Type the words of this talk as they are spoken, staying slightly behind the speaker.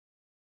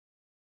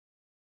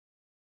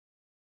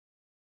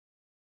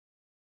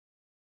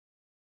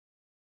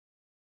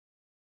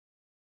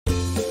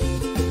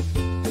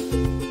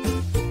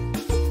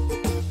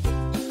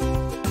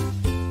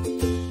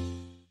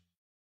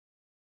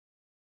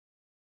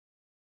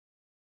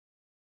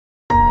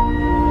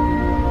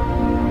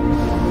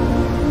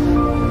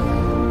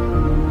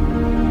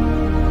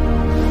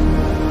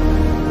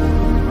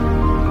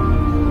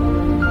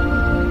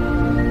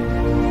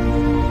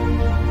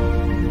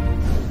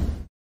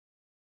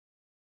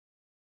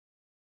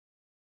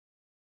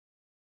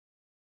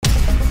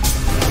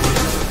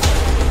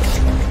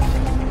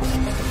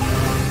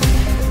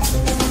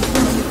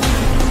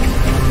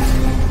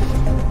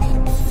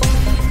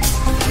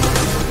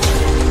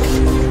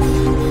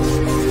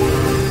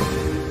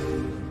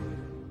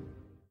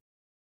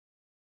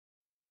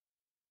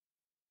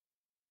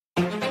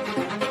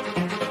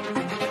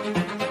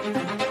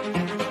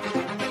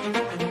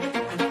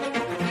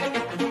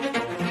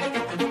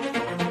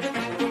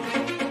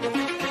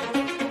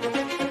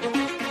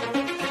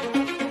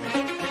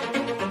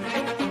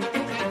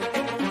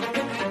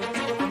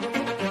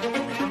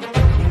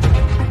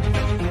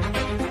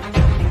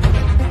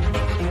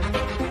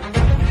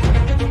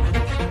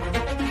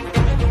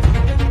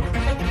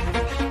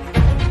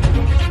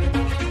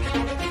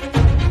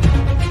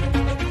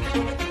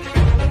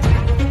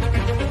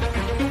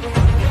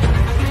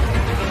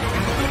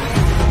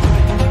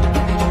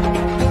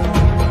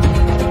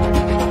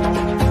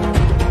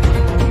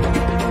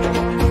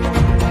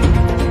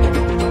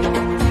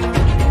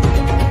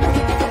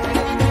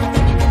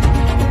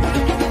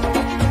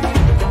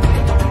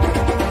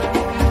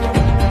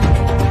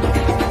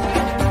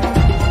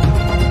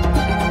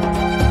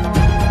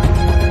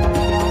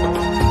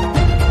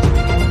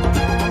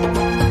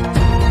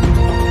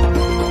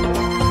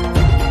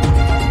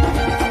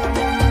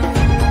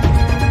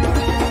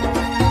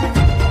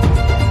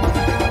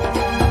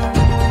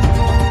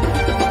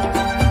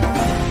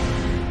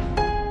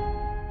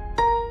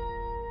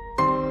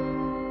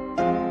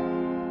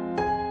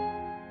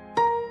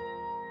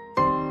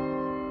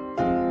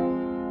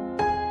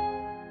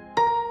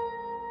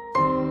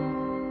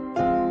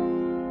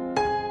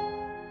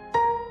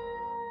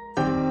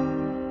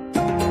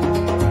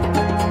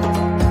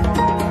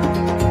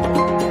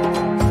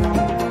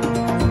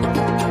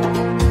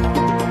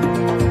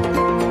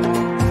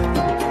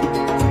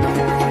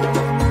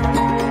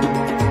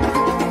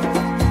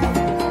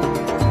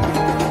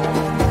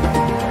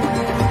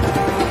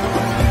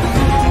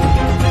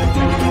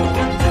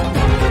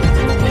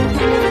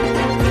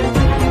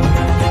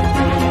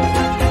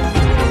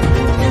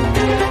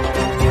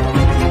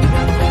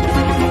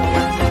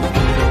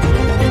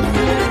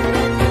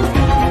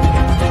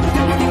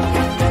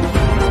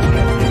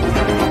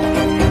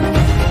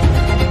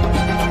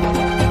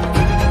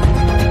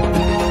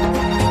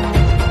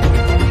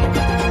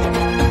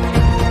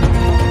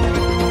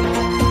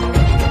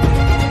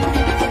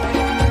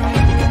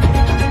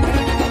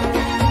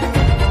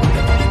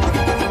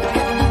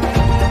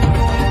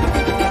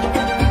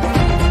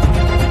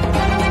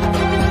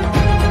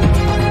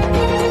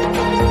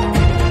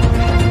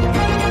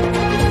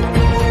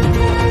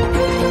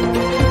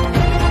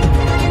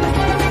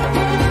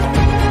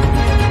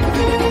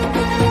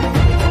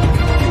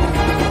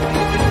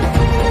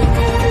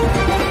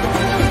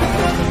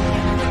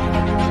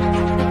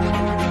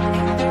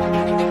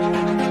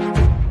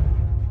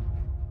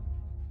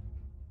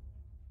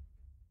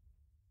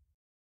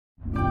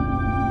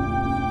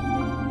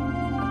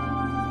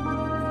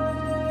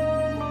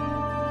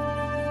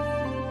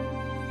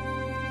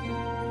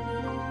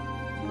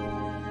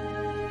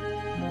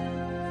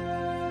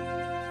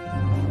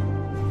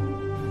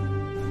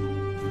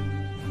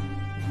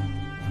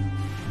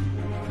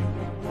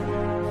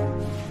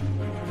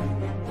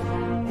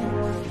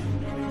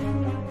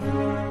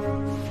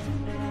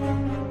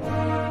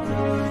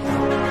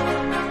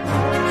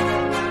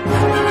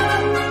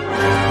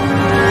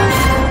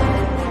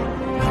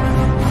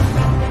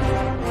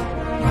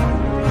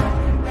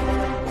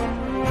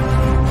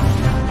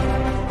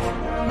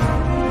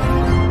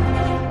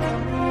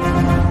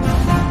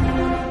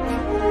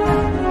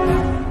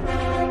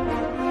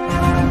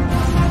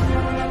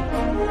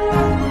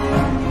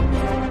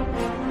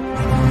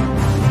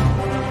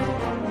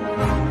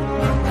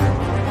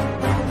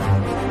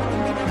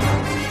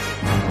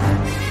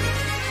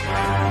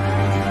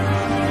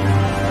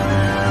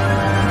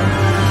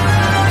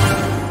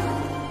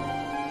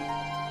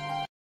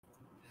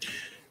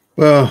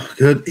Well,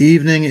 good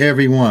evening,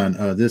 everyone.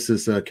 This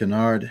is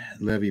Kennard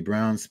Levi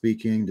Brown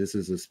speaking. This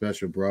is a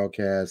special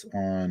broadcast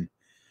on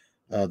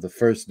the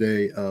first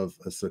day of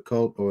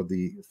Sukkot, or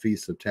the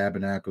Feast of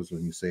Tabernacles,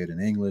 when you say it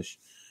in English.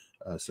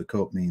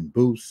 Sukkot means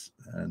booths,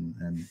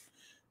 and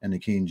the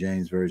King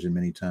James Version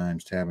many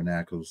times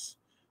tabernacles.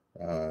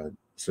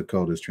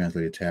 Sukkot is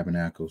translated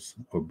tabernacles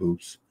or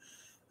booths.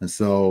 And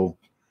so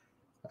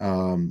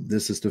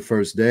this is the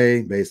first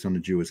day based on the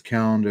Jewish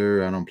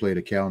calendar. I don't play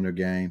the calendar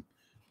game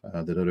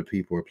that other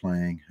people are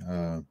playing,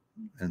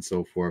 and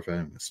so forth.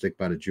 I stick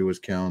by the Jewish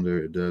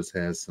calendar. It does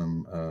have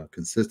some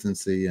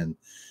consistency, and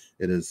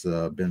it has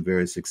been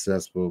very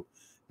successful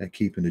at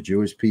keeping the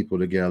Jewish people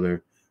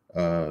together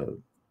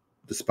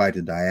despite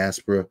the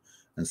diaspora.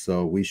 And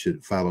so we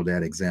should follow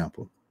that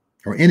example,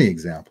 or any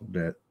example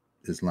that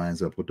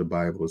lines up with the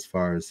Bible as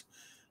far as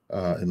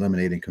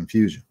eliminating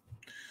confusion.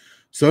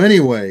 So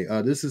anyway,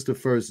 this is the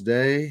first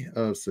day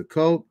of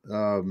Sukkot.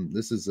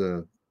 This is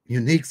a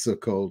unique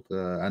Sukkot.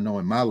 I know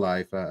in my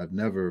life, I've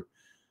never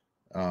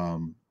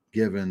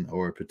given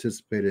or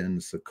participated in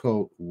the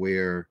Sukkot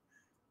where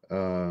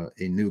a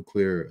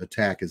nuclear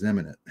attack is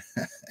imminent.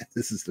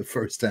 This is the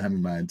first time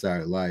in my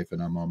entire life,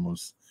 and I'm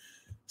almost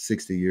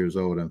 60 years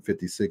old. I'm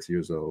 56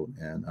 years old,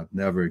 and I've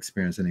never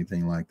experienced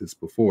anything like this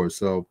before.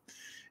 So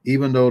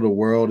even though the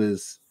world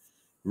is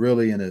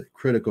really in a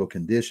critical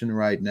condition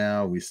right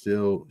now, we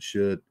still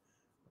should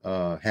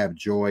have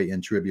joy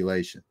in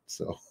tribulation.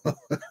 So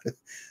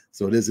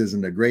so this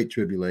isn't a great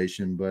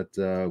tribulation, but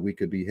we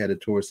could be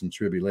headed towards some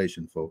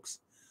tribulation, folks.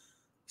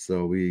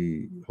 So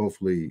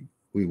hopefully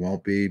we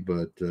won't be,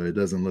 but it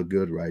doesn't look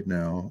good right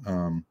now.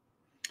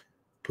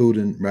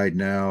 Putin right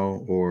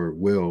now, or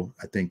will,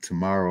 I think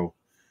tomorrow,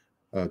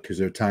 because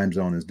their time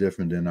zone is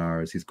different than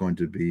ours, he's going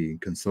to be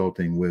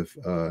consulting with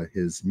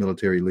his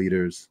military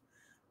leaders,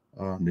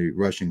 the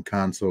Russian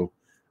consul,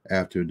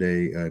 after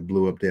they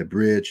blew up that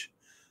bridge.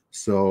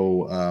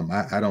 So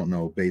I don't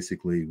know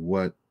basically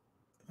what,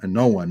 and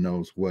no one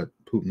knows what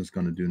Putin is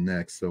going to do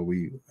next. So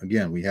we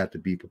have to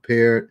be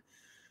prepared,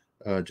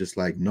 just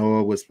like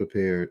Noah was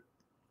prepared.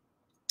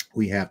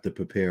 We have to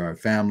prepare our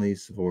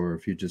families, or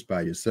if you're just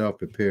by yourself,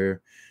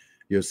 prepare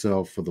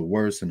yourself for the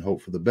worst and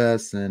hope for the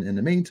best. And in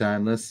the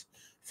meantime, let's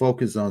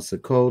focus on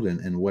Sukkot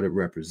and what it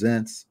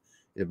represents.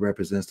 It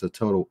represents the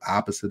total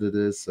opposite of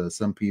this.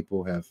 Some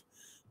people have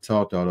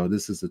taught, although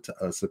this is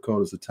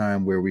Sukkot is a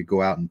time where we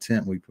go out in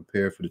tent, we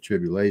prepare for the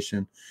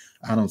tribulation.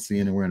 I don't see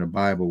anywhere in the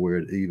Bible where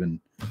it even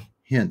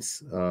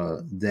hints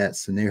that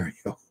scenario.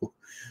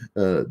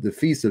 The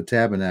Feast of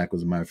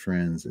Tabernacles, my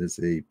friends, is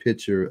a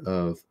picture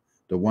of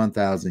the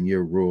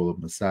 1,000-year rule of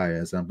Messiah,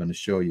 as I'm going to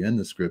show you in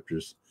the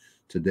scriptures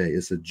today.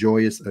 It's a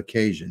joyous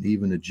occasion.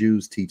 Even the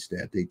Jews teach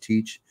that. They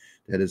teach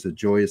that it's a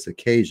joyous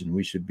occasion.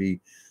 We should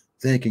be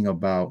thinking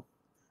about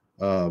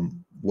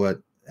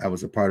what I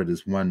was a part of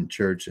this one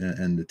church,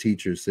 and the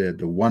teacher said,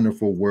 the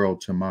wonderful world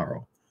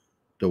tomorrow.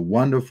 The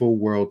wonderful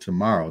world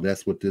tomorrow.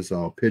 That's what this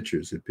all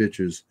pictures. It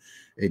pictures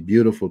a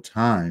beautiful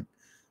time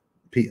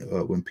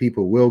when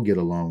people will get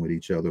along with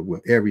each other,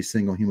 where every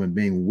single human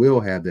being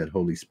will have that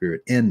Holy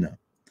Spirit in them,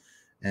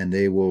 and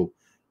they will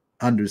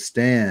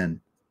understand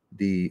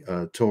the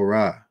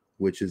Torah,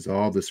 which is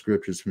all the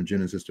scriptures from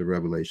Genesis to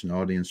Revelation,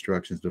 all the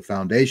instructions. The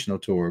foundational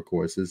Torah, of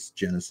course, is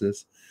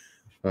Genesis,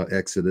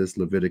 Exodus,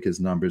 Leviticus,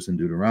 Numbers, and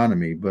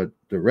Deuteronomy. But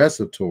the rest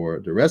of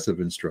Torah, the rest of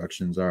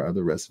instructions are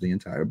the rest of the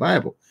entire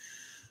Bible.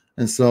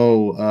 And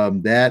so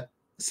that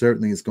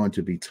certainly is going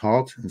to be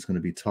taught. It's going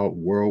to be taught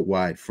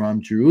worldwide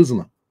from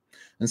Jerusalem.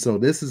 And so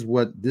this is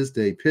what this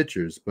day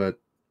pictures. But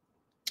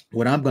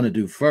what I'm going to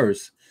do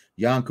first,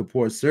 Yom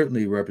Kippur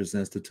certainly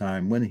represents the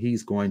time when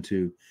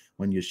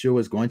when Yeshua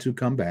is going to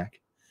come back.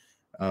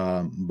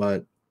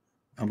 But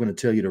I'm going to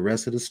tell you the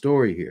rest of the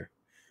story here,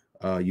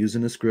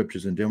 using the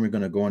scriptures, and then we're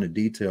going to go into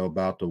detail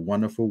about the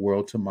wonderful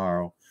world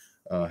tomorrow,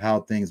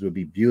 how things will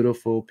be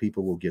beautiful,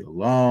 people will get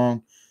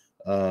along.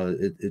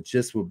 It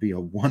just will be a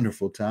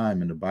wonderful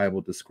time, and the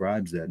Bible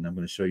describes that. And I'm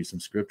going to show you some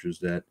scriptures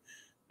that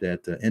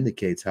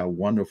indicates how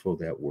wonderful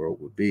that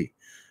world would be.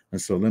 And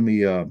so let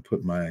me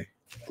put my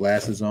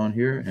glasses on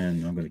here,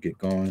 and I'm going to get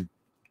going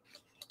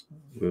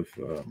with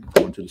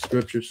going to the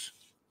scriptures.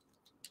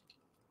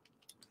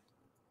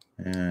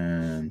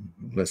 And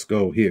let's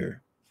go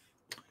here.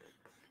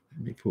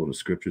 Let me pull the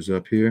scriptures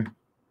up here.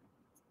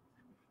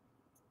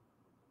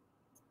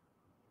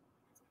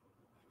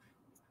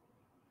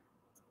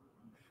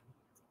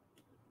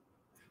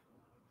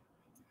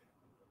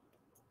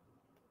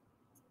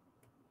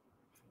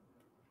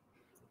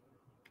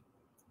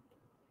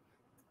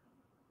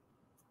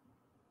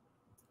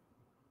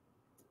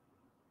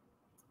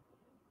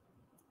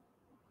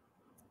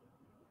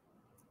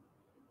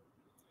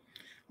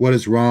 What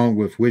is wrong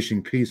with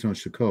wishing peace on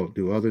Sukkot?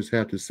 Do others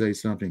have to say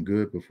something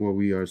good before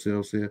we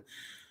ourselves say it?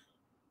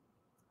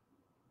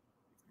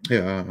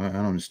 Yeah, I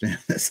don't understand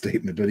that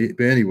statement, but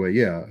anyway,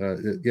 yeah,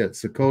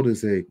 Sukkot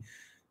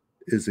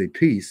is a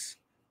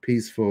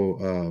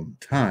peaceful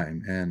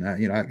time, and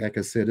like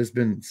I said, there's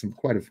been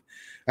quite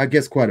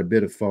a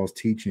bit of false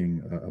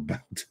teaching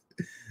about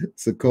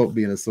Sukkot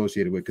being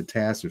associated with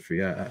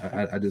catastrophe.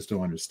 I just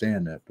don't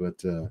understand that.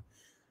 But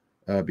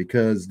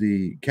because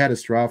the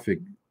catastrophic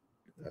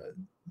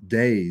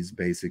days,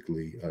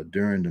 basically,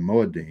 during the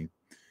Moedim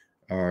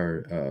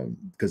are,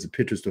 because the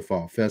pictures to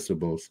fall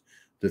festivals,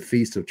 the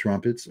Feast of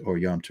Trumpets, or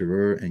Yom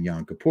Teruah and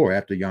Yom Kippur.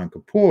 After Yom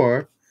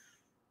Kippur,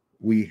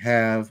 we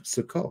have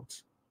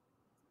Sukkot,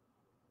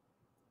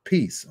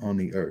 peace on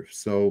the earth.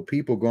 So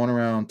people going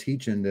around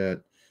teaching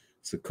that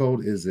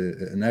Sukkot is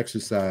an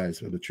exercise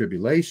for the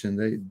tribulation,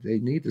 they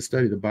need to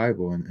study the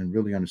Bible and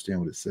really understand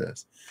what it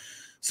says.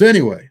 So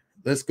anyway,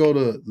 let's go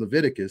to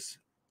Leviticus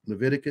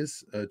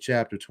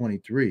chapter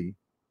 23.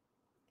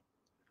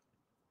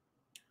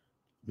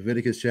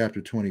 Leviticus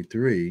chapter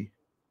 23.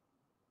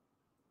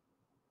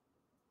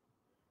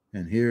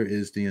 And here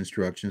is the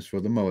instructions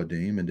for the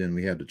Moedim. And then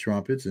we have the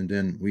trumpets. And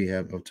then we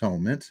have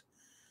atonement.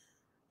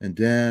 And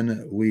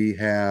then we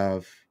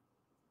have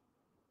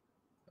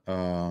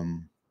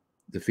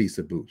the Feast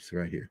of Booths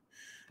right here.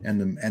 And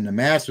the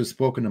master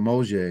spoke unto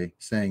Moses,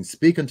 saying,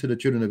 speak unto the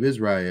children of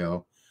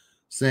Israel,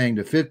 saying,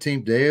 the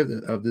 15th day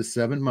of this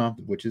 7th month,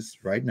 which is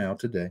right now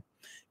today,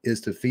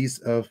 is the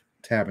Feast of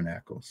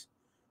Tabernacles,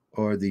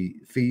 or the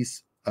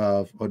Feast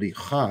of, or the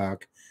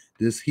Chag.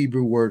 This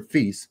Hebrew word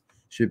feast,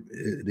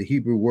 the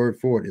Hebrew word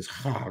for it is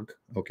Chag,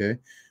 okay,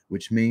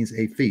 which means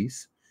a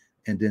feast.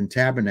 And then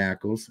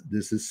Tabernacles,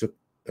 this is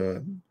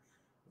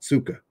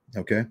Sukkah,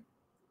 okay,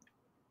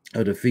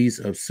 the Feast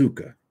of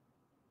Sukkah.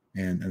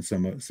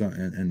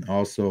 And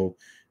also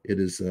it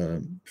is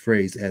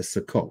phrased as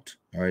Sukkot.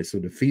 All right, so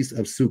the Feast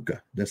of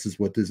Sukkah, this is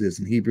what this is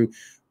in Hebrew,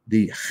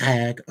 the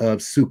Chag of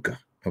Sukkah,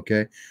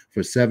 okay,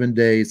 for 7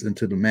 days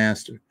unto the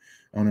master.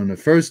 And on the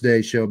first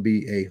day shall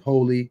be a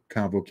holy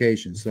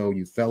convocation. So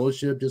you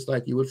fellowship just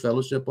like you would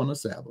fellowship on a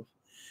Sabbath.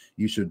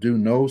 You should do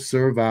no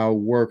servile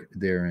work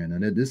therein.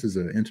 And this is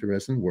an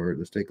interesting word.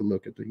 Let's take a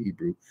look at the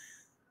Hebrew.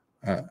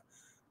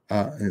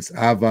 It's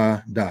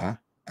avada,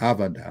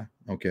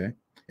 okay?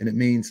 And it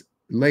means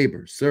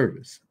labor,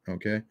 service,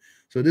 okay?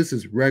 So this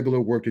is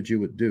regular work that you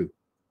would do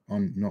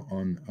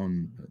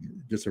on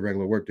just a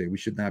regular work day. We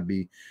should not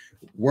be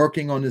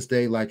working on this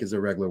day like it's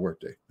a regular work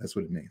day. That's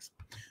what it means.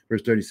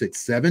 Verse 36,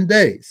 7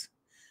 days.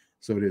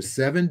 So there's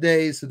 7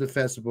 days to the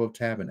Festival of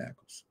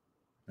Tabernacles.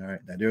 All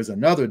right. Now there's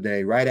another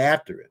day right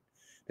after it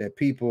that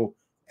people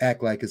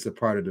act like it's a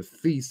part of the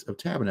Feast of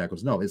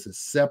Tabernacles. No, it's a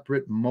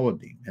separate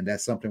Moedim, and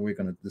that's something we're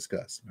going to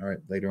discuss, all right,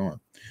 later on.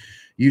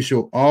 You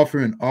shall offer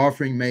an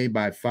offering made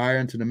by fire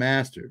unto the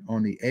master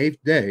on the 8th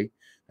day.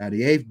 Now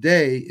the 8th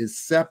day is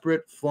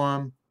separate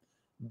from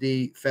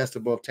the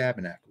Festival of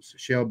Tabernacles. It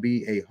shall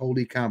be a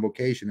holy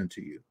convocation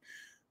unto you.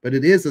 But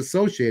it is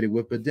associated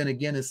with, but then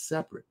again, it's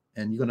separate.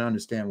 And you're going to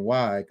understand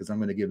why, because I'm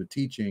going to give a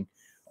teaching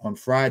on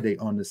Friday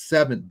on the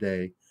 7th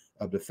day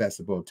of the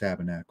Festival of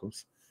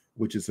Tabernacles,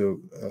 which is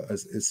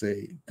it's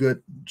a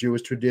good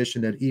Jewish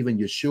tradition that even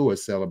Yeshua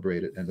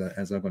celebrated,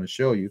 as I'm going to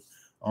show you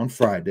on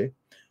Friday.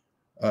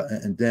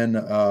 And then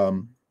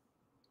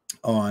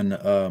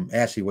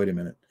actually, wait a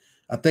minute.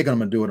 I think I'm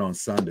going to do it on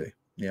Sunday.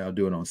 Yeah, I'll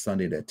do it on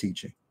Sunday, that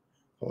teaching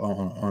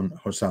on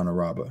Hosanna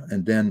Rabbah.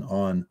 And then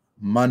on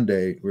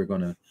Monday, we're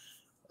going to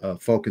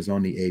focus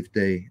on the 8th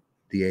day,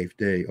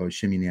 or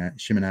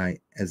Shemini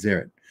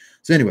Azeret.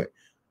 So anyway,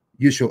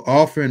 you shall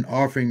offer an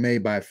offering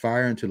made by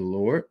fire unto the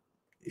Lord.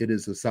 It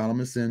is a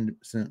solemn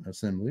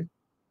assembly,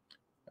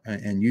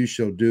 and you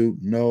shall do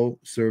no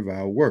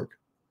servile work.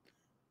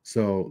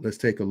 So let's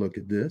take a look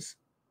at this.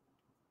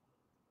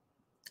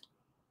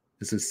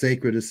 It's a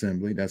sacred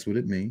assembly. That's what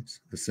it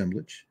means,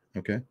 assemblage,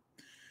 okay?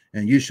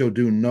 And you shall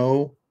do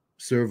no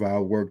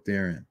servile work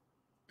therein.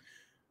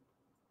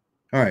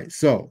 All right,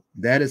 so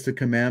that is the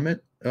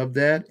commandment of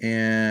that.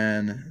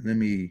 And let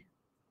me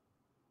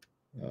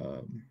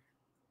let's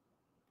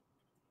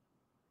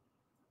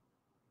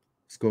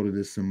go to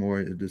this some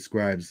more. It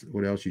describes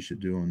what else you should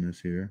do on this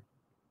here.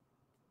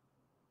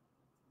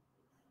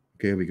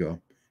 Okay, here we go.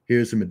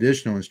 Here's some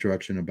additional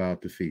instruction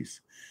about the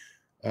feast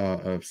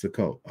of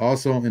Sukkot.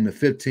 Also, in the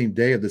 15th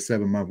day of the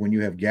 7th month, when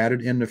you have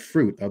gathered in the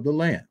fruit of the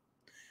land,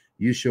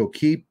 you shall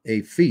keep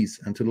a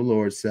feast unto the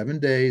Lord 7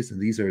 days.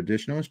 And these are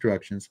additional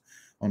instructions.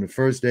 On the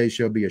first day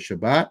shall be a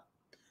Shabbat.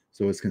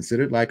 So it's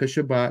considered like a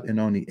Shabbat. And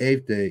on the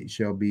 8th day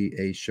shall be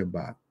a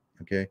Shabbat.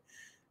 Okay.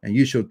 And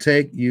you shall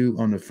take you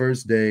on the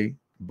first day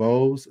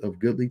boughs of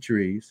goodly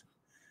trees.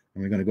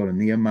 And we're going to go to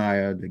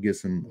Nehemiah to get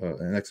some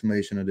an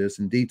explanation of this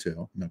in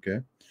detail. Okay.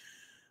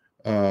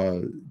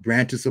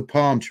 Branches of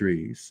palm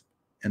trees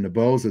and the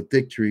boughs of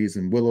thick trees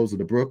and willows of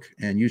the brook,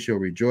 and you shall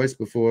rejoice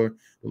before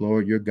the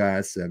Lord your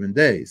God 7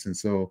 days. And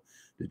so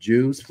the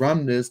Jews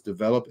from this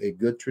develop a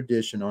good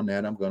tradition on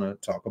that. I'm going to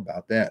talk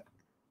about that.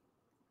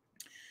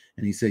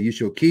 And he said, you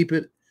shall keep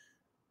it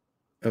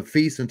a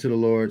feast unto the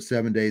Lord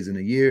 7 days in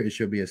a year. It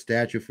shall be a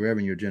statute forever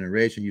in your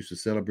generation. You shall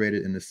celebrate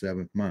it in the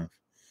 7th month.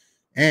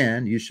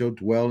 And you shall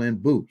dwell in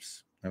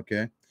booths.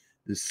 Okay.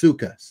 The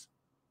sukkahs.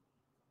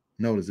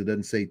 Notice it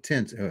doesn't say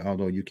tents,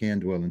 although you can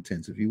dwell in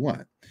tents if you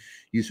want.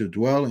 You shall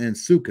dwell in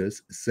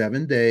sukkahs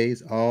 7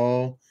 days.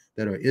 All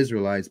that are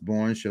Israelites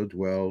born shall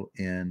dwell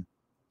in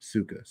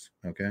Sukkahs.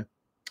 Okay.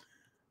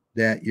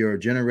 That your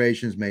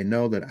generations may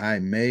know that I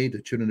made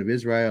the children of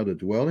Israel to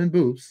dwell in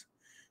booths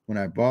when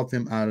I brought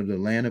them out of the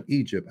land of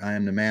Egypt. I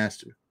am the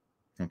master.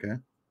 Okay.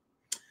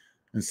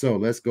 And so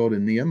let's go to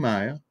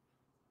Nehemiah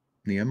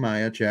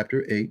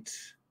chapter 8.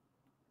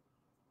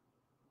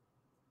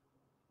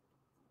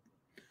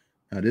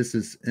 Now, this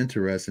is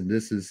interesting.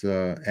 This is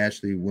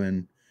actually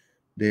when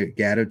they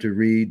gathered to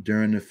read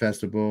during the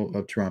festival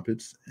of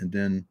trumpets, and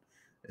then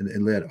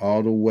it led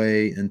all the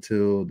way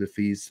until the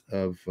feast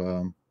of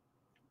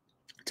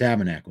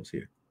Tabernacles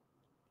here.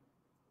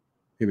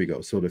 Here we go.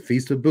 So the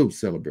Feast of Booths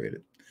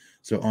celebrated.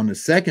 So on the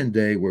second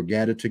day were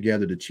gathered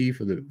together the chief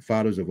of the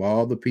fathers of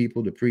all the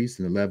people, the priests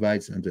and the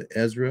Levites, unto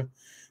Ezra,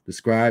 the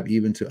scribe,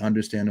 even to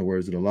understand the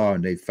words of the law.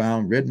 And they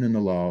found written in the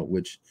law,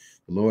 which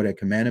the Lord had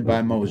commanded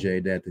by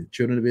Moses, that the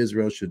children of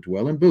Israel should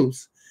dwell in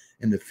booths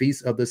in the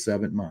feast of the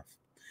 7th month,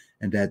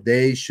 and that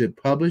they should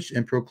publish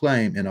and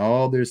proclaim in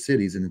all their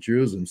cities in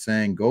Jerusalem,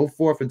 saying, Go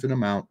forth into the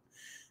mount,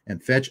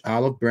 and fetch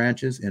olive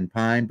branches and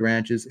pine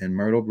branches and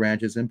myrtle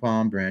branches and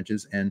palm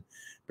branches and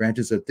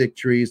branches of thick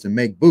trees to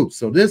make booths.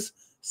 So this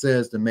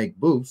says to make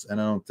booths, and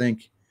I don't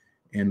think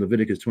in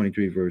Leviticus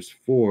 23 verse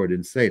 4 it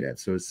didn't say that.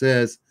 So it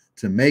says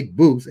to make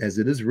booths as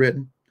it is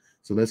written.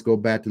 So let's go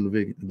back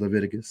to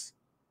Leviticus.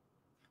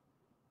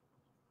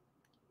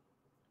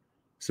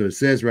 So it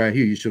says right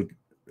here, you shall,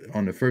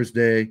 on the first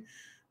day,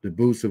 the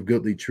booths of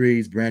goodly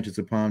trees, branches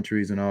of palm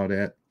trees and all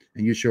that,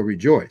 and you shall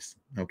rejoice.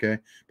 Okay.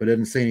 But it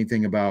doesn't say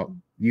anything about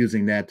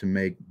using that to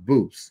make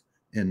booths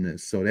in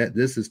this. So that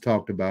this is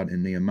talked about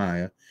in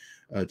Nehemiah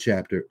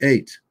chapter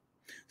 8.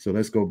 So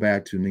let's go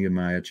back to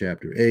Nehemiah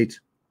chapter 8.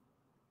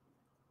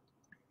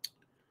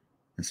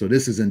 And so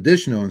this is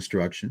additional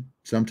instruction.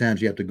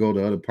 Sometimes you have to go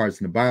to other parts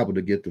in the Bible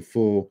to get the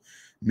full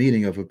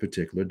meaning of a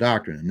particular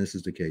doctrine. And this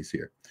is the case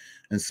here.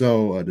 And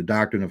so the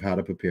doctrine of how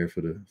to prepare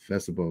for the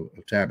festival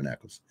of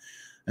tabernacles.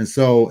 And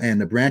so,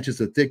 and the branches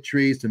of thick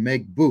trees to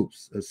make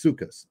booths,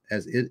 sukkahs,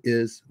 as it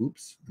is.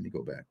 Oops, let me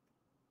go back.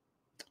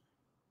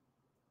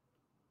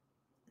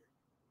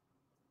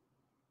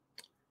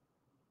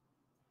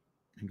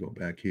 And go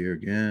back here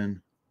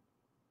again.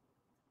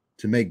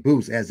 To make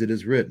booths, as it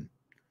is written.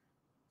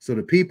 So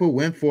the people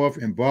went forth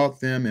and bought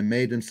them and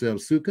made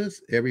themselves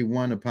sukkahs, every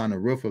one upon the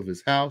roof of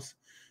his house,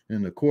 and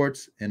in the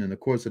courts, and in the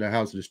courts of the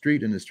house of the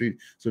street, in the street.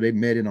 So they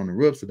made it on the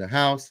roofs of the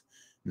house,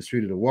 the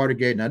street of the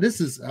Watergate. Now, this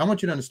is, I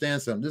want you to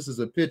understand something. This is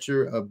a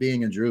picture of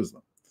being in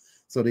Jerusalem.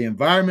 So the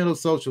environmental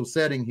social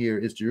setting here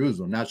is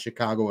Jerusalem, not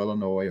Chicago,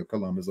 Illinois, or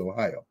Columbus,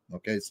 Ohio.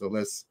 Okay, so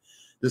this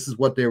is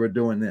what they were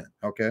doing then.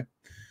 Okay,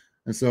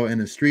 and so in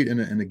the street,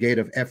 in the gate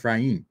of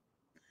Ephraim,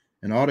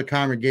 and all the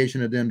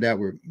congregation of them that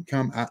were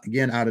come out,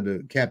 again out of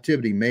the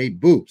captivity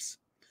made booths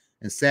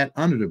and sat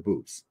under the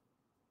booths.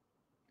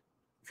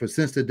 For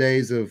since the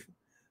days of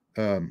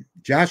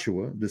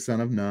Joshua, the son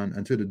of Nun,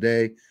 until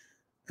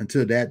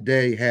that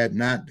day had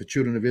not the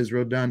children of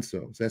Israel done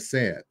so. So that's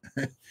sad.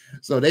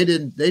 So they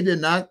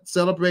did not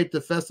celebrate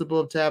the festival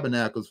of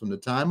tabernacles from the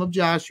time of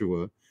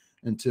Joshua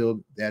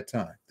until that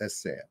time.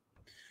 That's sad.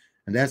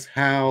 And that's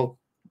how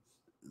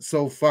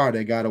so far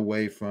they got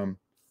away from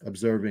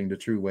observing the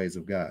true ways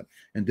of God.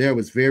 And there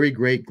was very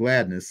great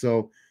gladness.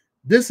 So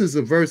this is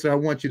a verse I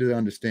want you to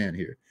understand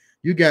here.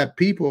 You got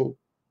people,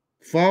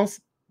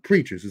 false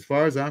preachers, as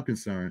far as I'm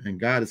concerned,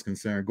 and God is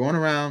concerned, going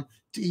around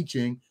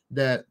teaching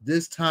that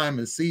this time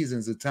of season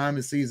is a time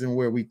of season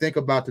where we think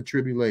about the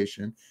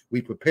tribulation,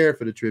 we prepare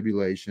for the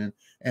tribulation,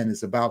 and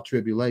it's about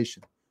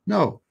tribulation.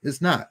 No,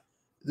 it's not.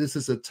 This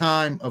is a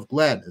time of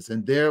gladness.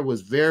 And there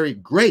was very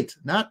great,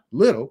 not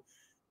little,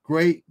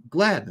 great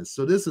gladness.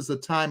 So this is a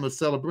time of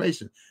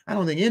celebration. I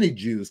don't think any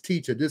Jews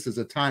teach that this is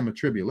a time of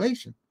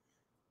tribulation.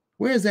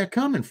 Where is that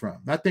coming from?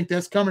 I think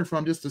that's coming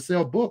from just to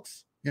sell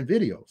books and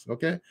videos.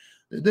 Okay.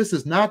 This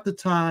is not the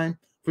time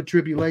for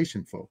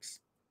tribulation, folks.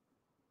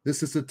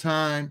 This is a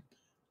time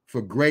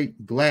for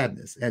great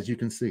gladness, as you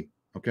can see.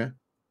 Okay.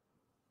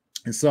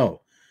 And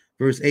so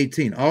verse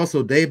 18,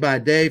 also day by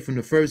day from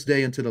the first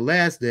day until the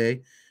last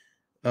day,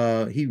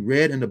 he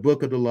read in the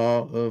book of the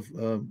law of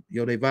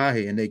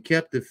Yodevahe, and they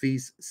kept the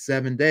feast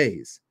 7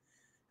 days.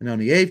 And on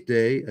the 8th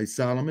day, a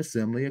solemn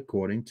assembly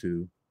according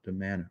to the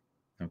manner.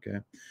 Okay.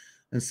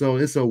 And so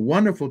it's a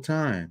wonderful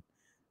time.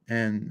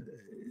 And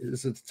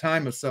it's a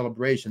time of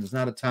celebration. It's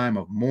not a time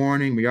of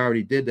mourning. We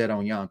already did that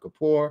on Yom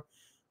Kippur,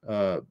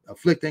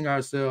 afflicting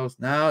ourselves.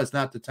 Now it's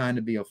not the time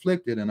to be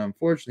afflicted. And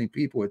unfortunately,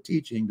 people are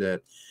teaching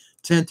that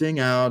tenting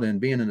out and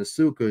being in the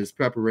sukkah is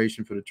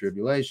preparation for the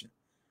tribulation.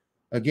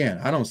 Again,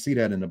 I don't see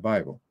that in the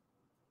Bible.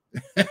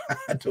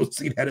 I don't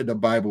see that in the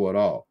Bible at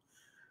all.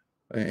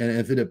 And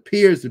if it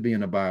appears to be in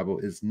the Bible,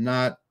 it's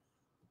not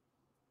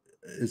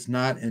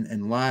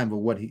in line with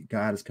what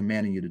God is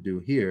commanding you to do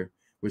here.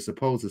 We're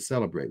supposed to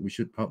celebrate.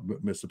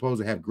 We're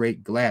supposed to have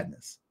great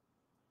gladness.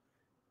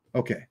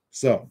 Okay,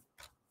 so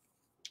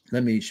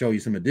let me show you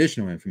some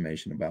additional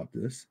information about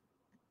this.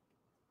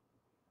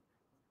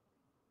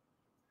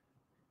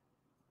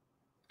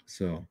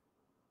 So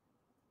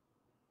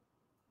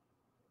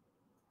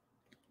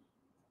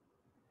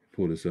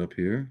pull this up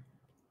here.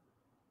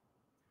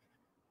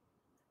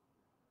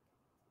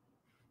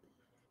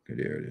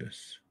 there it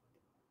is.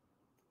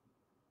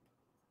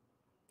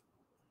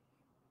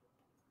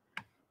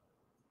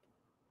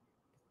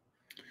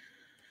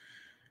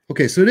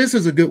 Okay, so this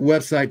is a good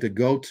website to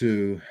go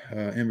to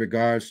in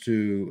regards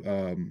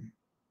to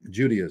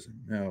Judaism.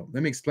 Now,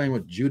 let me explain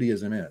what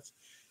Judaism is.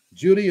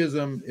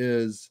 Judaism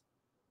is,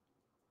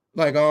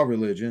 like all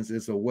religions,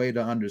 it's a way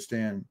to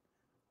understand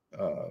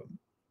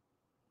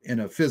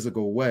in a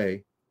physical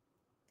way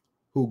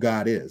who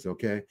God is,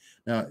 okay?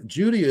 Now,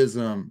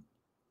 Judaism,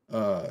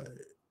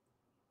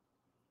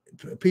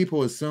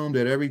 people assume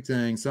that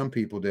everything, some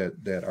people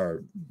that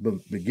are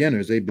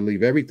beginners, they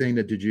believe everything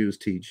that the Jews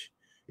teach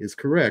is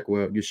correct.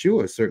 Well,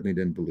 Yeshua certainly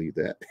didn't believe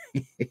that.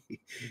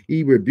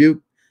 He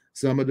rebuked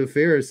some of the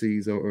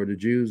Pharisees or the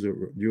Jews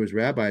or Jewish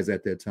rabbis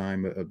at that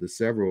time of the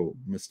several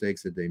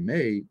mistakes that they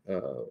made,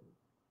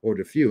 or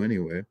the few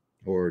anyway,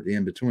 or the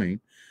in-between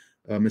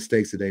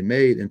mistakes that they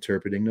made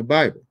interpreting the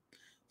Bible.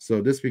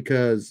 So just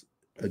because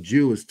a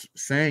Jew is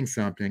saying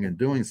something and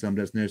doing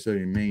something doesn't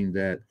necessarily mean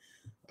that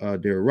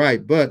they're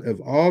right. But of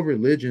all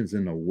religions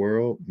in the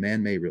world,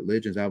 man-made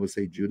religions, I would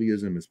say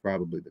Judaism is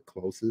probably the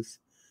closest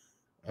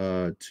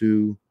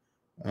to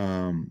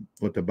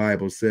what the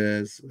Bible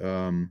says.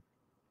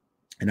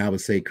 And I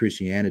would say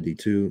Christianity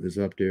too is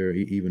up there,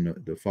 even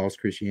the false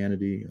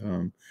Christianity,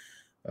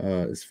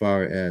 as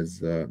far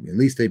as at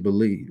least they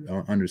believe,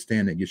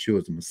 understand that Yeshua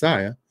is the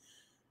Messiah.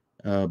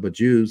 But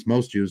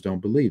most Jews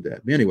don't believe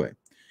that. But anyway,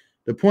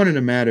 the point of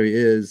the matter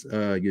is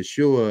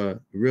Yeshua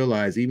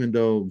realized, even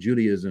though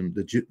Judaism,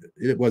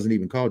 it wasn't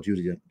even called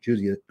Judaism.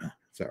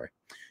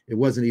 It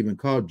wasn't even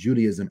called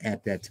Judaism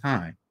at that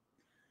time.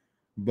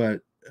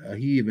 But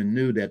he even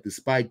knew that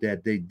despite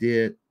that, they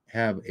did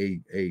have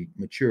a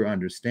mature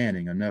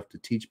understanding enough to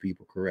teach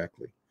people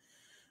correctly.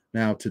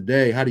 Now,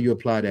 today, how do you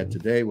apply that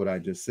today? What I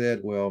just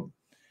said? Well,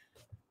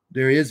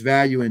 there is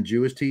value in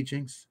Jewish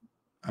teachings.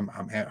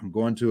 I'm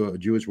going to a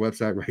Jewish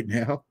website right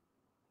now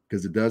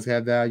because it does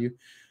have value,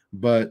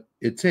 but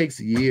it takes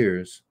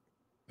years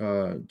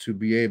to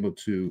be able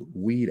to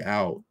weed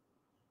out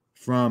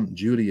from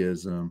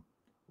Judaism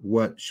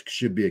what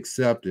should be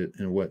accepted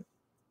and what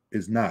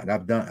is not.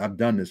 I've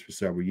done this for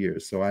several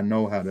years, so I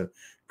know how to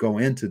go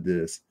into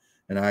this,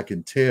 and I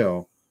can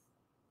tell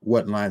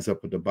what lines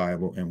up with the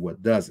Bible and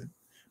what doesn't.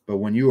 But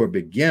when you're a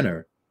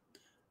beginner,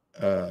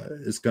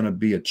 it's going to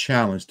be a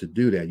challenge to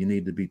do that. You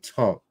need to be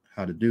taught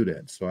how to do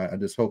that. So I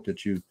just hope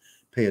that you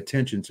pay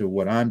attention to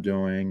what I'm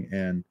doing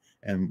and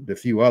the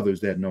few others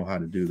that know how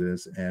to do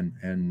this,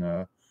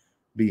 and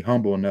be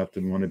humble enough to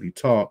want to be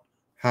taught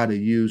how to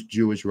use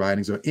Jewish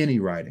writings or any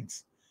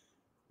writings,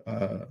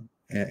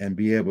 and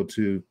be able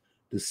to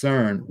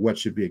discern what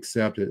should be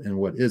accepted and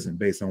what isn't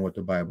based on what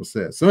the Bible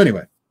says. So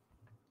anyway,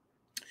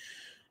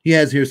 he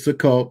has here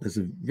Sukkot. It's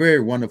a very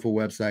wonderful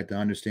website to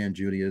understand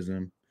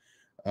Judaism.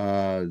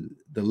 The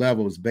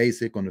level is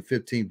basic. On the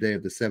 15th day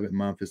of the 7th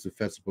month is the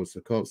festival of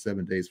Sukkot,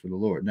 7 days for the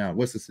Lord. Now,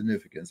 what's the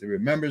significance? It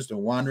remembers the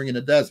wandering in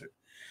the desert.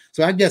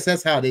 So I guess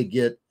that's how they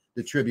get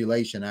the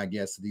tribulation, I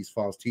guess, these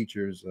false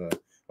teachers,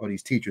 or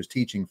these teachers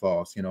teaching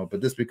false,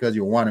 but just because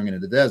you're wandering into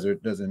the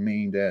desert doesn't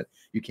mean that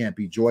you can't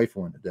be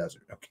joyful in the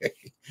desert. Okay.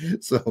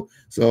 So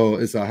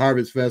it's a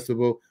harvest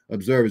festival.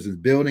 Observers is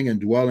building and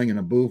dwelling in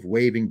a booth,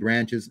 waving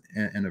branches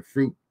and a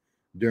fruit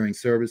during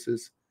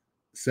services,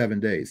 7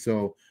 days.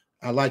 So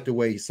I like the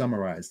way he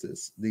summarized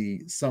this.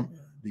 The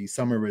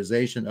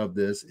summarization of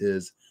this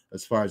is,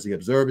 as far as the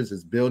observers,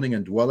 is building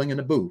and dwelling in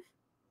a booth,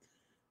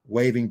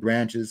 waving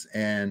branches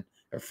and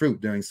a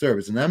fruit during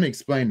service. And let me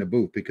explain the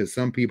booth, because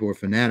some people are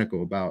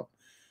fanatical about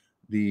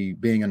the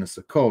being in a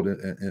Sukkot,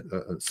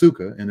 a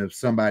Sukkah, and if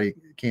somebody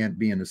can't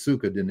be in the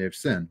Sukkah, then they've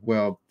sinned.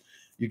 Well,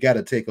 you got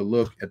to take a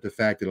look at the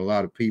fact that a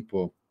lot of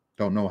people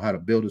don't know how to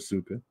build a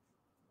Sukkah.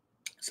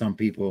 Some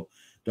people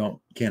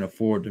can't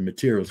afford the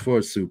materials for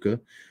a Sukkah.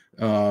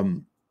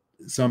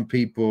 Some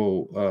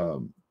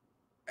people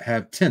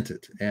have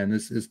tinted, and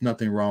there's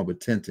nothing wrong with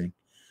tinting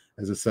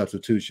as a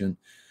substitution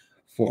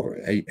for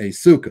a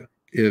Sukkah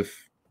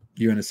if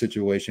you're in a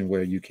situation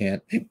where you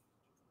can't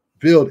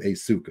build a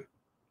Sukkah.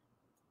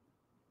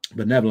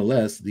 But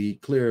nevertheless, the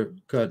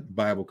clear-cut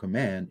Bible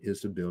command is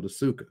to build a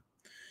Sukkah.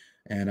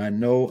 And I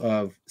know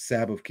of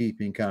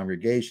Sabbath-keeping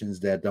congregations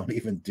that don't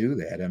even do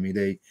that. I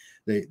mean,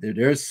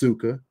 their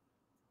Sukkah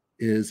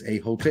is a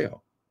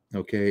hotel,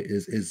 okay,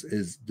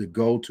 is to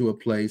go to a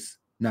place,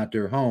 not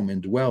their home,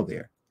 and dwell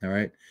there, all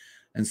right?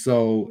 And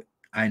so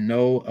I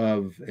know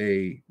of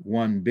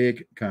one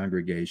big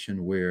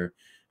congregation where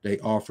they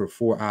offer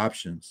 4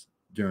 options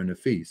during the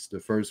feast.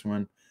 The first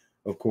one,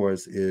 of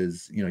course,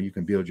 is, you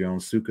can build your own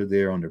Sukkah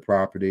there on their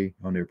property.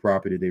 On their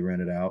property, they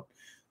rent it out.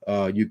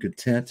 You could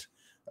tent.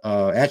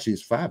 Actually,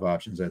 it's 5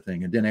 options, I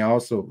think. And then a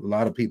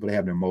lot of people, they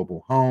have their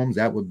mobile homes.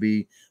 That would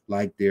be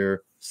like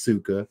their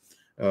Sukkah.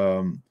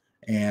 That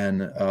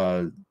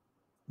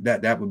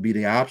would be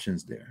the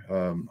options there.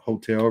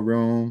 Hotel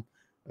room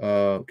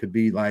could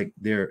be like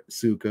their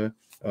Sukkah.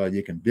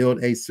 You can build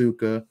a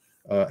Sukkah,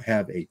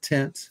 have a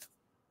tent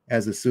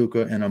as a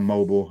Sukkah, and a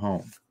mobile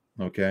home.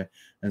 Okay,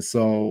 and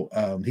so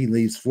he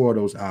leaves 4 of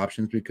those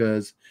options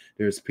because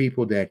there's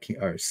people that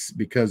are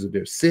because of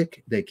they're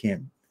sick, they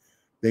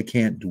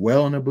can't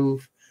dwell in a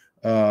booth,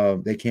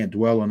 they can't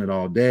dwell on it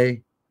all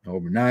day,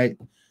 overnight.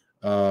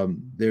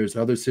 There's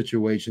other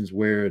situations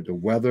where the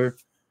weather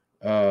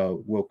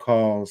will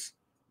cause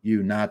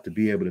you not to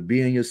be able to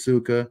be in your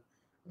sukkah.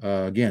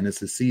 Again,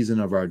 it's a season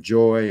of our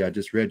joy. I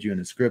just read you in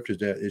the scriptures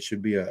that it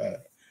should be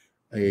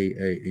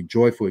a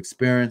joyful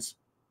experience.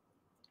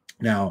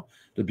 Now,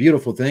 the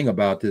beautiful thing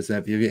about this,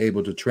 if you're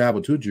able to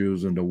travel to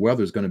Jerusalem, the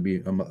weather is going to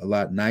be a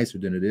lot nicer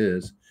than it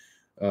is.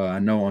 I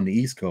know on the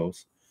East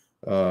Coast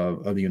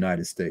of the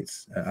United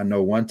States. I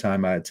know one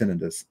time I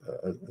attended a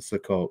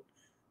Sukkot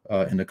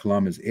in the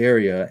Columbus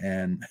area,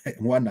 and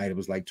one night it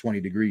was like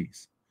 20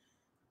 degrees.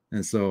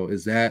 And so,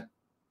 is that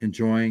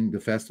enjoying the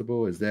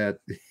festival? Is that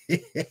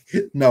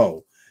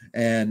no?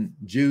 And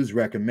Jews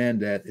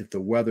recommend that if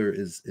the weather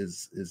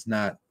is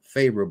not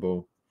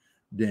favorable,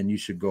 then you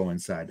should go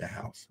inside the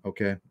house.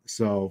 Okay,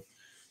 so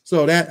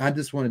that I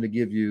just wanted to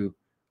give you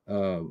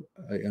a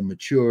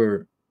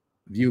mature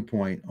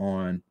viewpoint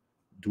on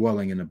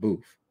dwelling in a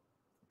booth,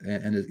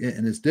 and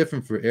it's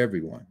different for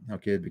everyone.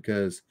 Okay,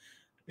 because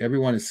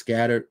everyone is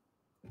scattered.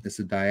 It's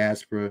a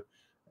diaspora,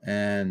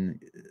 and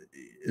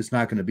it's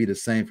not going to be the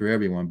same for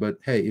everyone. But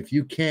hey, if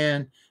you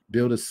can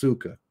build a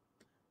sukkah,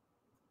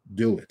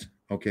 do it.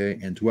 Okay,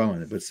 and dwell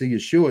in it. But see,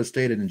 Yeshua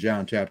stated in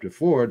John chapter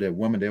 4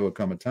 that there will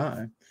come a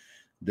time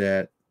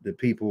that the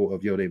people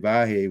of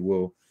Yodevahe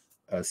will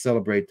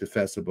celebrate the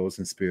festivals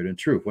in spirit and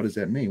truth. What does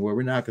that mean? Well,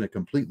 we're not going to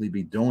completely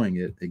be doing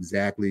it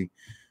exactly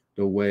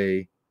the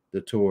way the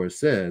Torah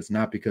says,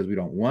 not because we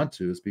don't want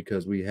to, it's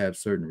because we have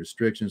certain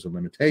restrictions or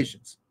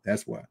limitations.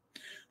 That's why.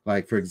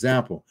 Like, for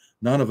example,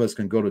 none of us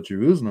can go to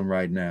Jerusalem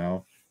right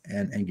now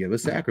and give a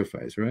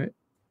sacrifice, right?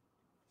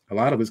 A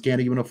lot of us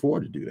can't even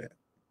afford to do that.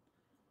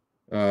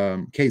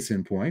 Case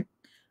in point,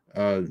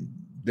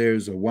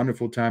 there's a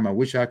wonderful time. I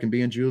wish I can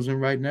be in Jerusalem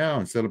right now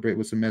and celebrate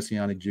with some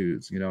Messianic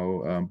Jews,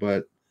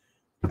 but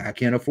I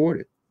can't afford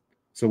it.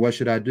 So what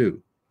should I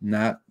do?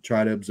 Not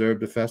try to observe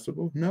the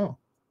festival? No.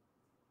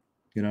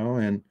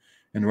 And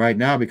right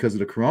now, because of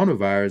the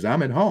coronavirus,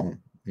 I'm at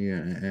home. Yeah,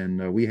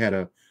 and we had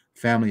a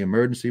family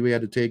emergency we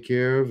had to take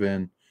care of,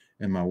 and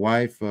my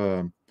wife,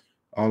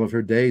 all of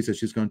her days that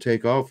she's going to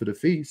take off for the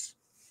feast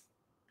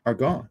are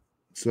gone.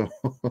 So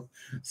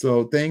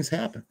so things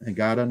happen, and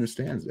God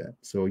understands that.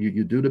 So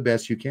you do the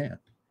best you can.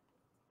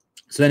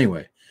 So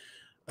anyway,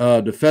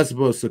 the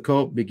festival of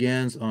Sukkot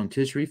begins on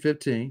Tishri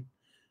 15,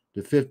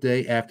 the 5th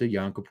day after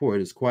Yom Kippur.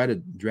 It is quite a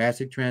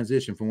drastic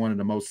transition from one of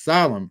the most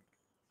solemn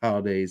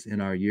holidays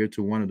in our year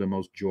to one of the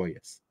most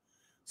joyous.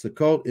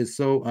 Sukkot is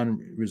so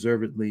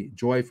unreservedly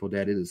joyful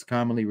that it is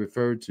commonly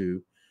referred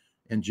to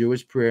in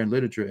Jewish prayer and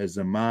literature as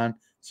Zaman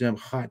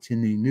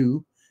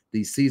Simchatinu,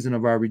 the season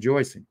of our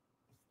rejoicing.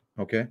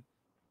 Okay?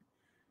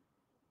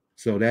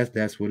 So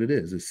that's what it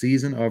is, the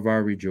season of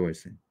our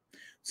rejoicing.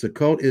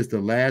 Sukkot is the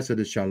last of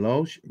the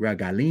Shalosh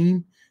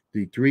Regalim,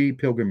 the 3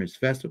 pilgrimage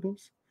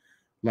festivals.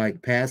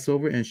 Like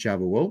Passover and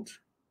Shavuot,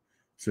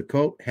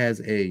 Sukkot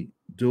has a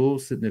dual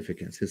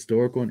significance,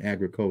 historical and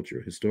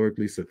agriculture.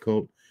 Historically,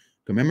 Sukkot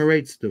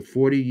commemorates the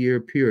 40-year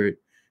period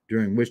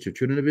during which the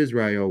children of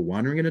Israel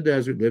wandering in the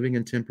desert, living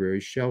in temporary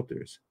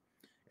shelters.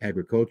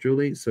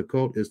 Agriculturally,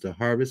 Sukkot is the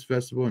harvest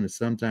festival and is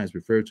sometimes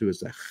referred to as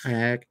the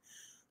Chag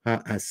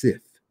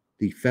HaAsif,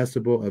 the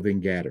festival of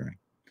ingathering.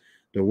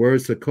 The word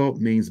Sukkot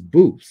means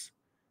booths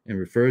and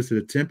refers to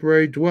the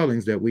temporary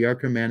dwellings that we are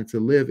commanded to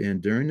live in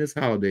during this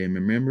holiday in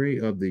memory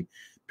of the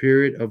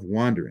period of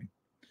wandering.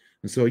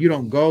 And so you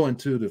don't go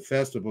into the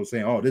festival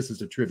saying, oh, this is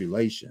the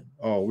tribulation.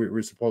 Oh,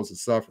 we're supposed to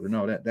suffer.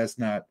 No, that's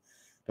not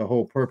the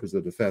whole purpose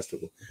of the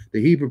festival.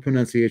 The Hebrew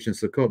pronunciation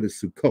Sukkot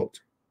is Sukkot,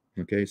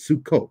 okay,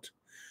 Sukkot,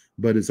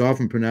 but it's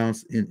often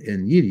pronounced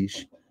in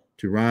Yiddish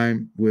to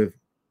rhyme with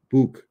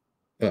Buk,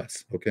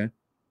 us, okay?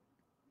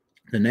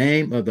 The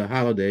name of the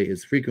holiday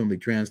is frequently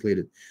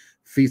translated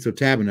Feast of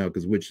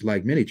Tabernacles, which,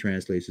 like many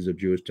translations of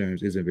Jewish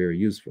terms, isn't very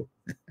useful.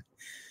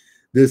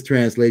 This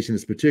translation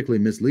is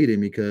particularly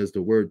misleading because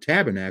the word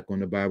tabernacle in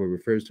the Bible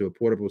refers to a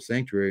portable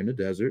sanctuary in the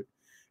desert,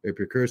 a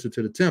precursor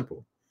to the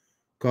temple,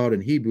 called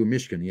in Hebrew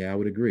Mishkan. Yeah, I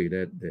would agree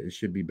that it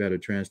should be better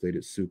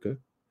translated Sukkah.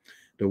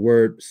 The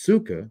word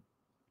Sukkah,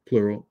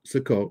 plural,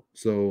 Sukkot,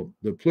 so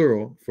the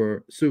plural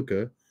for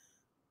Sukkah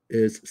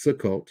is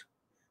Sukkot,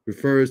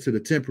 refers to the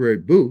temporary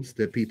booths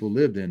that people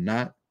lived in,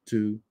 not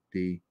to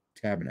the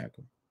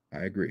tabernacle.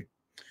 I agree.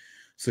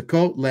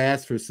 Sukkot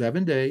lasts for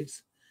 7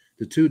 days.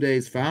 The 2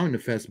 days following the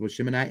festival,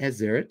 Shemini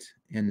Atzeret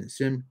and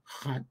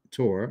Simchat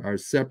Torah, are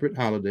separate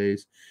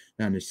holidays.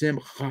 Now, the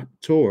Simchat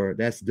Torah,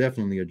 that's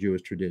definitely a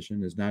Jewish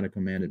tradition. It's not a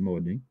commanded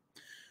morning.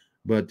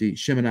 But the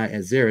Shemini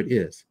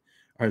Atzeret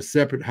are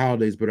separate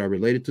holidays, but are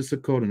related to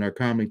Sukkot and are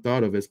commonly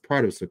thought of as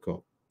part of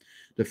Sukkot.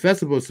 The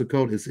festival of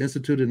Sukkot is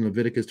instituted in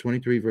Leviticus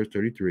 23, verse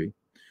 33.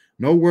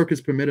 No work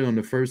is permitted on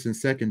the first and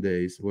second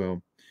days.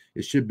 Well,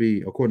 it should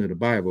be, according to the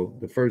Bible,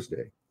 the first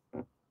day.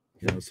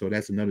 So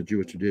that's another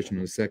Jewish tradition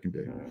on the second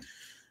day.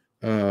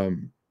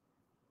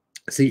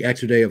 See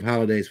extra day of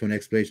holidays for an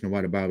explanation of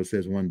why the Bible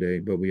says one day,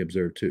 but we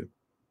observe two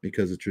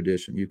because of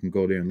tradition. You can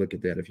go there and look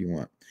at that if you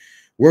want.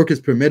 Work is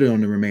permitted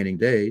on the remaining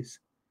days,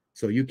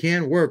 so you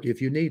can work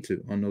if you need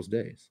to on those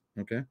days.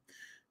 Okay.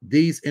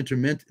 These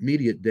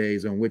intermediate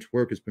days on which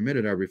work is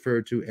permitted are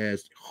referred to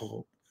as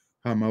Chol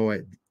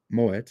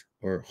HaMoed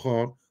or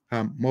Chol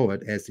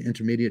HaMoed as the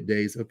intermediate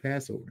days of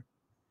Passover.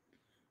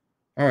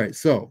 All right,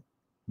 so,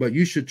 but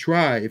you should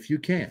try if you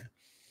can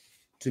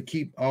to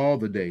keep all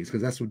the days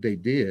because that's what they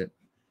did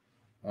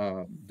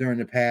during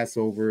the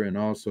Passover, and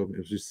also it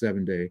was just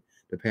 7 day.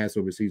 The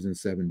Passover season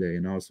 7 day,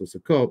 and also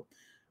Sukkot.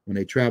 When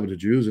they traveled to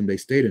Jerusalem, they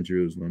stayed in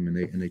Jerusalem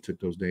and they took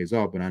those days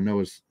off. But I know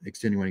it's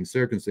extenuating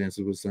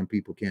circumstances where some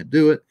people can't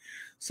do it,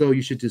 so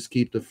you should just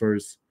keep the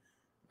first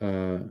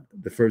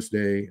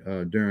day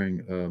during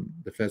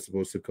the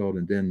festival of Sukkot,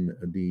 and then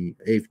the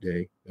 8th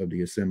day of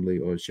the assembly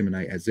or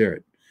Shemoneh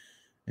Atzeret.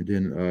 And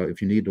then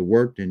if you need to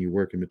work, then you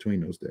work in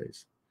between those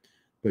days.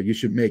 But you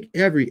should make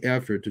every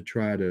effort to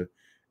try to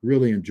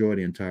really enjoy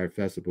the entire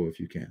festival if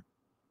you can.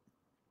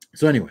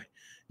 So anyway,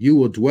 you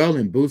will dwell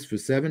in booths for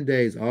 7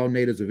 days. All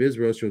natives of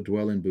Israel shall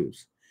dwell in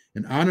booths.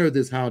 In honor of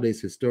this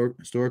holiday's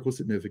historical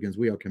significance,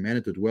 we are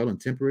commanded to dwell in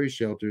temporary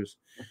shelters.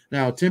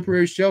 Now, a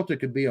temporary shelter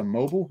could be a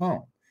mobile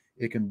home.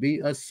 It can be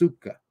a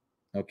sukkah,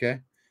 okay?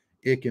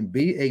 It can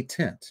be a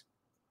tent,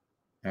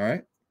 all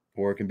right?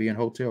 Or it can be a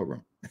hotel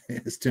room.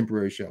 It's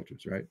temporary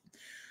shelters, right?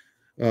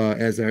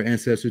 As our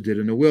ancestors did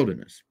in the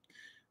wilderness.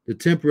 The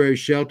temporary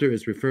shelter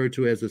is referred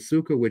to as a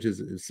sukkah, which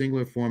is a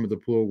singular form of the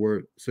plural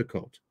word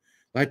Sukkot.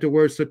 Like the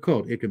word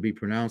Sukkot, it can be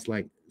pronounced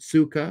like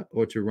sukkah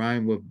or to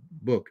rhyme with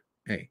book,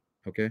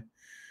 okay?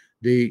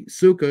 The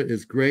sukkah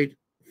is great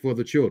for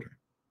the children.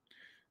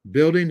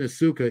 Building the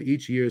sukkah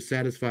each year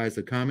satisfies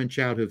the common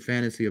childhood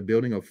fantasy of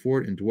building a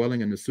fort, and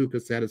dwelling in the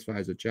sukkah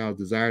satisfies a child's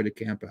desire to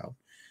camp out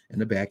in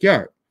the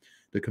backyard.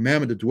 The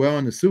commandment to dwell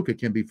in the sukkah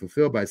can be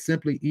fulfilled by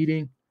simply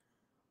eating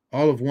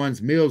all of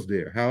one's meals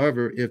there.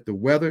 However, if the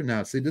weather,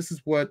 now see, this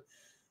is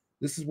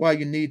why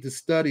you need to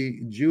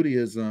study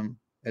Judaism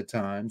at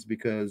times,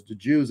 because the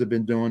Jews have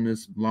been doing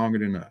this longer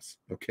than us,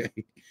 okay?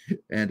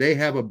 And they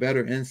have a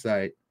better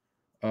insight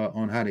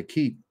on how to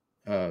keep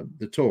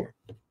the Torah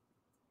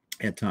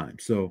at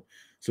times. So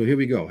here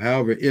we go.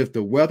 However, if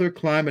the weather,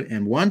 climate,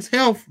 and one's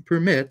health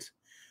permit,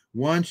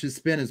 one should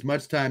spend as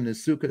much time in the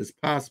sukkah as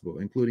possible,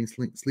 including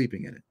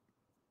sleeping in it.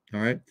 All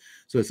right.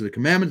 So it's the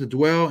commandment to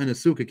dwell in a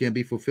sukkah can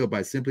be fulfilled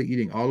by simply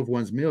eating all of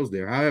one's meals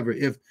there. However,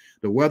 if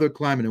the weather,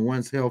 climate, and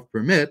one's health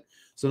permit,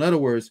 so in other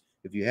words,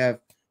 if you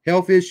have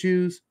health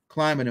issues,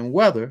 climate, and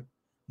weather,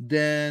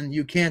 then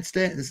you can't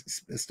stay in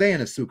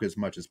a sukkah as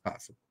much as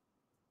possible.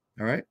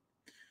 All right.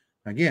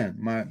 Again,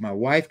 my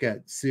wife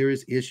got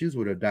serious issues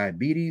with her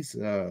diabetes.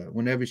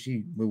 Whenever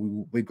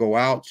we go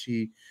out,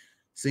 she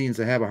seems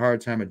to have a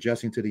hard time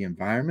adjusting to the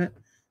environment.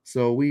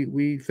 So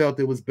we felt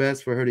it was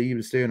best for her to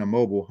either stay in a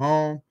mobile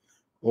home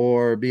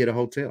or be at a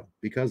hotel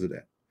because of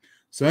that.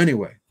 So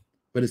anyway,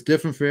 but it's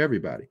different for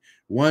everybody.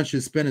 One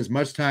should spend as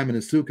much time in a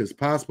sukkah as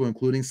possible,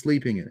 including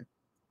sleeping in it.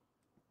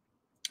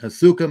 A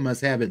sukkah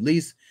must have at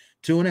least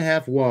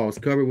 2.5 walls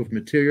covered with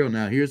material.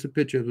 Now, here's a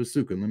picture of a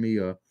sukkah. Let me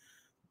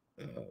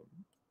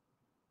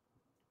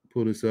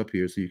pull this up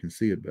here so you can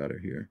see it better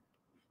here.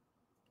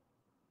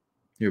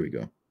 Here we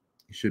go.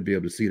 You should be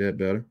able to see that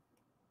better.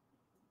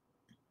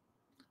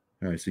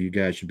 All right, so you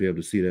guys should be able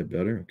to see that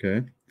better,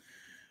 okay?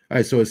 All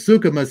right, so a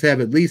sukkah must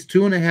have at least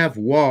 2.5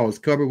 walls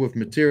covered with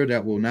material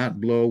that will not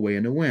blow away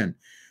in the wind.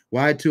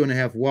 Why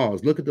 2.5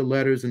 walls? Look at the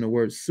letters in the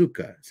word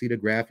sukkah. See the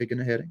graphic in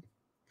the heading?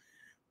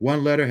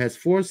 One letter has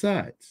 4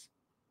 sides.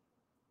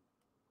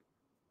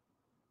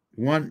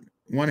 One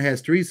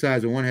has 3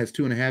 sides and one has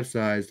 2.5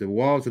 sides. The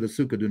walls of the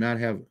sukkah do not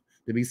have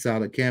to be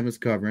solid canvas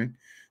covering,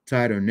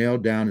 tied or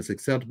nailed down. Is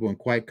acceptable and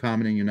quite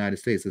common in the United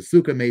States. A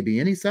sukkah may be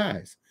any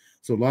size,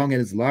 so long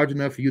as it's large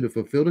enough for you to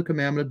fulfill the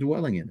commandment of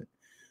dwelling in it.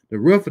 The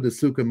roof of the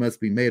sukkah must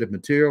be made of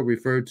material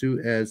referred to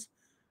as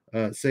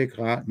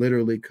sekhah,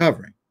 literally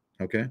covering,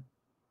 okay?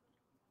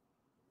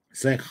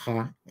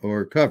 Sekhah,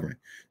 or covering.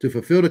 To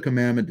fulfill the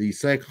commandment, the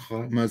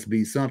sekhah must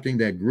be something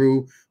that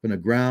grew from the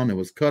ground and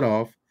was cut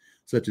off,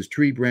 such as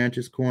tree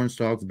branches, corn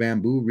stalks,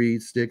 bamboo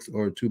reeds, sticks,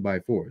 or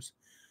 2x4s.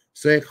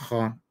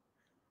 Sekhah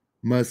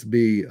must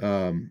be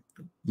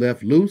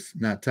left loose,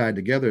 not tied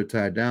together or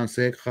tied down.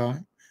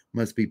 Sekhah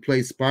must be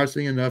placed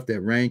sparsely enough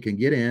that rain can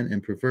get in,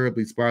 and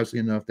preferably sparsely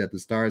enough that the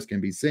stars can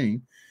be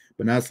seen,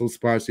 but not so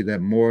sparsely that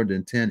more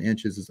than 10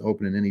 inches is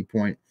open at any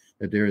point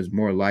that there is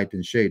more light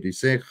than shade. The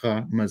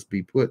sekhah must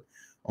be put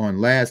on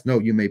last.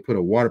 Note, you may put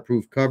a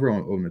waterproof cover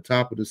on the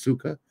top of the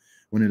sukkah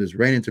when it is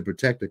raining to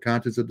protect the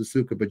contents of the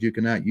sukkah, but you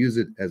cannot use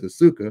it as a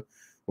sukkah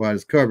while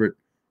it's covered,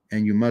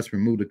 and you must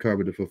remove the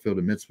cover to fulfill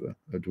the mitzvah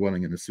of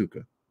dwelling in the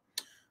sukkah.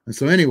 And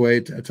so anyway,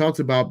 it talks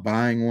about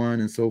buying one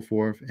and so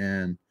forth,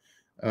 and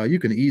you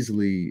can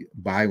easily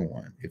buy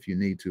one if you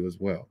need to as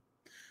well.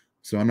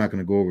 So I'm not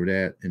going to go over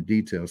that in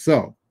detail.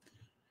 So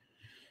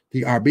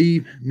the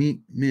Arbi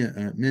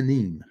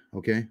Minim,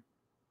 okay?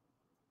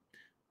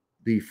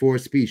 The 4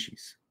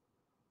 species.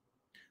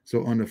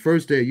 So on the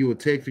first day, you will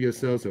take for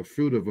yourselves a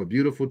fruit of a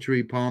beautiful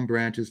tree, palm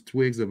branches,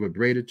 twigs of a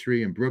braided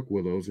tree, and brook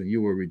willows, and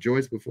you will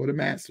rejoice before the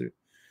master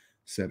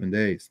 7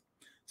 days.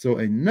 So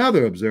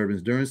another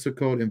observance during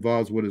Sukkot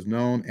involves what is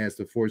known as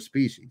the 4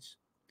 species,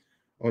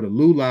 or the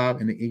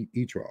lulav and the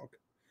etrog.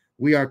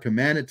 We are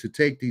commanded to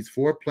take these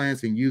 4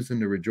 plants and use them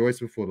to rejoice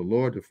before the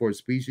Lord, the 4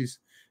 species,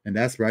 and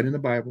that's right in the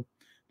Bible.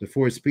 The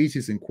 4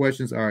 species in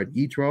questions are an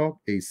etrog,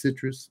 a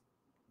citrus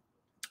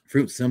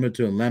fruit similar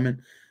to a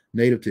lemon,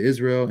 native to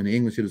Israel. In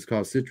English, it is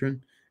called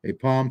citron, a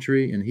palm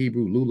tree, in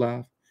Hebrew,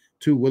 lulav,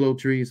 2 willow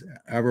trees,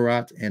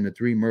 avarat, and the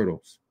 3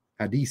 myrtles,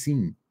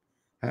 hadissim.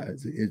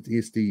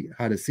 It's the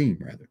hadissim,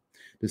 rather.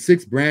 The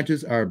 6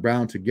 branches are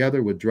bound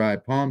together with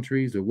dried palm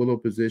trees, the willow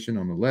position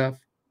on the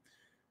left,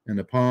 and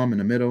the palm in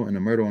the middle, and the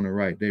myrtle on the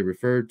right. They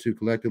referred to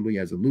collectively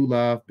as a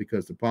lulav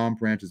because the palm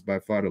branch is by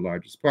far the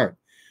largest part.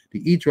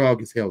 The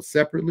etrog is held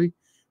separately.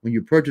 When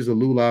you purchase a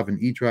lulav and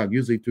etrog,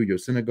 usually through your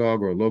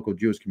synagogue or a local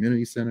Jewish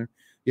community center,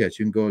 yes,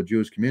 you can go to a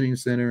Jewish community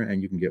center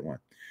and you can get one.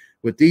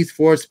 With these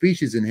 4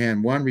 species in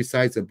hand, one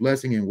recites a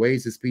blessing and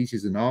waves the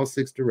species in all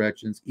 6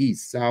 directions,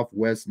 east, south,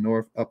 west,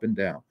 north, up, and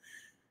down.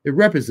 It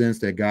represents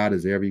that God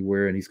is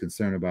everywhere and he's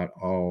concerned about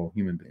all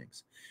human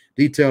beings.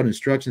 Detailed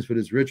instructions for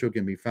this ritual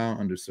can be found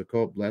under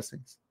Sukkot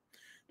blessings.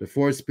 The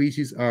 4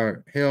 species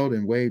are held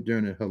and waved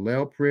during the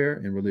Hallel prayer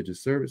and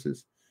religious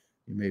services.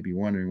 You may be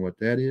wondering what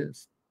that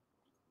is.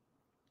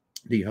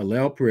 The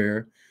Hallel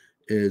prayer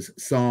is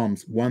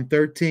Psalms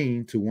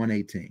 113 to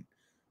 118.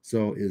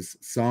 So is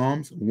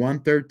Psalms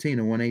 113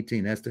 and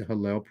 118. That's the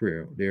Hallel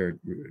prayer. They're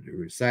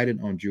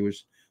recited on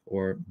Jewish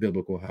or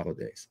biblical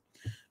holidays.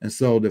 And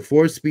so the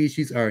 4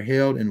 species are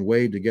held and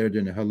waved together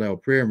during the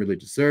Hallel prayer and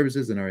religious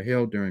services, and are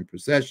held during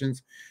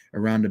processions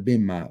around the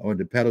bimah, or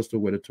the pedestal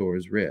where the Torah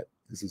is read.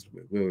 This is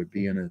where it would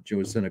be in a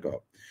Jewish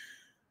synagogue,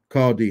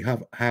 called the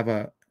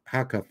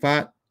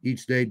Hakafat,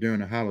 each day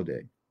during a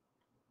holiday.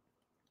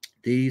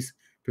 These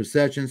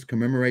processions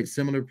commemorate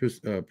similar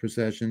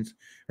processions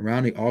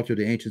around the altar of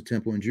the ancient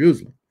temple in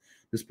Jerusalem.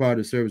 This part of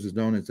the service is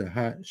known as the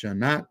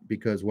Hashanat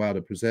because while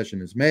the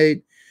procession is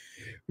made,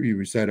 we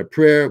recite a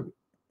prayer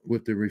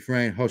with the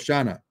refrain,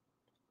 Hoshana,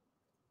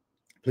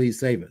 please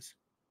save us.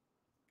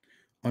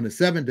 On the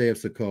 7th day of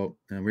Sukkot,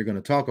 and we're going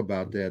to talk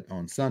about that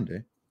on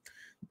Sunday,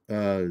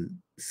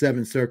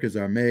 7 circuits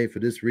are made. For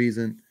this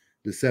reason,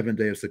 the 7th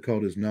day of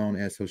Sukkot is known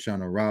as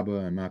Hoshana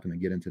Rabbah. I'm not going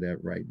to get into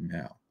that right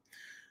now.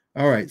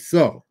 All right,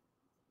 so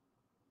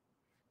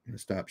I'm going to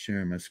stop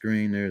sharing my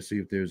screen there, see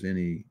if there's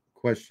any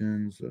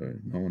questions.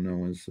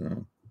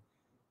 No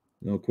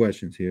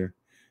questions here.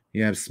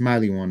 You have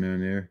smiley one in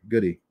there.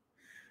 Goody.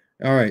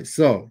 All right,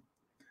 so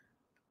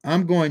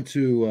I'm going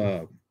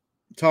to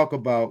talk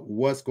about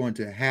what's going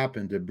to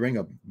happen to bring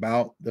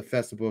about the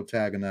Festival of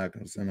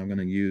Tabernacles, and I'm going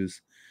to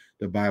use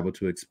the Bible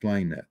to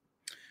explain that.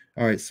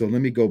 All right, so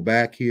let me go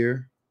back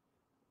here.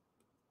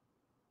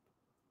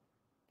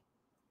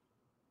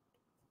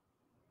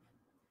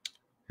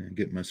 And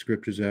get my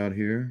scriptures out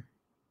here.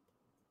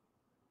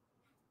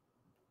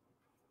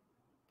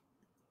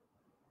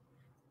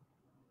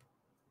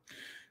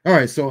 All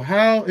right, so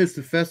how is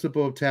the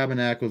Festival of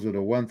Tabernacles, or the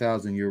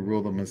 1,000-year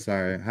rule of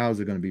Messiah, how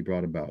is it going to be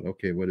brought about?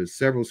 Okay, well, there's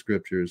several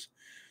scriptures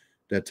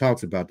that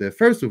talks about that.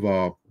 First of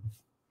all,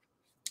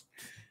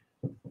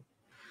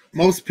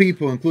 most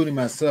people, including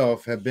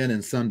myself, have been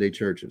in Sunday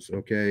churches,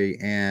 okay?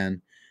 And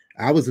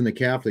I was in the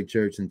Catholic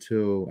Church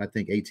until, I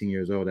think, 18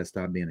 years old. I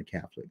stopped being a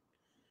Catholic.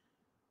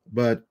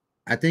 But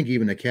I think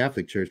even the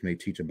Catholic Church may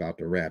teach about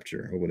the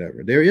rapture or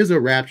whatever. There is a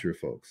rapture,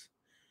 folks.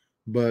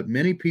 But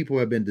many people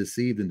have been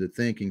deceived into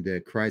thinking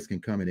that Christ can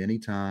come at any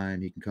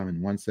time. He can come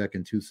in 1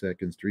 second, 2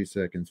 seconds, 3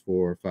 seconds,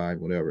 4 or 5,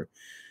 whatever.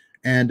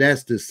 And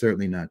that's just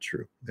certainly not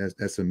true.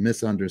 That's a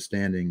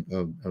misunderstanding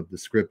of the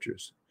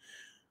scriptures.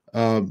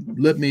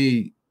 Let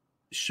me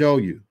show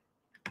you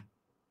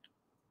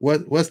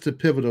what's the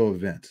pivotal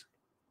event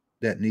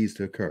that needs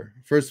to occur.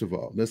 First of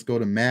all, let's go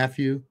to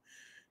Matthew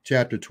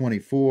chapter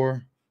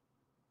 24.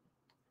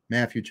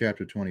 Matthew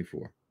chapter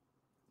 24,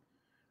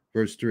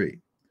 verse 3.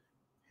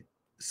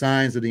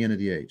 Signs of the end of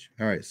the age.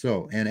 All right,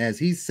 so, and as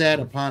he sat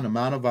upon the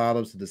Mount of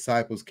Olives, the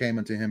disciples came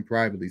unto him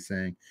privately,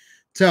 saying,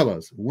 tell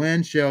us,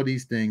 when shall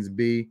these things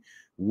be?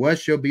 What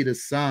shall be the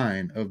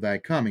sign of thy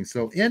coming?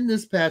 So in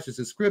this passage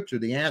of scripture,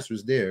 the answer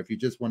is there if you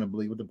just want to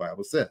believe what the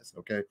Bible says,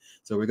 okay?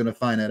 So we're going to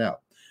find that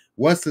out.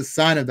 What's the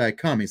sign of thy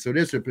coming? So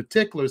there's a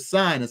particular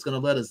sign that's going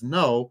to let us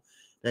know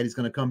that he's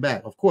going to come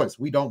back. Of course,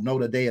 we don't know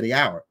the day or the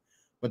hour,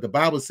 but the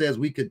Bible says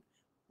we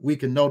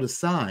can know the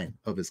sign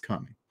of his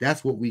coming.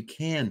 That's what we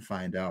can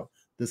find out,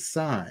 the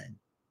sign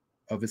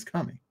of his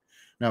coming.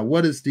 Now,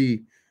 what is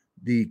the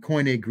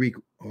Koine Greek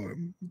or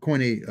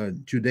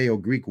Koine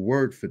Judeo-Greek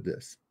word for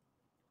this?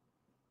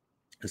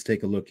 Let's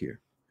take a look here.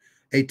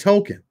 A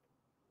token,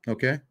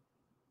 okay?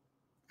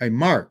 A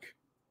mark.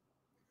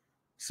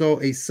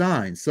 So a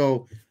sign.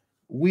 So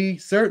we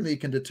certainly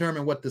can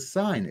determine what the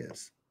sign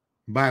is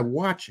by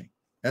watching.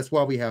 That's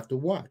why we have to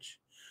watch.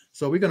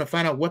 So we're going to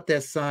find out what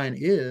that sign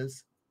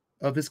is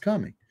of his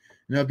coming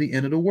and of the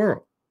end of the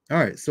world. All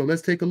right, so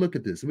let's take a look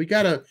at this. We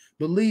got to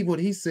believe what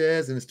he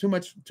says, and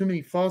there's too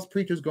many false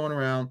preachers going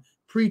around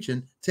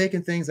preaching,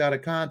 taking things out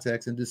of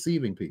context and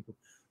deceiving people.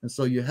 And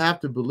so you have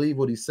to believe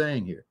what he's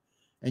saying here.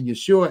 And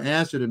Yeshua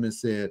answered him and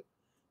said,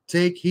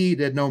 take heed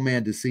that no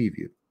man deceive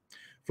you.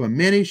 For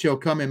many shall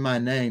come in my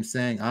name,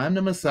 saying, I'm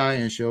the Messiah,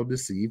 and shall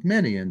deceive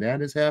many. And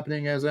that is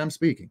happening as I'm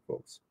speaking,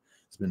 folks.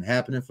 It's been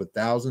happening for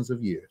thousands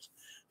of years.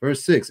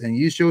 Verse 6, and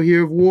you shall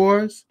hear of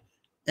wars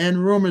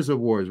and rumors of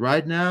wars.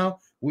 Right now,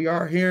 we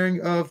are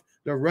hearing of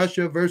the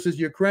Russia versus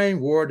Ukraine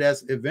war.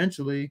 That's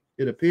eventually,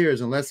 it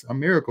appears, unless a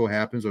miracle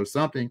happens or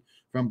something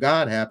from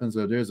God happens,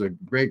 or there's a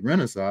great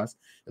renaissance,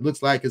 it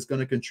looks like it's going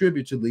to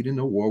contribute to leading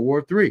to World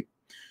War III.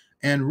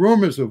 And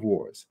rumors of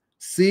wars.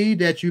 See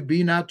that you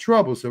be not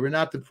troubled. So we're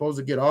not supposed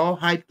to get all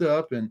hyped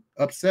up and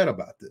upset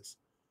about this.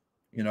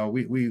 You know,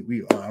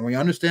 we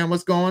understand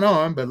what's going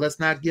on, but let's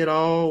not get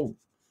all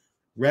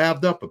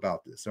revved up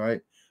about this. All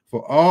right.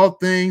 For all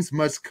things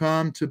must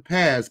come to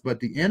pass, but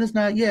the end is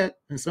not yet.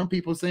 And some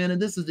people are saying that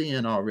this is the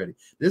end already.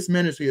 This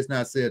ministry has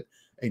not said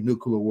a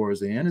nuclear war is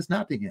the end. It's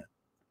not the end.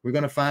 We're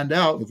going to find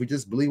out. If we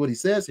just believe what he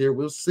says here,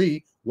 we'll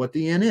see what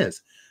the end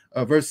is.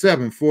 Verse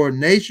 7, for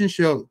nation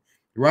shall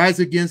rise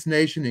against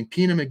nation and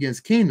kingdom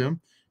against kingdom,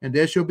 and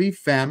there shall be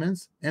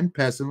famines and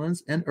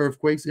pestilence and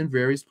earthquakes in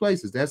various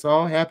places. That's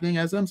all happening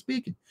as I'm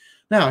speaking.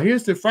 Now,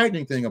 here's the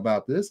frightening thing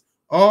about this.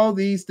 All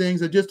these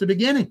things are just the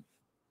beginning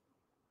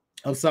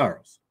of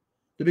sorrows,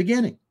 the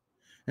beginning.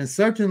 And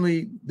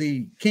certainly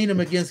the kingdom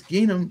against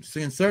kingdom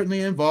can certainly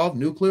involve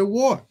nuclear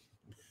war.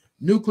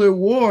 Nuclear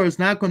war is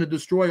not going to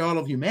destroy all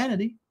of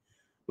humanity,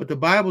 but the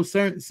Bible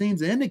seems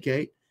to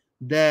indicate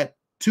that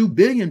 2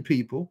 billion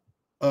people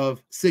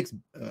of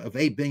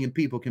 8 billion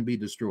people can be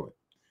destroyed.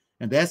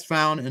 And that's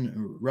found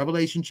in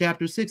Revelation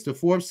chapter 6, the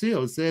 4th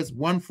seal. It says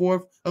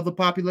 1/4 of the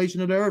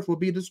population of the earth will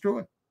be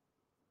destroyed.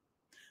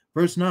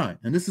 Verse 9,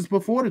 and this is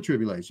before the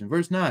tribulation.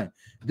 Verse 9,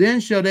 then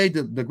shall they,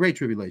 the great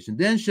tribulation,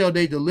 then shall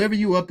they deliver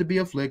you up to be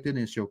afflicted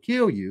and shall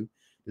kill you.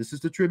 This is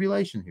the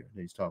tribulation here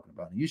that he's talking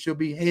about. And you shall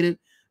be hated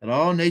at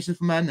all nations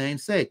for my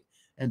name's sake.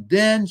 And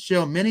then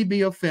shall many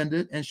be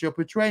offended and shall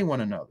betray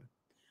one another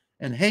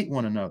and hate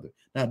one another.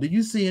 Now, do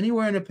you see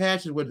anywhere in the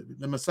passage where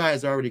the Messiah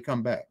has already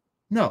come back?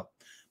 No.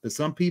 But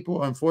some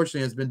people,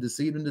 unfortunately, has been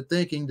deceived into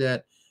thinking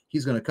that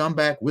he's going to come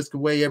back, whisk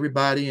away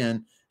everybody,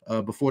 and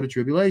before the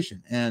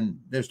tribulation. And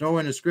there's nowhere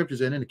in the scriptures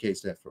that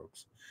indicates that,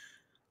 folks.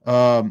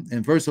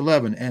 In verse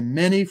 11, and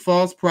many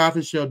false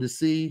prophets shall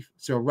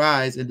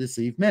rise and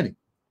deceive many.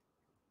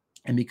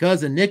 And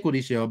because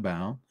iniquity shall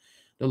abound,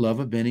 the love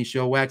of many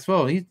shall wax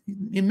cold.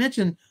 He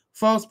mentioned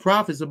false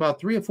prophets about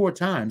 3 or 4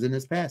 times in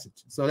this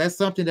passage. So that's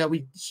something that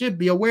we should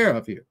be aware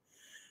of here.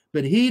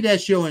 But he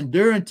that shall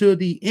endure until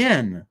the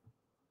end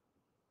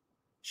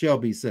shall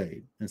be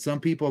saved. And some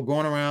people are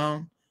going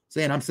around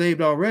saying, I'm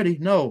saved already.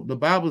 No, the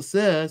Bible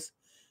says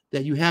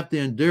that you have to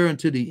endure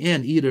until the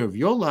end, either of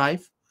your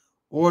life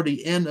or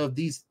the end of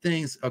these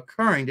things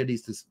occurring that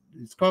he's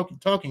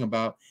talking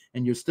about,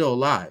 and you're still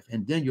alive,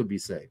 and then you'll be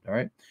saved. All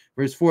right.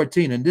 Verse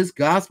 14, and this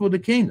gospel of the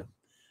kingdom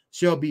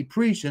shall be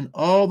preached in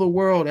all the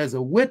world as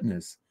a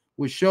witness,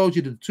 which shows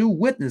you the 2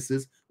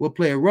 witnesses will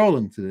play a role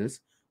into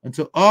this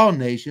until all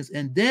nations,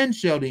 and then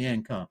shall the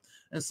end come.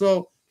 And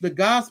so the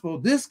gospel,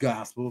 this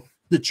gospel,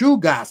 the true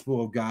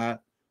gospel of God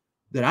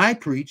that I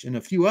preach and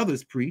a few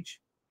others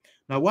preach.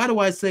 Now, why do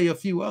I say a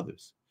few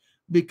others?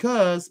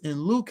 Because in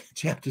Luke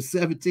chapter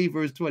 17,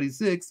 verse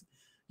 26,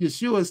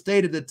 Yeshua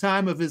stated the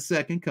time of his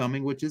second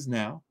coming, which is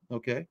now,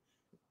 okay,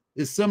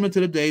 is similar to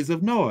the days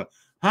of Noah.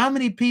 How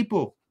many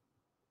people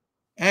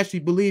actually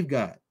believe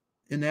God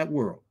in that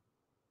world?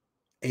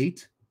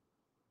 8.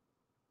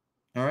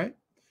 All right.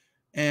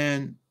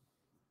 And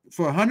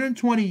for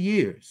 120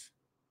 years,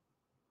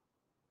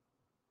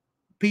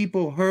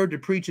 people heard the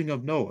preaching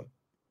of Noah,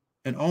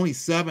 and only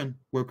 7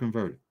 were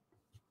converted.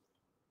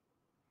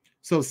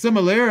 So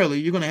similarly,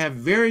 you're going to have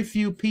very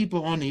few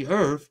people on the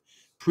earth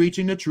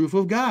preaching the truth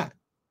of God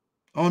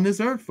on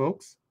this earth,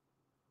 folks,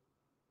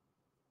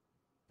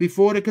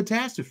 before the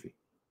catastrophe.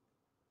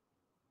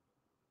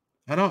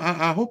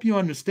 I hope you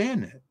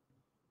understand that.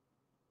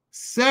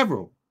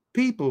 Several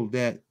people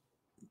that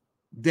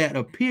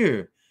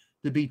appear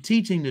to be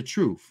teaching the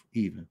truth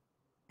even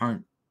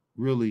aren't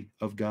really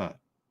of God.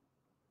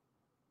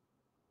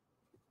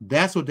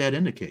 That's what that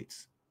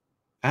indicates.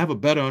 I have a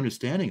better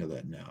understanding of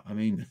that now. I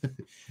mean,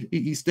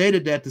 he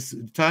stated that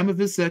the time of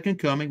his second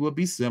coming will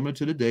be similar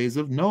to the days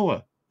of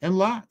Noah and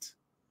Lot.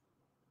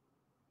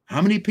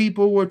 How many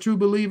people were true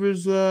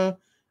believers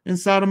in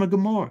Sodom and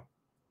Gomorrah?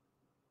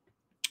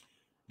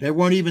 There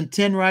weren't even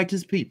 10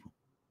 righteous people.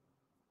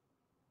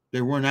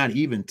 There were not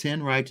even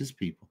 10 righteous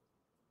people.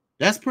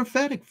 That's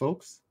prophetic,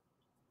 folks.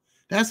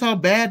 That's how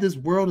bad this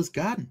world has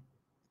gotten.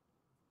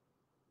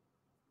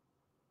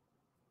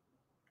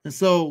 And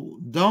so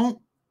don't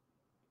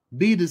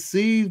be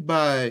deceived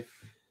by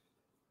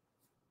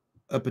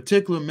a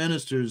particular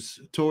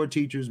minister's, Torah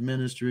teacher's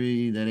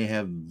ministry, that they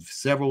have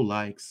several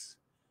likes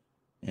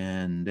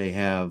and they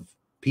have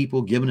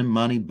people giving them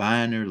money,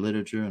 buying their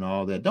literature and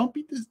all that. Don't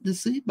be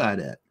deceived by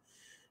that.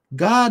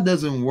 God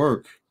doesn't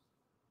work.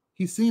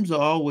 He seems to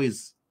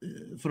always,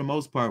 for the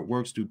most part,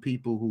 works through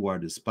people who are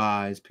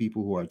despised,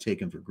 people who are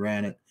taken for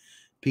granted,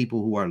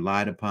 people who are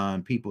lied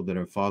upon, people that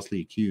are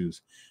falsely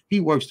accused. He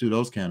works through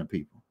those kind of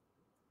people.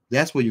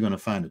 That's where you're going to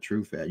find the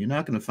truth at. You're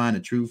not going to find the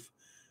truth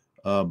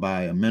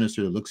by a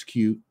minister that looks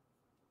cute,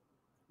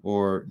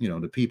 or, you know,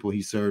 the people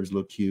he serves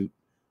look cute,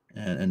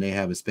 and they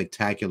have a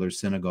spectacular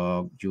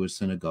synagogue, Jewish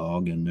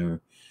synagogue, and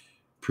they're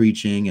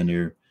preaching, and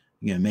they're,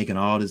 you know, making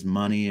all this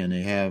money, and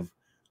they have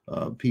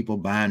people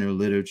buying their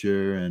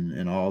literature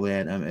and all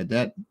that. I mean,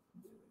 that,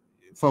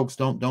 folks,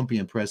 don't be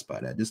impressed by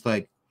that. Just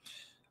like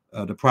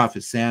the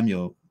prophet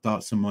Samuel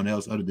thought someone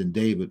else other than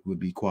David would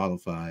be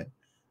qualified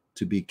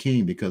to be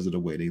king because of the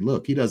way they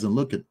look. He doesn't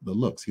look at the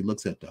looks. He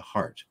looks at the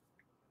heart.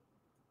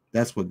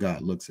 That's what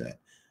God looks at.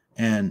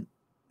 And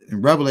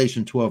in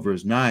Revelation 12,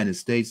 verse 9, it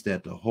states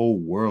that the whole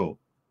world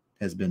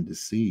has been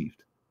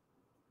deceived.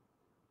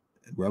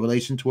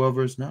 Revelation 12,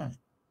 verse 9.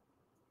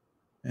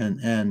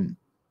 And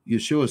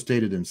Yeshua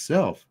stated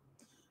himself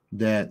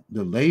that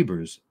the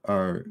labors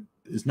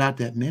is not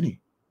that many.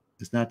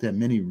 It's not that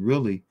many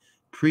really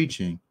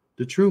preaching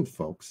the truth,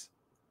 folks.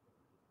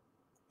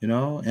 You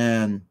know,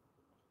 and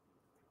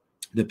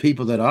the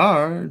people that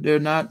are, they're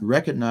not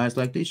recognized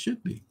like they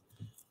should be.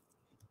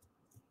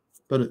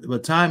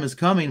 But time is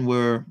coming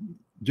where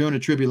during the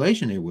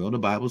tribulation they will. The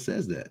Bible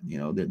says that, you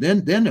know,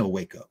 then they'll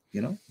wake up,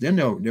 you know, then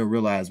they'll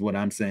realize what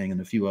I'm saying,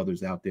 and a few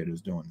others out there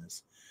that's doing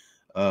this.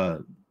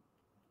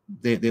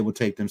 They will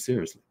take them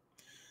seriously.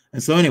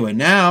 And so anyway,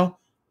 now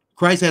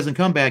Christ hasn't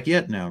come back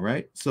yet now,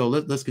 right? So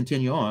let's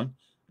continue on.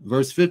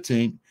 Verse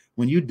 15,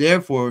 when you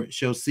therefore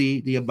shall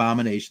see the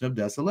abomination of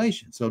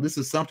desolation. So this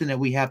is something that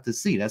we have to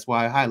see. That's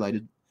why I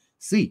highlighted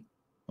see.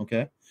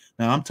 Okay.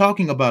 Now I'm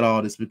talking about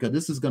all this because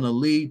this is going to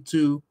lead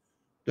to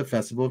the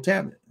festival of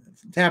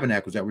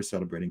tabernacles that we're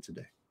celebrating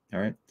today. All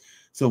right.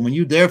 So when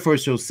you therefore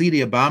shall see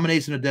the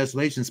abomination of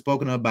desolation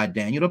spoken of by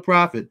Daniel the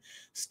prophet,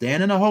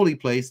 stand in a holy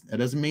place. That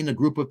doesn't mean a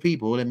group of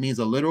people. That means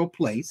a literal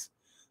place.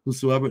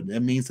 Whosoever,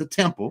 that means a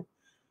temple.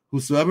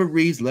 Whosoever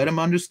reads, let him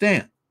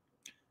understand.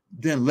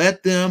 Then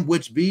let them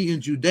which be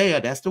in Judea,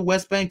 that's the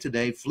West Bank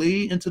today,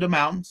 flee into the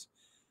mountains.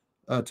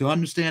 To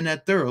understand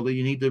that thoroughly,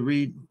 you need to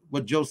read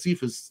what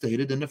Josephus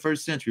stated in the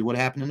first century, what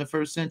happened in the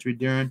first century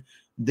during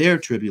their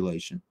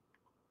tribulation.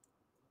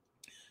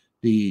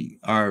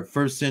 Our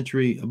first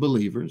century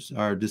believers,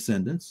 our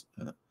descendants,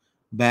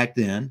 back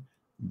then,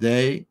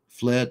 they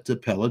fled to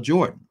Pella,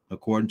 Jordan,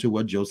 according to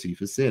what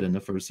Josephus said in the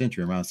first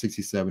century, around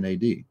 67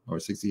 AD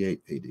or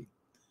 68 AD.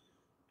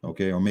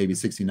 Okay, or maybe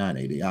 69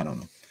 AD, I don't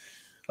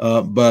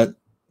know. But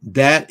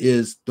that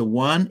is the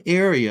one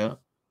area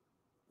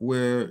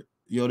where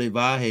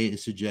Yodevahe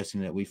is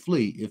suggesting that we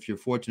flee. If you're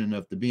fortunate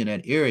enough to be in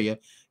that area,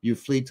 you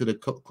flee to the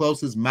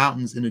closest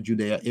mountains in the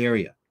Judea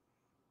area.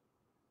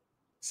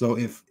 So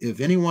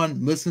if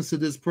anyone listens to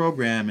this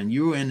program and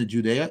you're in the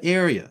Judea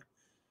area,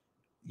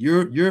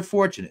 you're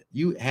fortunate.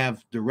 You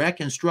have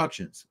direct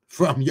instructions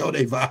from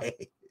Yodevahe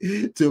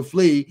to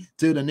flee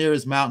to the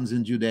nearest mountains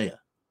in Judea.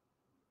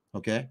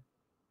 Okay,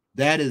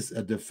 that is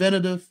a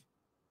definitive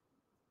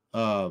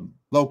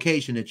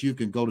location that you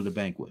can go to the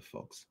bank with,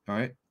 folks. All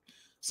right.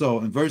 So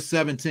in verse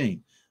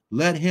 17,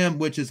 let him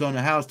which is on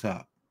the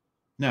housetop.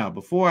 Now,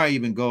 before I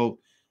even go,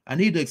 I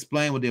need to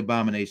explain what the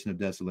abomination of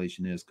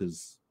desolation is,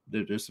 because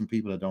there's some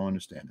people that don't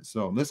understand it.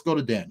 So let's go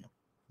to Daniel.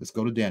 Let's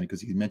go to Daniel,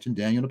 because he mentioned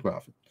Daniel the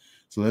prophet.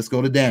 So let's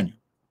go to Daniel.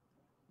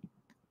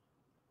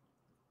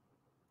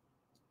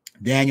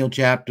 Daniel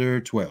chapter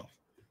 12.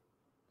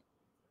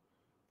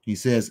 He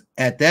says,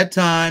 at that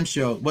time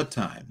shall, what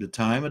time? The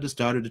time of the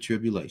start of the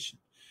tribulation.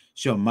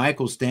 Shall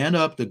Michael stand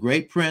up, the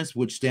great prince,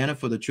 which standeth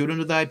for the children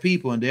of thy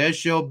people, and there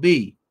shall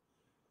be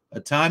a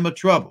time of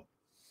trouble,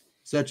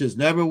 such as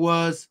never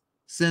was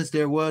since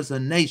there was a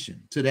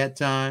nation to that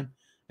time.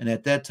 And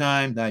at that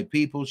time thy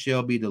people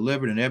shall be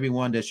delivered, and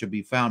everyone that shall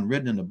be found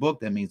written in the book,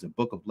 that means the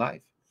book of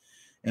life.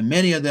 And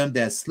many of them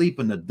that sleep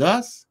in the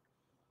dust,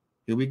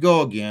 here we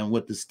go again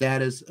with the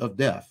status of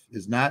death.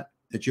 It's not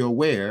that you're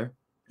aware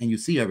and you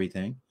see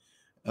everything.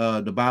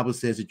 The Bible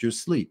says that you're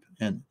asleep.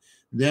 And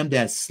them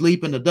that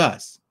sleep in the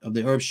dust of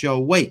the earth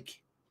shall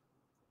wake.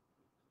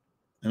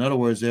 In other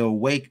words, they'll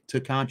wake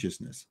to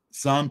consciousness.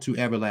 Some to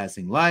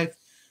everlasting life,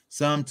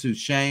 some to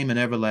shame and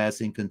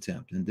everlasting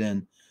contempt. And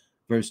then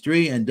verse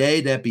 3, and they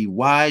that be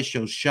wise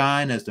shall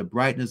shine as the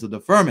brightness of the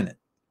firmament,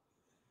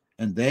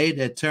 and they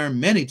that turn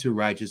many to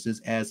righteousness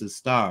as the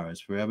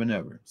stars forever and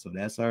ever. So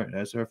that's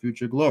our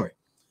future glory.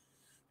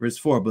 Verse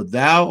 4, but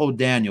thou, O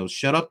Daniel,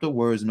 shut up the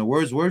words, and the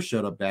words were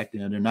shut up back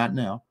then, they're not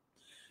now,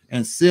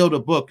 and seal the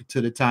book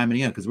to the time of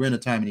the end, because we're in the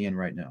time of the end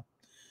right now.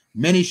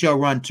 Many shall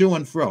run to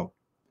and fro,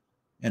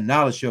 and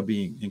knowledge shall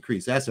be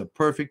increased. That's a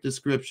perfect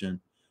description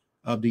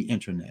of the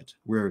internet.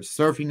 We're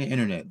surfing the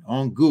internet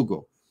on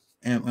Google,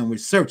 and we're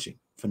searching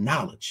for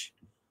knowledge.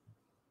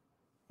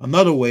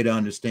 Another way to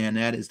understand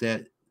that is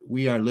that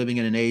we are living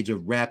in an age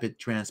of rapid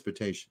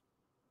transportation.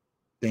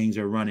 Things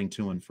are running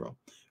to and fro.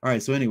 All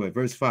right, so anyway,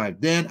 verse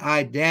 5. Then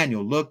I,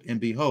 Daniel, looked, and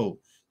behold,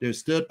 there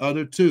stood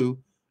other two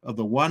of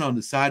the one on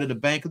the side of the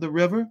bank of the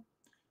river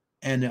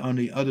and on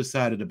the other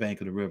side of the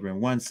bank of the river.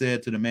 And one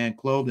said to the man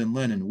clothed in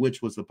linen,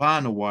 which was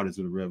upon the waters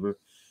of the river,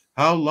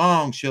 how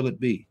long shall it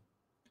be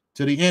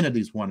to the end of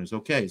these wonders?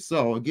 Okay,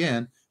 so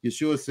again,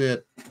 Yeshua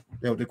said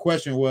that the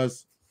question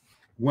was,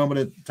 when will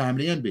the time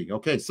of the end be?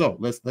 Okay, so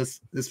let's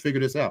figure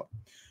this out.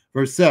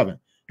 Verse 7,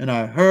 and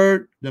I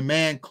heard the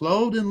man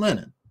clothed in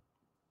linen,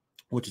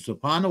 which is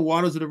upon the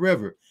waters of the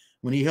river,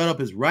 when he held up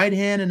his right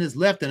hand and his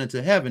left hand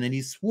unto heaven, and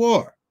he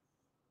swore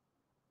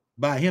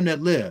by him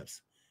that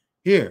lives.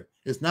 Here,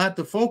 it's not,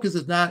 the focus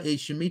is not a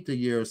Shemitah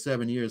year or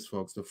 7 years,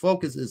 folks. The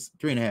focus is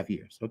 3.5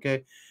 years,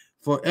 okay?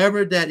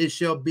 Forever that it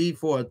shall be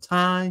for a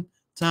time,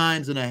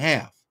 times and a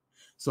half.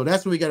 So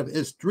that's what we got.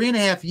 It's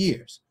 3.5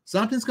 years.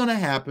 Something's going to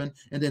happen,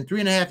 and then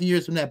 3.5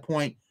 years from that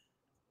point,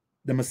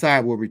 the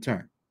Messiah will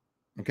return,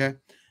 okay?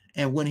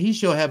 And when he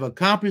shall have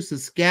accomplished to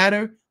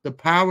scatter the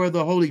power of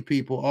the holy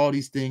people, all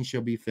these things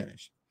shall be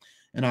finished.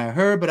 And I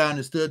heard, but I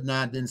understood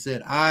not. Then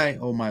said I,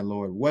 O my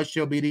Lord, what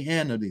shall be the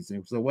end of these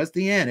things? So what's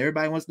the end?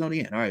 Everybody wants to know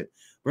the end. All right.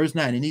 Verse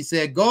 9. And he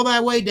said, go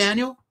thy way,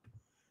 Daniel,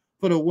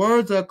 for the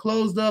words are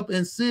closed up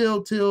and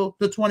sealed till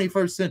the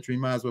 21st century.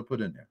 Might as well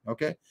put in there.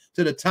 Okay.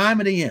 To the time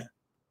of the end.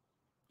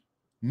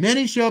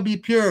 Many shall be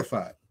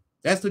purified.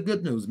 That's the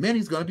good news.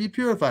 Many's going to be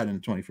purified in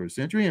the 21st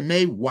century and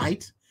made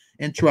white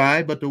and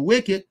tried, but the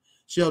wicked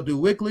shall do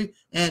wickedly.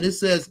 And it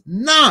says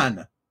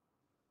none,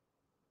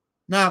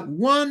 not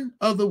one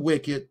of the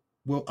wicked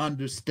will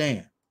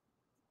understand,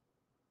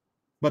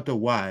 but the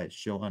wise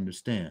shall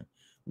understand.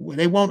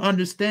 They won't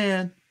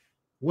understand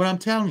what I'm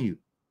telling you.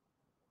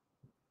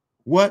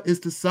 What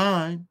is the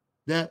sign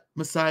that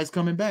Messiah is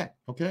coming back?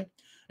 Okay.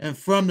 And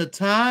from the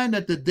time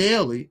that the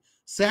daily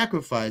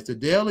sacrifice, the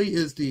daily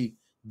is the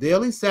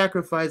daily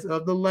sacrifice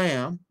of a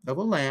lamb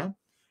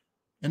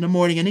in the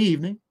morning and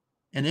evening.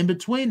 And in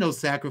between those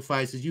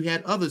sacrifices, you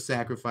had other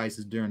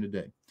sacrifices during the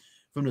day.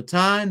 From the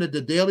time that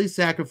the daily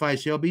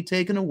sacrifice shall be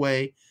taken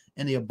away,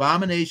 and the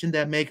abomination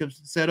that maketh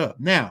set up.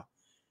 Now,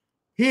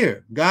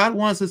 here, God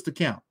wants us to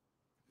count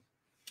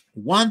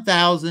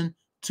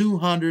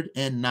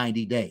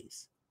 1,290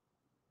 days.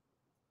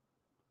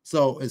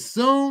 So as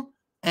soon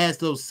as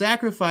those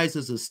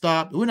sacrifices are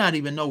stopped, we're not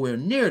even nowhere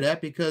near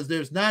that because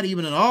there's not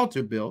even an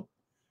altar built,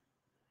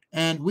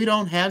 and we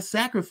don't have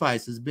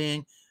sacrifices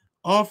being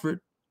offered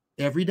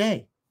every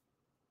day.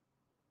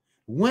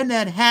 When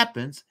that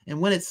happens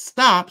and when it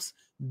stops,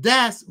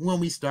 that's when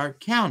we start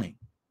counting.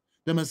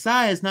 The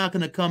Messiah is not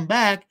going to come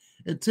back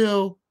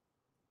until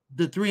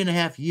the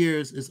 3.5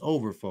 years is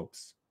over,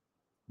 folks.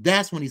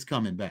 That's when he's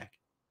coming back.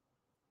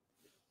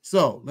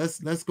 So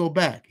let's go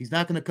back. He's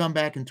not going to come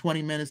back in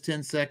 20 minutes,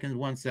 10 seconds,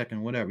 1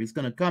 second, whatever. He's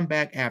going to come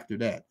back after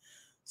that.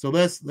 So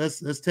let's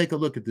take a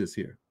look at this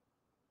here.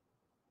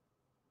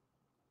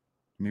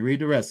 Let me read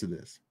the rest of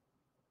this.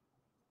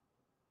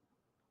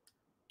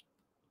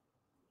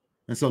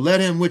 And so let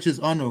him which is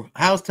on the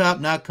housetop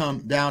not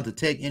come down to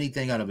take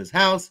anything out of his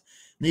house,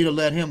 neither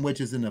let him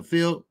which is in the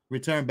field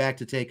return back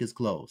to take his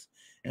clothes.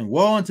 And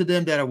woe unto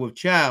them that are with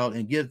child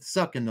and give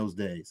suck in those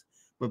days.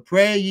 But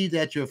pray ye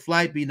that your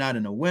flight be not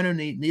in the winter,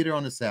 neither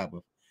on the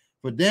Sabbath.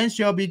 For then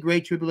shall be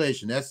great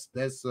tribulation. That's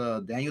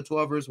Daniel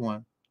 12, verse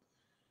 1.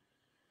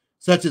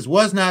 Such as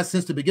was not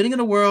since the beginning of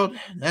the world.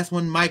 That's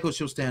when Michael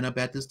shall stand up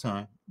at this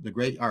time, the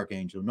great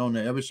archangel. No,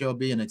 there ever shall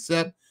be, and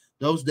except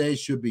those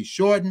days should be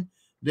shortened,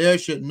 there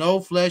should no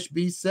flesh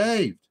be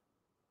saved,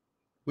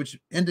 which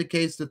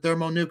indicates the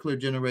thermonuclear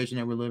generation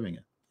that we're living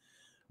in.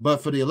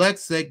 But for the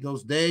elect's sake,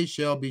 those days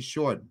shall be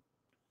shortened.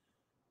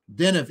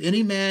 Then if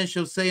any man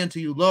shall say unto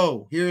you,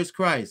 lo, here is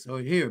Christ, or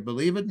here,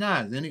 believe it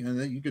not. And then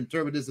you can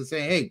interpret this as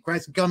saying, hey,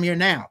 Christ can come here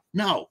now.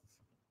 No.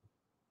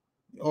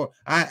 Or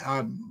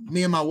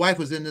me and my wife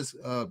was in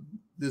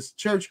this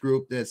church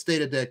group that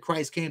stated that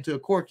Christ came to a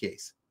court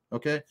case.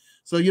 Okay.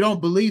 So you don't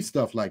believe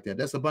stuff like that.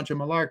 That's a bunch of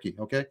malarkey.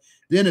 Okay.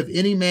 Then if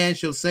any man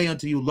shall say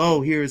unto you,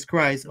 lo, here is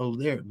Christ, oh,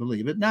 there,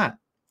 believe it not.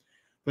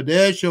 For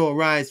there shall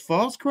arise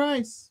false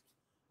Christs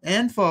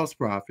and false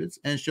prophets,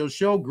 and shall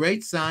show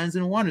great signs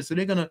and wonders. So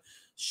they're going to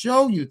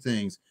show you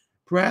things,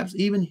 perhaps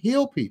even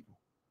heal people.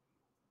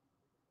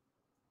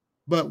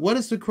 But what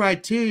is the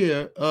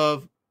criteria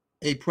of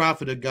a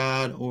prophet of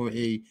God or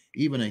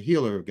even a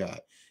healer of God?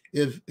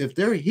 If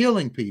they're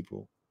healing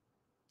people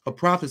or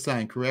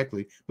prophesying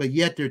correctly, but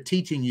yet they're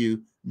teaching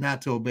you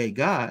not to obey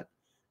God,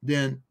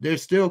 then they're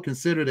still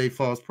considered a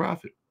false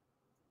prophet.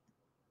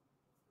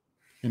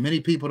 And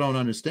many people don't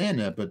understand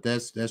that, but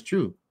that's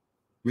true.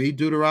 Read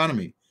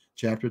Deuteronomy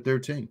chapter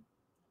 13.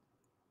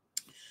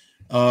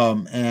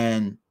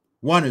 And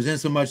wonders,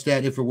 insomuch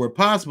that if it were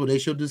possible, they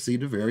shall deceive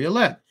the very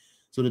elect.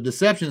 So the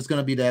deception is going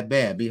to be that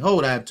bad.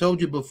 Behold, I have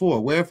told you before.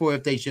 Wherefore,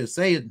 if they should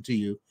say it to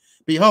you,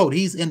 behold,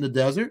 he's in the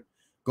desert,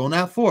 go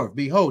not forth.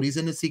 Behold, he's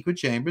in the secret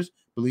chambers.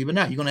 Believe it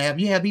not. You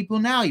have people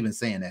now even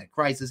saying that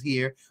Christ is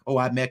here. Oh,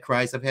 I met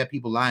Christ. I've had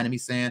people lying to me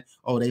saying,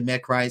 oh, they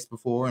met Christ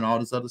before and all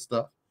this other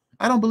stuff.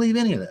 I don't believe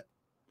any of that.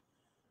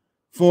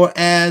 For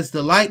as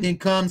the lightning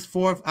comes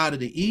forth out of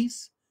the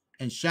east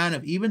and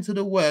shineth even to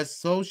the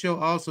west, so shall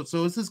also.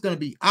 So this is going to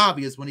be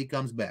obvious when he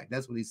comes back.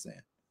 That's what he's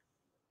saying.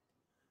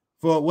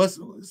 For what's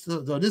so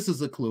this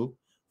is a clue.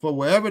 For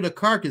wherever the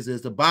carcass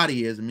is, the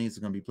body is, it means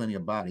there's going to be plenty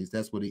of bodies.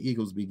 That's where the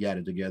eagles be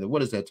gathered together.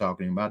 What is that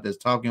talking about? That's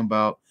talking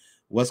about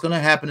what's going to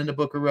happen in the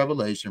book of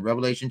Revelation.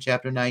 Revelation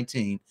chapter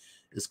 19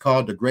 is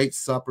called the Great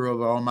Supper of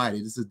the Almighty.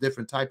 This is a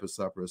different type of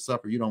supper, a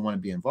supper you don't want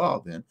to be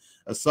involved in,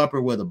 a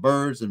supper where the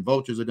birds and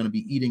vultures are going to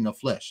be eating the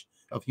flesh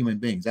of human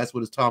beings. That's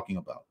what it's talking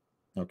about,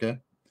 okay?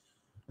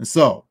 And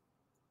so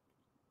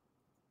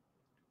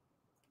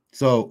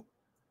the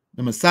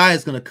Messiah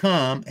is going to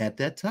come at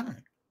that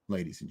time,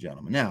 ladies and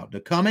gentlemen. Now, the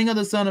coming of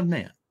the Son of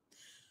Man.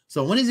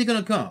 So when is he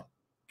going to come?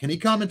 Can he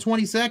come in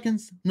 20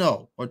 seconds?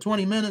 No. Or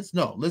 20 minutes?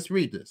 No. Let's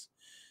read this.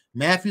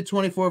 Matthew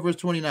 24, verse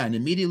 29.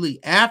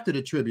 Immediately after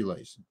the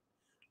tribulation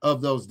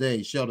of those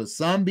days shall the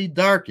sun be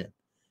darkened.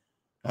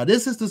 Now,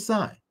 this is the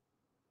sign,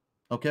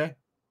 okay,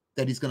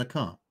 that he's going to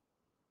come.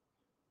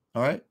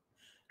 All right?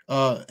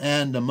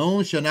 And the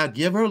moon shall not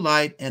give her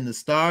light, and the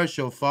stars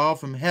shall fall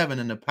from heaven,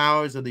 and the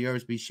powers of the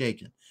earth be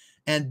shaken.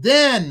 And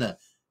then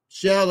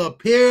shall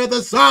appear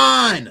the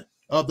sign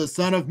of the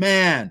Son of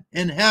Man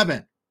in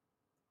heaven.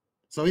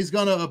 So he's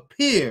going to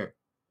appear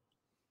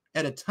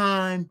at a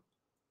time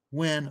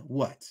when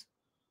what?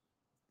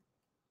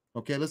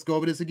 Okay, let's go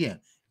over this again.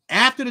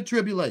 After the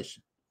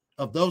tribulation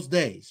of those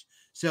days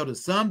shall the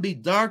sun be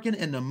darkened,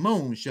 and the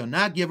moon shall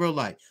not give her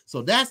light.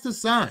 So that's the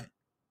sign.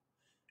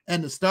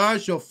 And the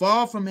stars shall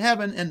fall from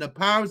heaven, and the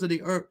powers of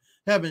the earth,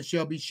 heaven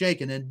shall be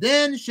shaken. And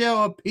then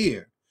shall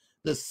appear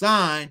the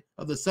sign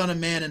of the Son of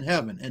Man in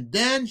heaven. And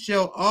then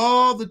shall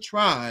all the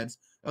tribes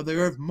of the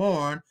earth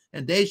mourn,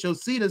 and they shall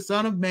see the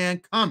Son of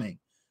Man coming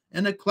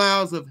in the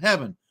clouds of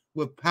heaven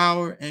with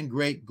power and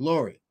great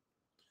glory.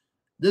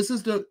 This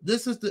is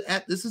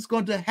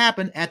going to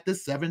happen at the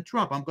seventh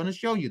trump. I'm going to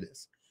show you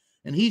this.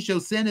 And he shall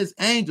send his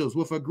angels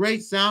with a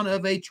great sound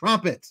of a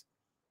trumpet.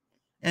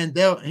 And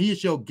he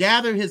shall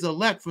gather his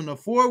elect from the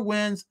four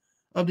winds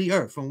of the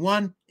earth, from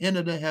one end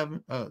of the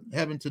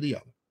heaven to the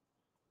other.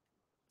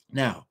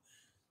 Now,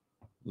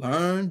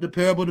 learn the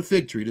parable of the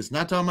fig tree. This is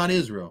not talking about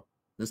Israel.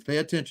 Let's pay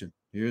attention.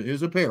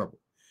 Here's a parable.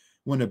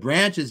 When the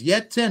branch is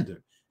yet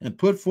tender and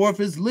put forth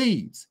his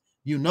leaves,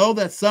 you know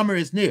that summer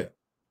is near.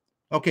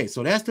 Okay,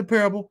 so that's the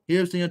parable.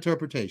 Here's the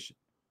interpretation.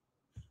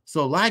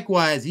 So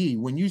likewise, ye,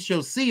 when you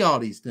shall see all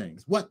these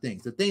things, what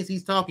things? The things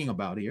he's talking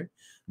about here.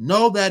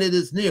 Know that it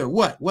is near.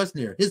 What? What's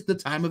near? It's the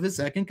time of his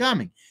second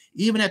coming,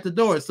 even at the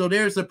door. So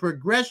there's a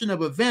progression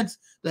of events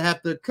that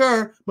have to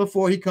occur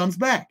before he comes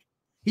back.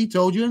 He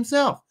told you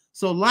himself.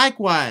 So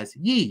likewise,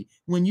 ye,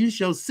 when you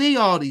shall see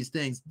all these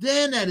things,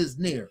 then that is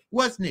near.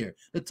 What's near?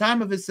 The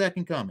time of his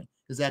second coming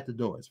is at the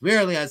doors.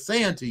 Verily I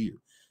say unto you,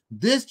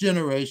 this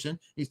generation,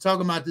 he's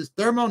talking about this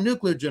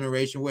thermonuclear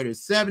generation where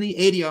there's 70,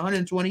 80,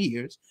 120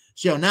 years,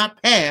 shall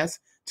not pass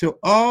till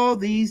all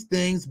these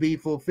things be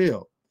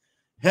fulfilled.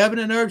 Heaven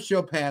and earth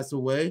shall pass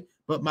away,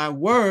 but my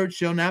word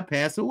shall not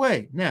pass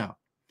away. Now,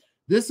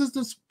 this is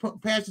the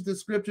passage of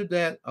scripture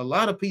that a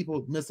lot of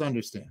people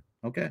misunderstand,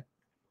 okay?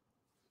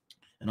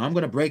 And I'm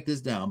going to break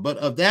this down. But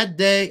of that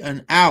day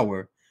and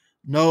hour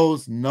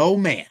knows no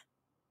man,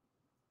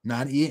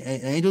 not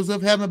angels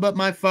of heaven, but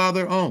my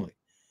Father only.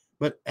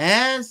 But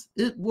as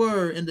it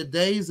were in the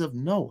days of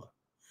Noah,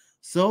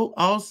 so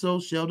also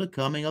shall the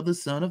coming of the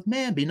Son of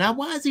Man be. Now,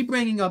 why is he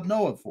bringing up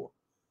Noah for?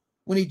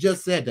 When he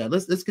just said that.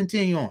 Let's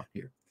continue on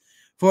here.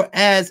 For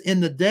as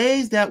in the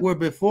days that were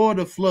before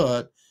the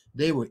flood,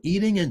 they were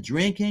eating and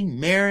drinking,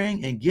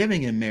 marrying and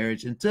giving in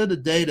marriage until the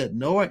day that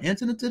Noah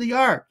entered into the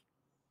ark,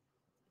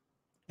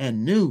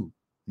 and knew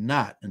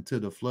not until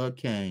the flood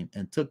came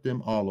and took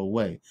them all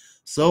away.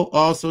 So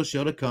also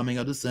shall the coming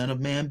of the Son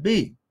of Man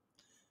be.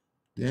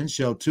 Then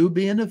shall two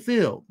be in the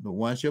field, the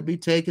one shall be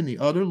taken, the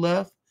other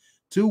left.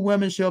 Two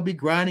women shall be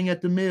grinding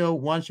at the mill,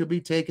 one shall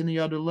be taken, the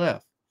other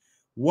left.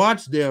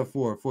 Watch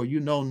therefore, for you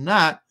know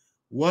not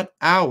what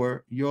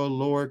hour your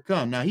Lord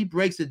come. Now he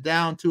breaks it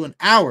down to an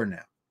hour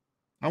now.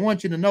 I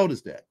want you to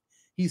notice that.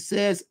 He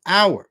says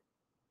hour.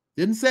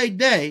 Didn't say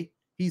day,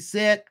 he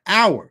said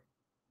hour.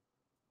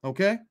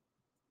 Okay?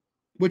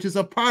 Which is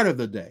a part of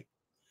the day.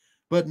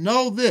 But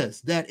know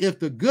this, that if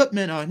the good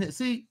men are,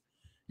 see,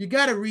 you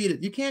got to read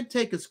it. You can't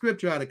take a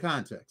scripture out of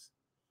context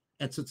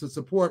and to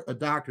support a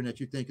doctrine that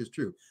you think is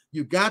true.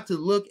 You got to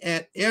look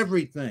at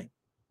everything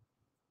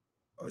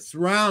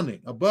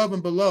surrounding, above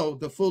and below,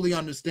 to fully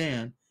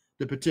understand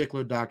the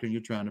particular doctrine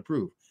you're trying to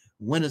prove.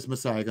 When is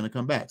Messiah going to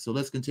come back? So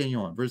let's continue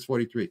on. Verse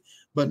 43.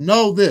 But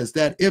know this,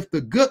 that if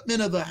the good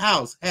men of the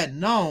house had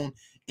known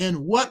in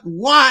what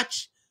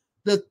watch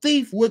the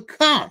thief would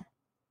come.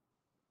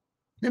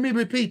 Let me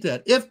repeat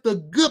that. If the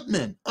good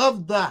men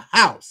of the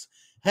house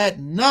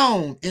had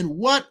known in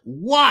what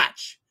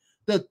watch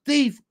the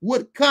thief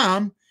would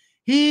come,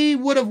 he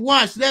would have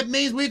watched. That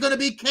means we're going to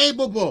be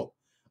capable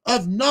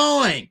of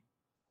knowing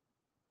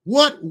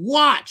what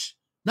watch,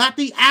 not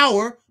the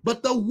hour,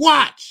 but the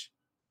watch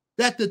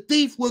that the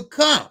thief would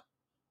come.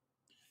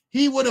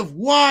 He would have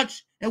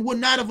watched and would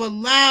not have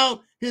allowed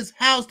his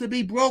house to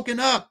be broken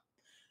up.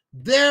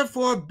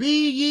 Therefore,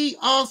 be ye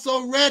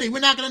also ready. We're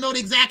not going to know the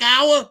exact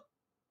hour,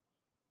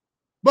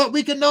 but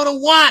we can know the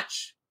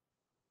watch.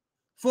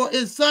 For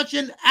in such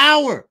an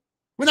hour,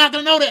 we're not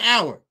going to know the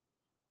hour,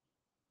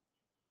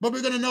 but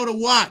we're going to know the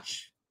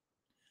watch.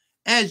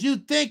 As you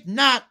think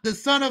not, the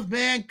Son of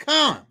Man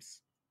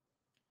comes.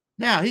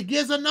 Now, he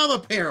gives another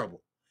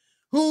parable.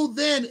 Who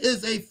then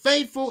is a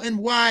faithful and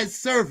wise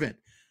servant,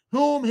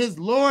 whom his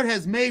Lord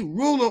has made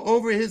ruler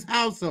over his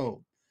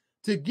household,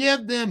 to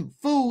give them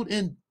food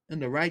in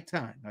the right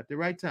time, at the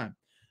right time.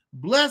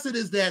 Blessed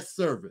is that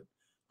servant,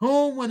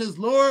 whom when his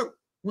Lord,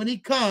 when he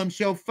comes,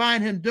 shall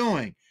find him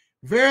doing.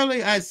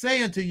 Verily I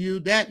say unto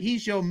you, that he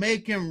shall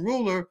make him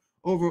ruler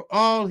over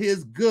all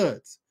his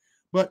goods.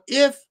 But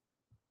if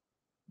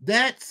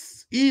that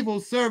evil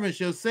servant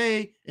shall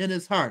say in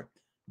his heart,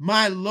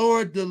 my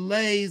Lord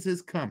delays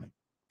his coming,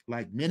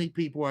 like many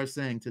people are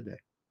saying today.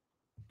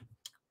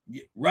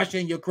 Russia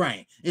and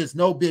Ukraine, it's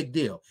no big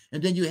deal.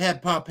 And then you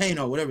have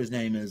Papano, whatever his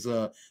name is,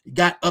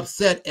 got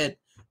upset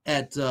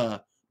at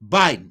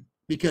Biden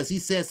because he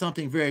said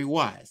something very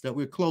wise, that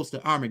we're close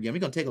to Armageddon. We're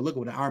going to take a look at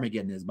what the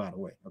Armageddon is, by the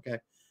way, okay?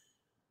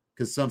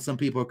 Because some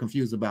people are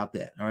confused about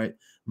that, all right?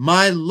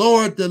 My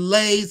Lord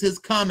delays his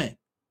coming.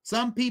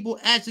 Some people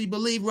actually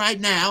believe right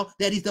now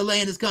that he's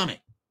delaying his coming.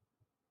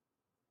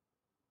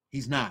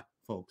 He's not,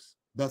 folks.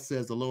 Thus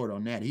says the Lord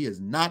on that. He is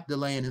not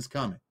delaying his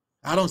coming.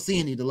 I don't see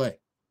any delay.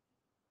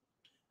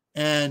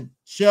 And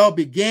shall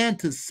begin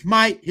to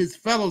smite his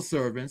fellow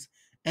servants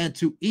and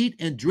to eat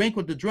and drink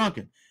with the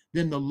drunken.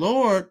 Then the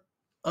Lord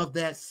of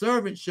that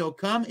servant shall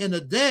come in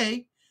a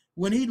day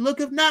when he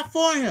looketh not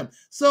for him.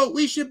 So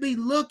we should be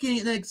looking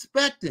and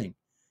expecting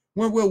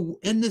when we're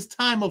in this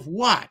time of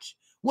watch.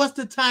 What's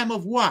the time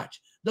of watch?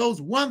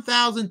 Those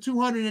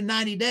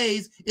 1,290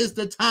 days is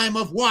the time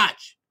of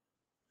watch.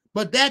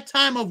 But that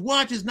time of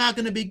watch is not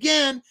going to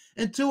begin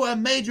until a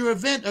major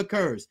event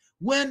occurs,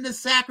 when the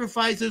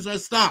sacrifices are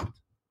stopped.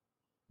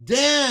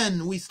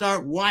 Then we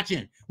start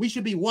watching. We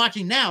should be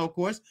watching now, of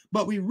course,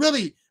 but we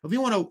really,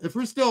 if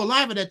we're still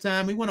alive at that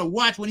time, we want to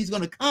watch when he's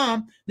going to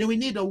come, then we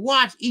need to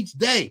watch each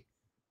day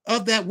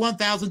of that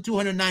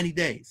 1,290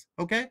 days,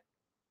 okay?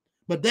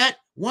 But that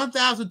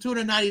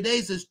 1,290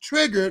 days is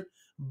triggered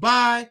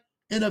by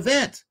an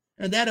event,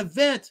 and that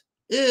event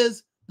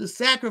is the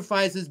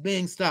sacrifices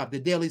being stopped, the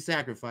daily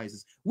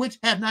sacrifices, which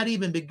have not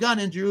even begun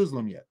in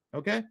Jerusalem yet,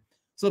 okay?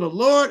 So the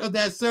Lord of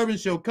that servant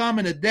shall come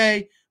in a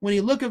day when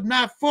he looketh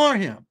not for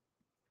him,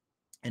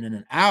 and in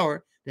an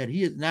hour that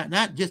he is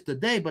not just the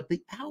day, but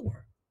the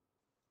hour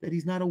that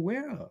he's not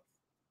aware of,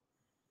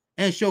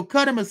 and shall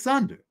cut him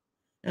asunder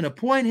and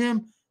appoint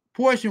him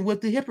portion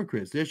with the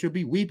hypocrites. There shall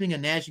be weeping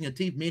and gnashing of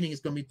teeth, meaning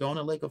it's going to be thrown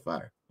in a lake of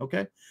fire,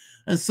 okay?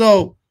 And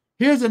so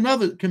here's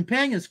another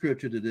companion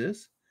scripture to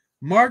this,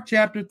 Mark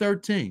chapter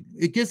 13.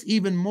 It gets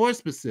even more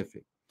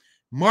specific.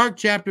 Mark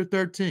chapter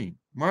 13,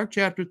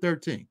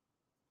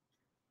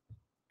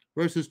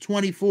 verses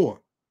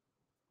 24.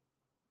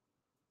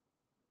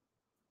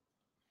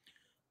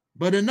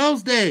 But in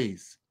those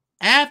days,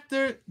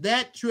 after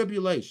that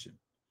tribulation,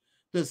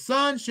 the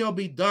sun shall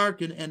be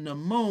darkened and the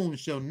moon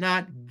shall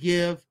not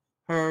give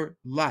her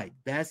light.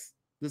 That's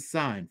the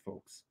sign,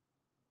 folks,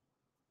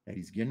 that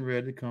he's getting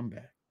ready to come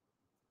back.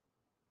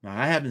 Now,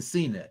 I haven't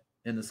seen that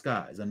in the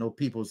skies. I know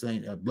people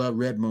saying a blood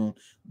red moon.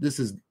 This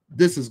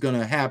is going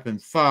to happen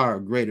far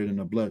greater than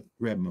a blood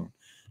red moon.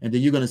 And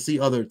then you're going to see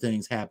other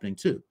things happening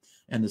too.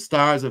 And the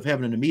stars of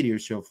heaven and the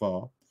meteors shall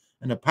fall,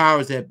 and the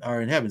powers that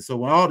are in heaven. So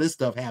when all this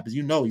stuff happens,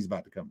 you know he's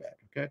about to come back,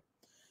 okay?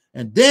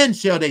 And then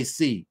shall they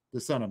see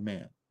the Son of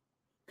Man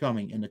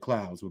coming in the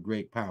clouds with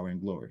great power and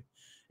glory.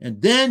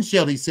 And then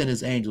shall he send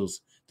his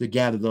angels to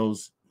gather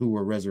those who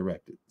were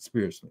resurrected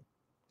spiritually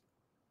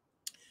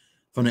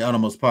from the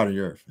uttermost part of the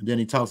earth. And then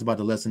he talks about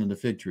the lesson of the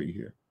fig tree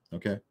here,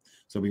 okay?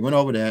 So we went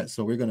over that.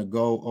 So we're going to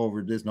go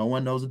over this. No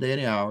one knows the day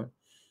and the hour.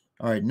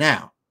 All right,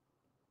 now,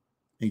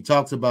 he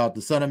talks about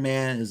the Son of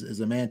Man is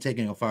a man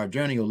taking a far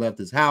journey who left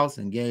his house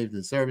and gave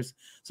the service.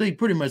 So he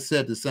pretty much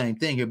said the same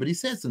thing here, but he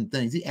said some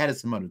things. He added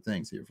some other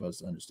things here for us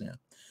to understand.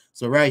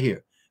 So right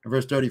here in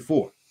verse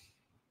 34,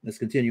 let's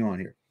continue on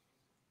here.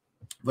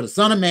 For the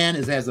Son of Man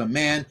is as a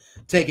man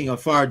taking a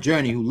far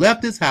journey who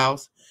left his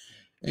house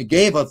and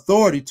gave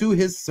authority to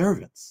his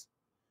servants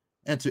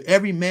and to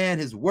every man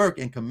his work,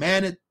 and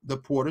commanded the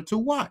porter to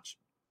watch.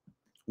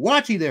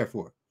 Watch ye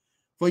therefore,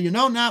 for you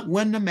know not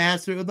when the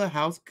master of the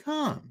house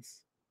comes.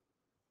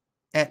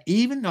 At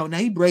even, no, now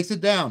he breaks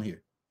it down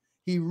here.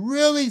 He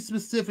really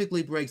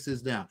specifically breaks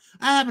this down.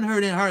 I haven't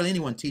heard hardly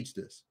anyone teach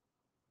this.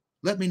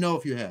 Let me know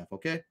if you have,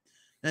 okay?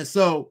 And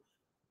so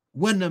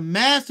when the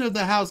master of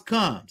the house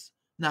comes,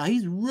 now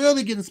he's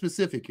really getting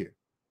specific here.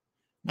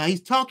 Now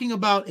he's talking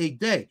about a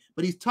day,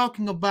 but he's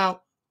talking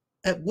about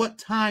at what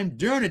time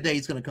during the day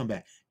he's going to come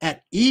back.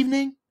 At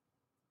evening,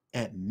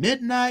 at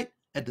midnight,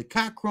 at the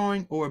cock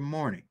crowing, or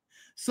morning.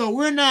 So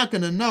we're not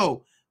going to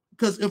know,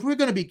 because if we're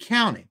going to be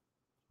counting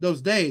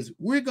those days,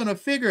 we're going to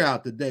figure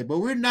out the day, but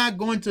we're not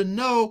going to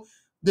know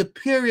the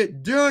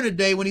period during the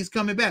day when he's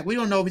coming back. We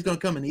don't know if he's going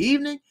to come in the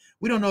evening.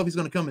 We don't know if he's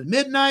going to come at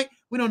midnight.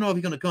 We don't know if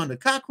he's going to come to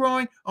cock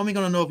crowing. Only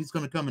going to know if he's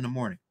going to come in the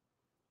morning.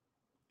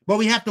 But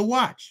we have to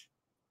watch.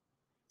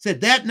 Said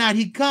that night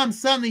he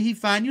comes, suddenly he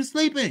find you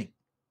sleeping.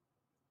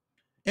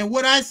 And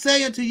what I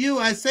say unto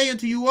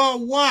you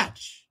all,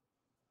 watch.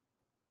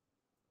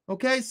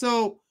 Okay,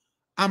 so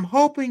I'm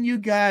hoping you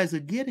guys are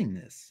getting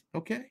this,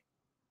 okay?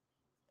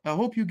 I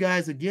hope you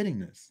guys are getting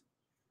this.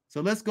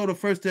 So let's go to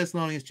 1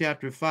 Thessalonians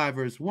chapter 5,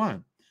 verse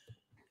 1.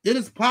 It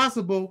is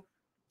possible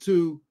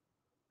to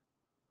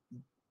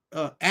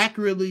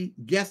accurately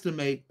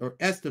guesstimate or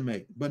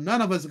estimate, but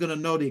none of us are going to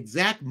know the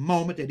exact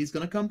moment that he's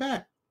going to come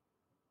back.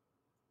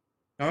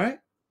 All right?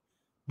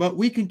 But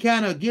we can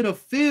kind of get a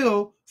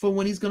feel for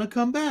when he's going to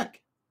come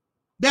back.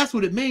 That's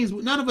what it means.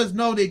 None of us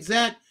know the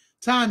exact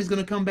time he's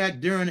going to come back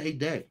during a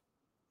day.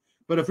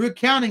 But if we're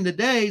counting the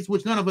days,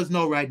 which none of us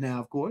know right now,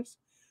 of course,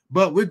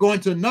 but we're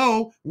going to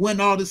know when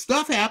all this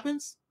stuff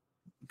happens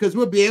because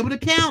we'll be able to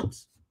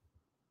count.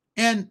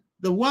 And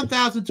the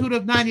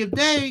 1,290th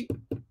day,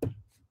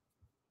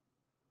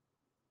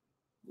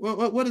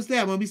 what is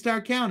that? When we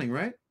start counting,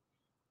 right?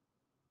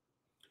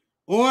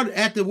 Or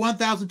at the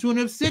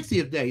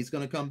 1,260th day, he's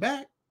going to come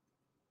back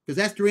because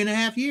that's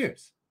 3.5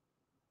 years.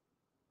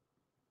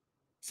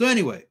 So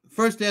anyway,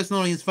 1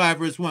 Thessalonians 5,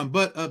 verse 1.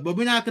 But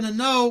we're not going to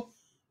know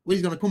when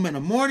he's going to come in the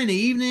morning, the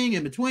evening,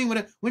 in between.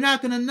 Whatever. We're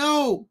not going to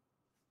know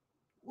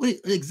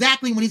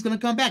exactly when he's going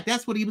to come back.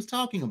 That's what he was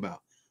talking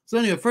about. So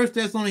anyway, 1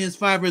 Thessalonians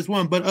 5, verse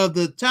 1. But of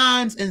the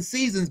times and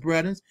seasons,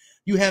 brethren,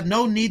 you have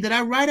no need that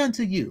I write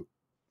unto you.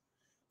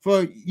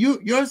 For you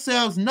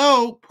yourselves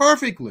know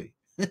perfectly,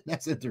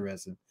 that's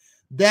interesting,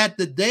 that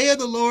the day of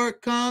the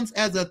Lord comes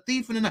as a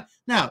thief in the night.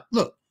 Now,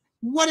 look,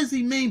 what does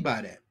he mean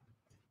by that?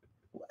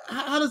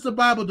 How does the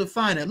Bible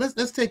define it?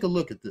 Let's take a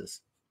look at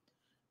this.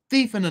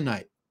 Thief in the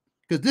night.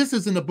 Because this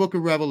is in the book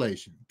of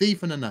Revelation.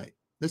 Thief in the night.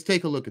 Let's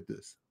take a look at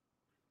this.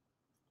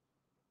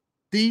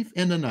 Thief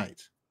in the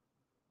night.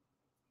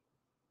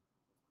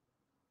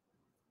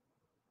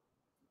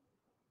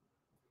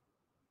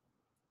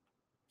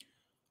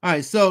 All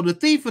right, so the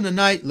thief in the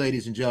night,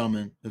 ladies and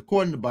gentlemen,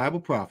 according to Bible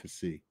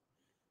prophecy,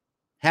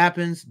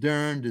 happens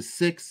during the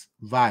sixth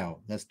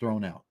vial that's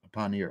thrown out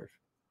upon the earth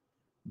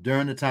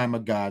during the time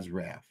of God's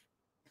wrath.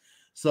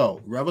 So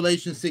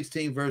Revelation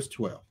 16, verse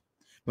 12.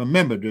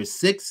 Remember, there's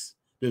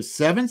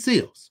 7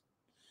 seals.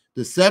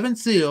 The seventh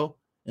seal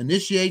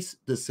initiates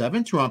the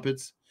 7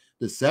 trumpets.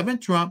 The 7th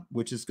trump,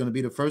 which is going to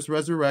be the first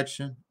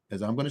resurrection,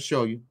 as I'm going to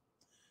show you,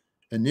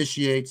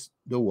 initiates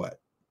the what?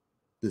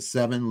 The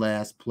 7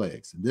 last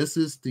plagues. This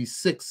is the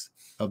 6th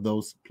of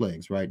those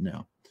plagues right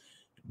now,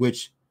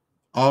 which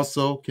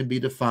also can be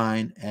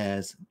defined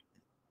as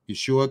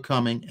Yeshua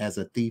coming as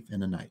a thief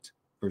in the night.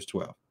 Verse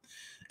 12.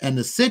 And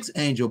the 6th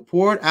angel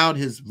poured out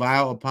his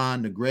vial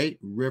upon the great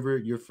river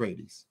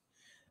Euphrates.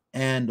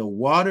 And the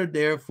water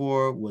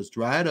therefore was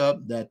dried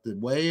up, that the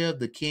way of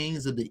the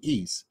kings of the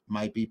east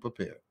might be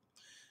prepared.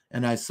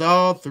 And I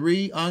saw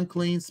 3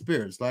 unclean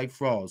spirits like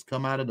frogs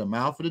come out of the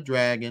mouth of the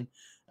dragon,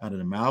 out of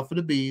the mouth of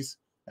the beast,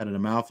 out of the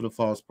mouth of the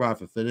false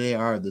prophet. For they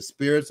are the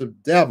spirits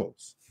of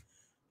devils,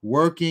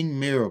 working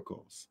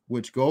miracles,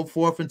 which go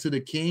forth into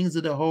the kings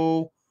of the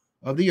whole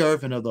of the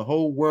earth and of the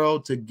whole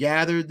world, to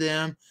gather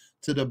them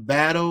to the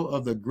battle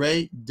of the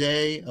great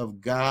day of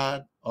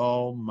God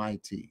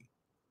Almighty.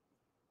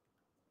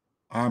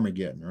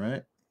 Armageddon,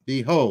 right?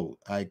 Behold,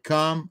 I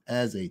come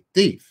as a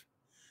thief.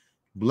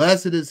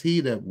 Blessed is he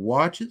that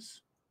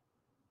watches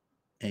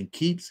and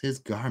keeps his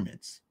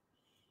garments,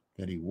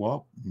 that he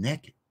walk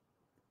naked,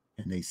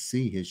 and they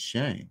see his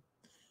shame.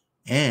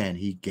 And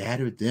he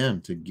gathered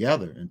them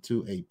together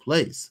into a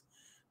place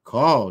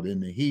called in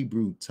the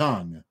Hebrew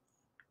tongue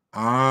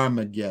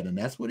Armageddon.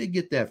 That's where they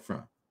get that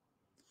from.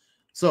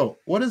 So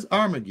what is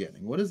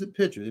Armageddon? What does it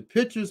picture? It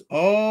pictures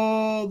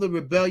all the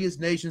rebellious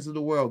nations of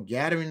the world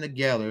gathering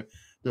together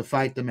to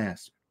fight the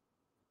master.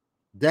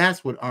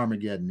 That's what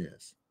Armageddon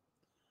is.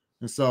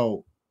 And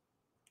so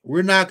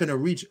we're not going to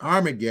reach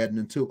Armageddon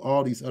until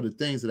all these other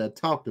things that I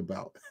talked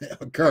about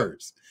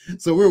occurs.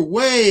 So we're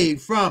way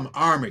from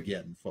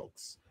Armageddon,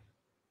 folks.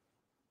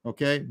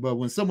 Okay, but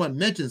when someone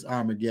mentions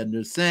Armageddon,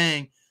 they're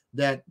saying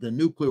that the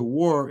nuclear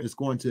war is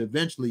going to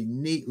eventually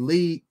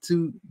lead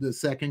to the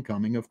second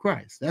coming of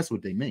Christ. That's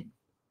what they mean.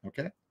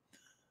 Okay,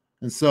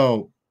 and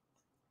so,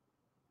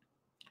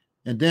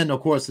 and then of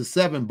course the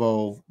 7th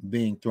bowl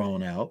being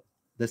thrown out.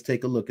 Let's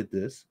take a look at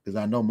this, because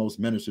I know most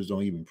ministers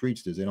don't even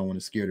preach this. They don't want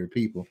to scare their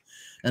people.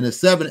 And the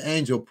 7th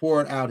angel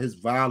poured out his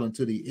vial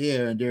into the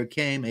air, and there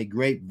came a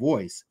great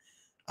voice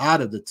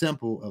out of the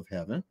temple of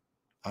heaven,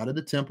 out of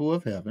the temple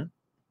of heaven.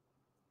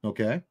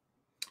 Okay.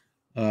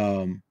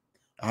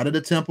 Out of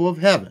the temple of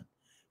heaven,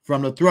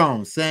 from the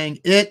throne, saying,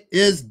 "It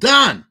is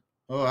done."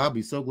 Oh, I'll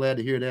be so glad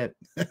to hear that.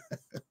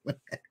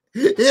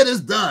 It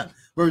is done.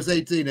 Verse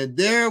 18, and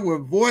there were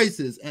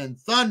voices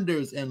and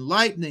thunders and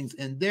lightnings,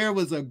 and there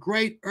was a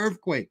great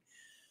earthquake.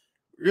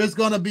 There's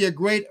going to be a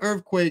great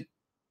earthquake,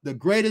 the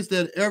greatest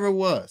that ever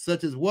was,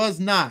 such as was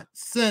not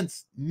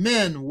since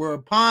men were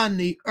upon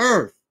the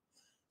earth.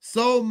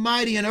 So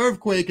mighty an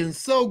earthquake and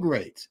so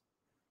great.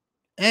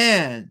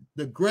 And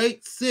the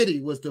great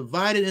city was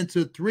divided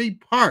into 3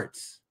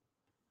 parts,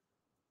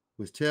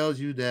 which tells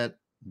you that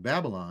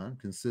Babylon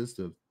consists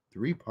of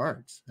 3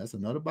 parts. That's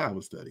another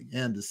Bible study.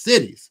 And the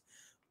cities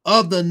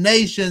of the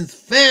nations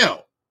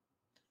fell,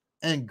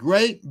 and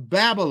great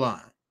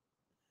Babylon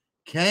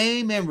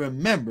came in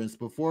remembrance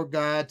before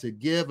God to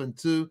give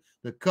unto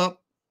the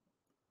cup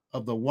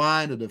of the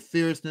wine of the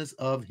fierceness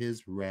of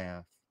his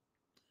wrath.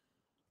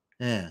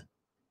 And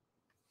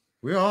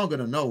we're all going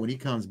to know when he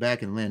comes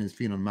back and land his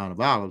feet on the Mount of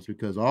Olives,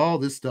 because all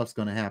this stuff's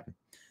going to happen.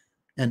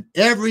 And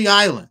every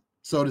island.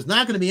 So there's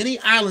not going to be any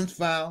islands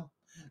found,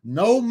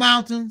 no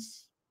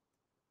mountains,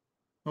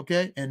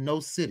 okay, and no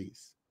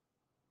cities.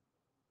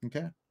 Okay.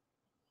 It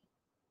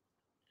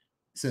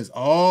says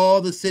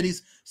all the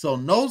cities. So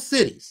no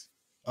cities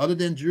other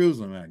than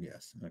Jerusalem, I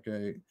guess.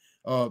 Okay.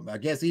 I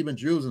guess even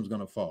Jerusalem's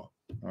going to fall.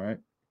 All right.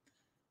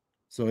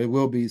 So it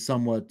will be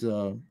somewhat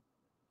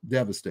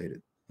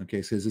devastated.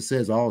 Okay. Because it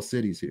says all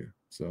cities here.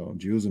 So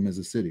Jerusalem is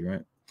a city,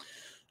 right?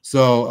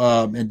 So,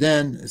 and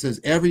then it says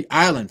every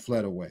island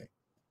fled away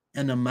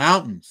and the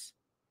mountains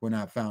were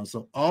not found.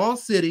 So all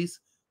cities,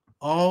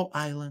 all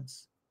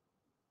islands,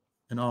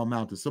 and all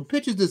mountains. So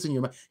picture this in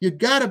your mind. You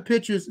got to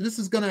picture this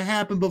is going to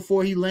happen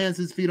before he lands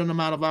his feet on the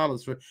Mount of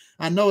Olives.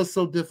 I know it's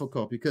so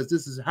difficult because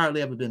this has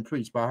hardly ever been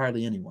preached by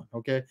hardly anyone.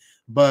 Okay.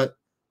 But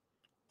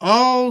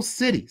all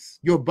cities,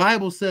 your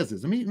Bible says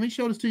this. Let me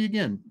show this to you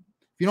again.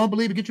 If you don't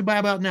believe it, get your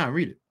Bible out now and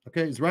read it.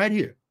 Okay. It's right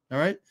here. All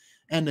right.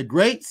 And the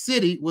great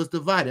city was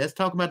divided. That's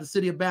talking about the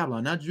city of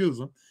Babylon, not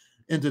Jerusalem,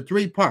 into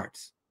three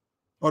parts,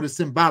 or the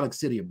symbolic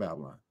city of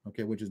Babylon.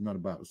 Okay. Which is not a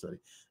Bible study.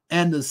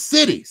 And the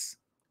cities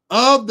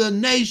of the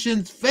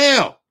nations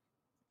fell.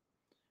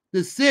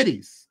 The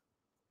cities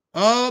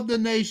of the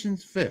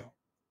nations fell.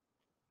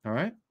 All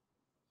right.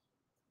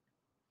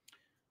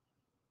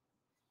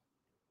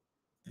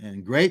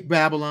 And great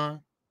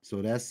Babylon,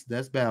 so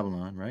that's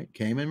Babylon, right?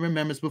 Came in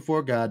remembrance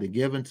before God to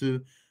give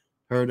unto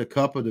her the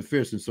cup of the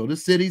fierceness. So the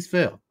cities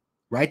fell.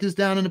 Write this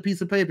down on a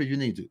piece of paper if you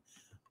need to.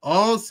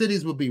 All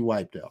cities will be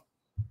wiped out.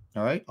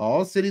 All right.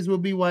 All cities will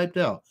be wiped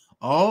out.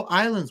 All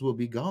islands will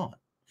be gone.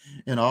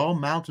 And all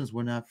mountains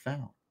were not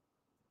found.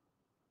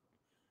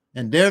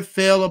 And there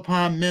fell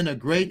upon men a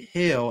great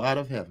hail out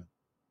of heaven,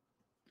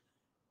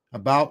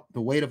 about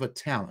the weight of a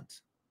talent.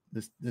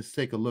 Let's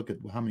take a look at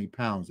how many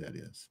pounds that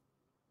is.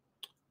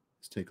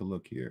 Let's take a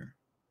look here.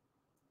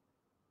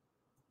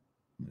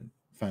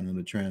 Find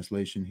another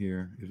translation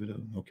here.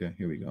 Okay,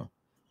 here we go.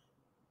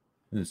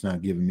 And it's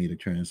not giving me the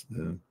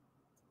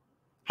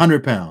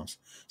 100 pounds.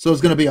 So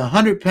it's going to be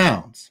 100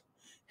 pounds.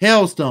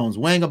 Hailstones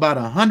weighing about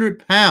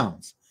 100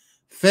 pounds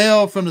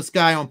fell from the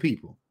sky on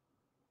people.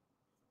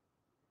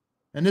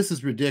 And this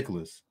is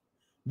ridiculous.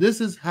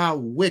 This is how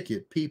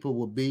wicked people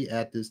will be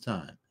at this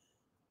time.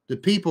 The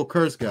people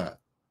curse God.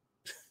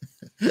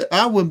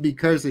 I wouldn't be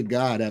cursing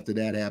God after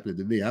that happened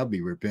to me. I'll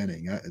be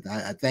repenting.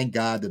 I thank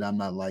God that I'm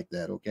not like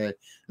that, okay?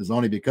 It's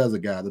only because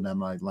of God that I'm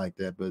not like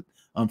that. But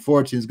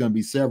unfortunately, there's going to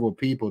be several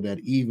people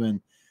that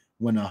even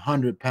when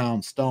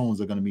 100-pound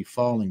stones are going to be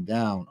falling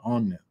down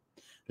on them,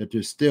 that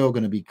they're still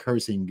going to be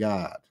cursing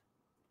God,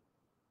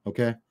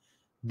 okay?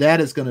 That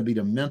is going to be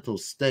the mental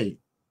state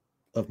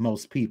of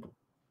most people.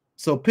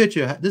 So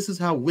picture, this is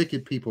how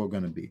wicked people are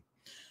going to be.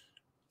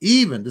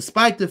 Even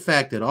despite the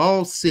fact that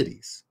all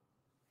cities,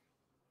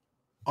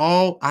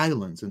 all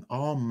islands, and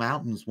all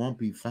mountains won't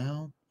be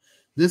found,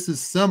 this is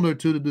similar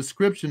to the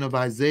description of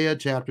Isaiah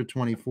chapter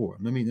 24.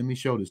 Let me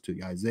show this to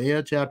you.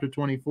 Isaiah chapter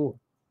 24.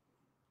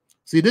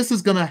 See, this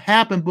is going to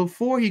happen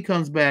before he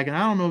comes back. And I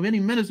don't know of any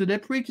minister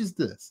that preaches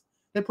this.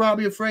 They're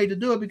probably afraid to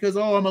do it because,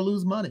 oh, I'm going to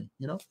lose money,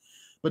 you know.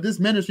 But this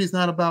ministry is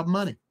not about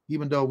money,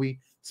 even though we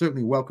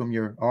certainly welcome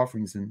your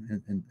offerings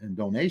and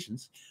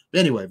donations. But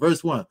anyway,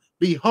 verse 1.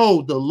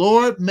 Behold, the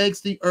Lord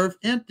makes the earth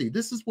empty.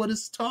 This is what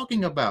it's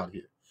talking about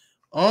here.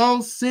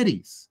 All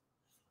cities,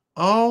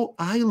 all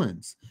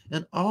islands,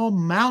 and all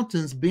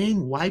mountains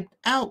being wiped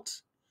out.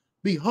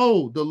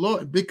 Behold, the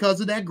Lord,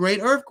 because of that great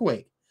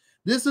earthquake.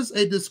 This is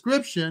a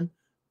description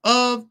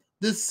of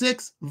the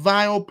sixth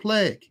vile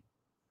plague.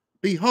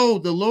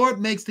 Behold, the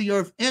Lord makes the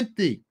earth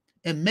empty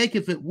and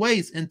maketh it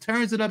waste and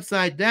turns it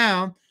upside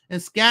down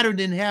and scattered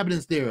the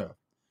inhabitants thereof.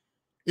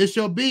 It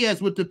shall be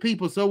as with the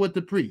people, so with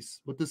the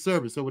priests, with the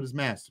servant, so with his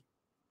master.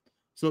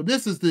 So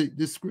this is the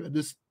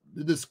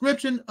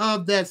description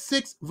of that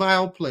sixth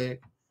vile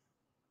plague,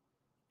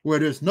 where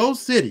there's no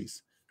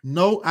cities,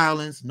 no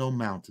islands, no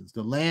mountains.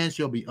 The land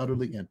shall be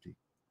utterly empty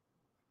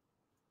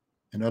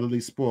and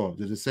utterly spoiled.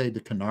 Does it say the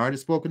Kennard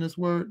has spoken this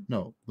word?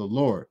 No, the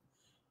Lord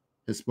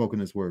has spoken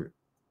this word.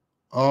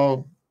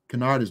 All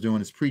Kennard is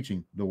doing is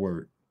preaching the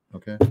word,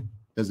 okay?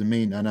 Doesn't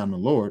mean that I'm the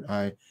Lord.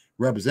 I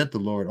represent the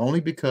Lord only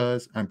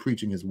because I'm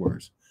preaching his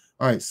words.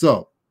 All right,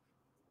 so,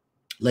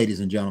 ladies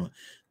and gentlemen,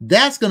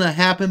 that's going to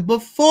happen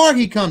before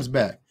he comes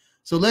back.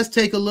 So let's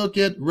take a look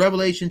at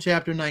Revelation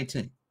chapter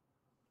 19.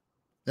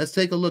 Let's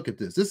take a look at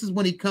this. This is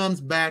when he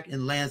comes back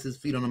and lands his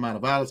feet on the Mount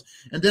of Olives.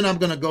 And then I'm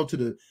going to go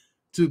to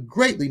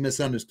greatly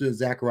misunderstood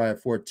Zechariah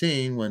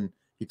 14 when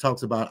he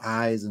talks about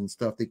eyes and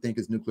stuff they think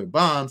is nuclear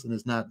bombs, and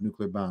it's not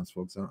nuclear bombs,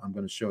 folks. I'm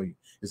going to show you.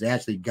 It's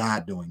actually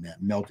God doing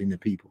that, melting the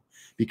people,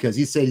 because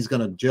he said he's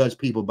going to judge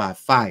people by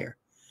fire.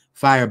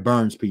 Fire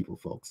burns people,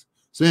 folks.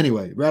 So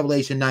anyway,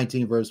 Revelation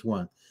 19, verse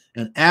 1.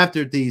 And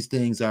after these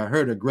things, I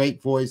heard a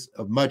great voice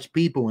of much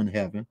people in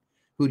heaven.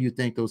 Who do you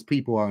think those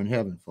people are in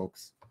heaven,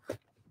 folks?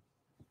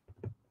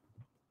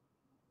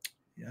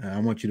 I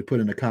want you to put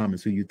in the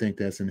comments who you think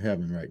that's in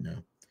heaven right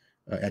now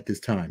at this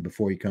time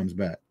before he comes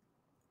back.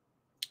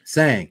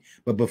 Saying,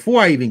 but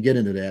before I even get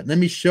into that, let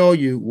me show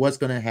you what's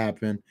going to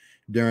happen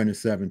during the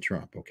seventh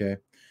trump, okay?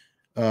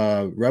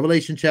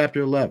 Revelation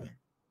chapter 11.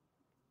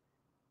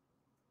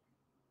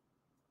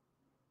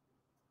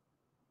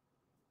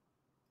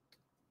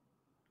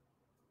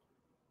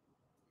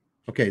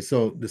 Okay,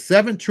 so the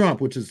seventh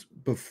trump, which is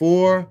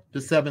before the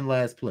seven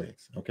last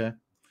plagues, okay?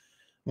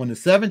 When the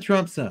seventh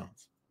trump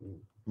sounds,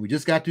 we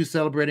just got through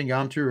celebrating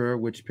Yom Teruah,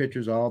 which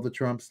pictures all the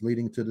trumps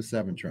leading to the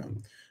seventh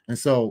trump. And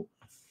so,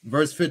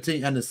 verse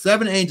 15, and the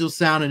seven angels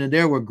sounded, and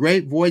there were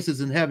great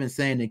voices in heaven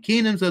saying, the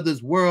kingdoms of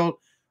this world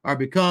are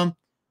become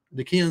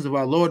the kingdoms of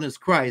our Lord and his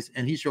Christ,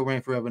 and he shall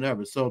reign forever and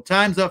ever. So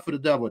time's up for the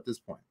devil at this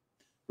point.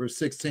 Verse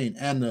 16,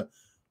 and the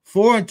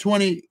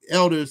 24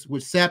 elders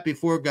which sat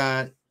before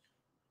God,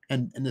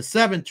 and the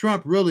seventh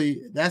trump,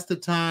 really, that's the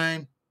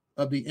time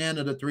of the end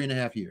of the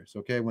 3.5 years,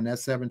 okay, when that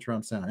seventh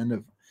trump sound. And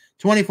the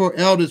 24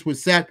 elders which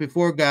sat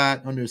before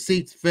God on their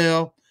seats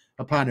fell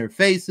upon their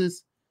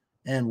faces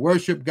and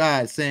worshiped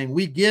God, saying,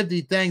 we give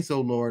thee thanks, O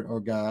Lord, or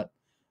God,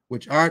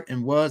 which art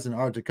and was and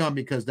art to come,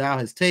 because thou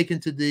hast taken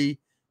to thee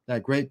thy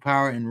great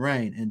power and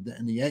reign.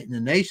 And the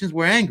nations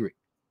were angry,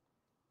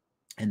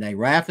 and thy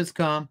wrath has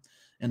come,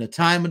 and the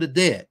time of the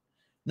dead.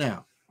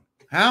 Now,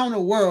 how in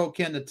the world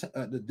can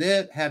the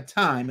dead have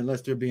time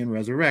unless they're being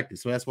resurrected?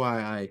 So that's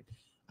why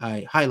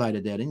I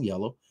highlighted that in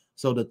yellow.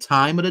 So the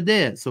time of the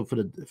dead. So for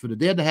the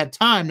dead to have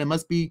time, there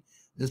must be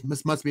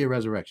a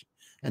resurrection,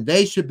 and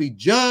they should be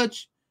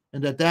judged,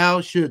 and that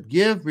thou should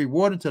give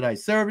reward unto thy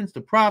servants,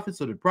 the prophets,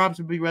 so the prophets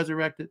will be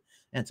resurrected,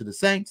 and to the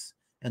saints,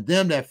 and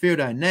them that fear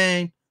thy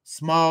name,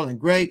 small and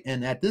great.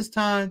 And at this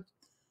time,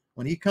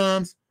 when he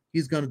comes,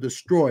 he's going to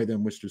destroy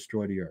them which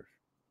destroy the earth.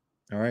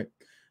 All right.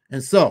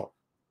 And so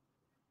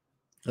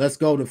let's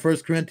go to 1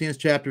 Corinthians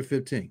chapter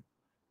 15.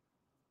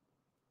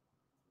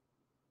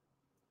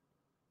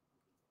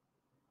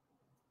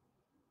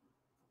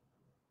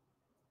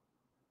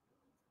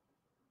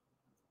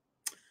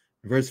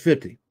 Verse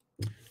 50.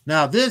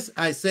 Now this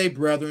I say,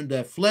 brethren,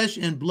 that flesh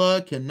and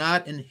blood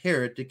cannot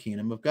inherit the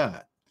kingdom of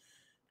God.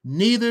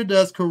 Neither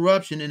does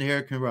corruption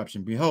inherit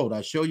corruption. Behold,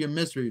 I show you a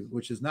mystery,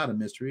 which is not a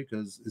mystery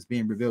because it's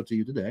being revealed to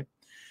you today.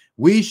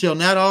 We shall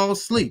not all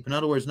sleep. In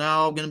other words, not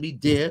all going to be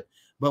dead,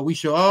 but we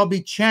shall all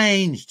be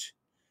changed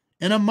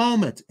in a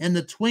moment, in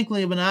the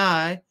twinkling of an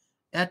eye,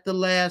 at the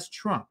last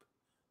trump.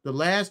 The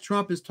last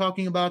trump is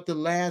talking about the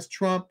last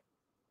trump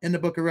in the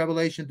book of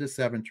Revelation, the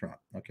seventh trump.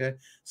 Okay,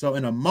 so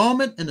in a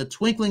moment, in the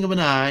twinkling of an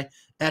eye,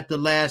 at the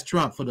last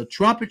trump, for the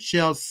trumpet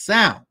shall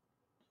sound,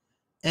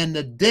 and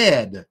the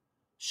dead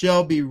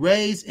shall be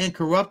raised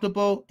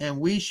incorruptible, and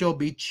we shall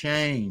be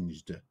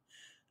changed.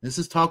 This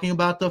is talking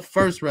about the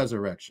first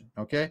resurrection.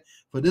 Okay,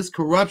 for this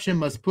corruption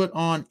must put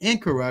on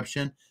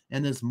incorruption,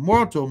 and this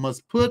mortal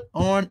must put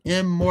on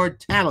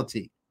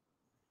immortality.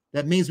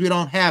 That means we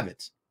don't have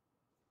it.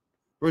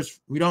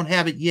 We don't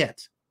have it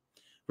yet.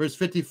 Verse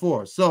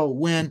 54. So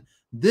when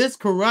this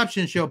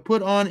corruption shall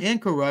put on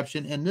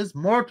incorruption, and this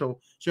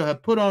mortal shall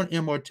have put on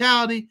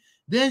immortality,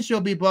 then shall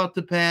be brought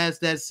to pass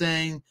that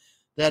saying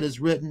that is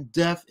written,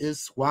 death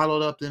is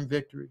swallowed up in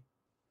victory.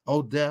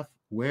 O death,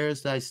 where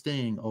is thy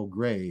sting? O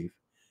grave,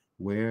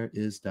 where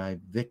is thy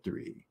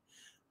victory?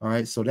 All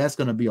right, so that's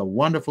going to be a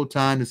wonderful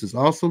time. This is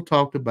also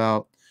talked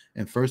about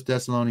in 1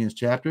 Thessalonians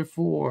chapter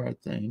 4, I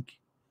think.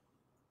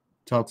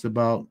 Talks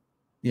about,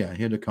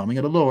 here the coming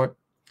of the Lord.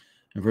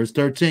 In verse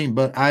 13,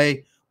 but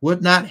I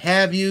would not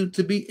have you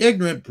to be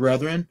ignorant,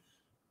 brethren,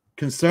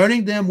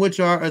 concerning them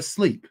which are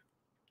asleep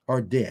or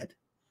dead,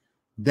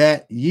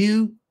 that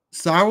you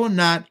sorrow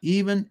not,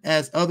 even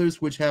as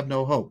others which have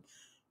no hope.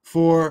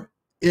 For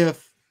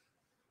if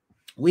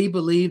we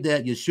believe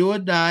that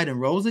Yeshua died and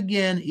rose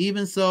again,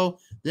 even so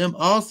them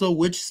also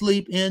which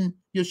sleep in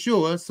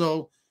Yeshua.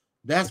 So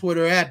that's where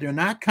they're at. They're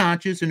not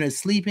conscious, and they're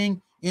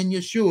sleeping in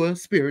Yeshua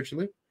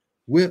spiritually.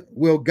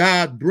 Will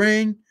God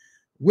bring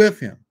with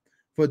him?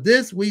 For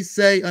this we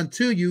say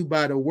unto you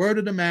by the word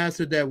of the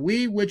Master, that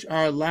we which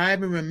are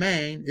alive and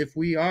remain, if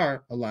we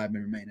are alive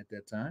and remain at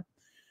that time,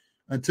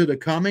 until the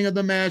coming of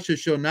the Master,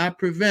 shall not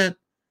prevent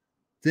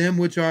them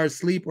which are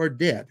asleep or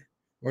dead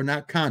or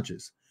not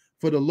conscious.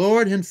 For the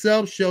Lord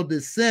himself shall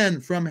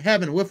descend from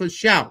heaven with a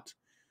shout,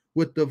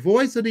 with the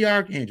voice of the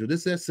archangel,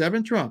 this is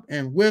seventh trump,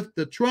 and with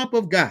the trump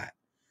of God.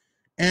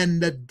 And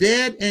the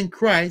dead in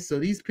Christ, so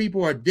these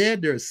people are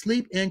dead, they're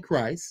asleep in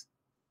Christ,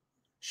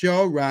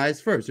 shall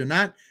rise first.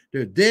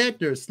 They're dead,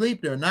 they're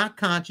asleep, they're not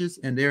conscious,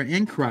 and they're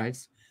in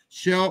Christ,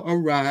 shall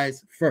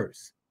arise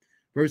first.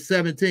 Verse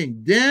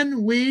 17,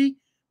 then we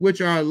which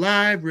are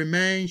alive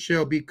remain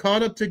shall be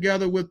caught up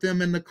together with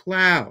them in the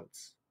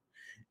clouds.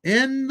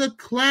 In the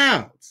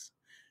clouds.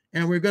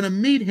 And we're going to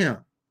meet him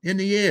in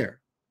the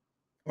air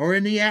or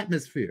in the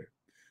atmosphere.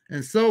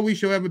 And so we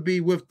shall ever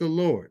be with the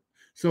Lord.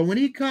 So when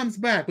he comes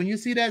back, when you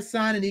see that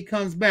sign and he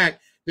comes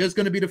back, there's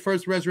going to be the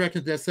first resurrection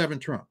at that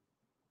seventh trump.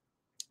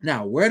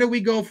 Now, where do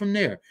we go from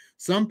there?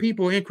 Some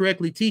people are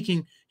incorrectly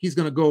teaching he's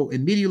going to go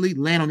immediately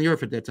land on the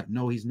earth at that time.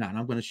 No, he's not.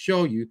 I'm going to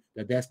show you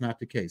that that's not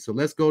the case. So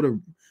let's go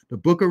to the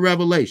book of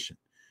Revelation.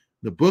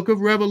 The book of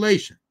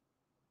Revelation,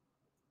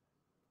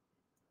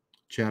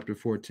 chapter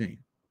 14.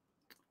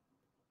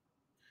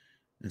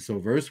 And so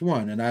verse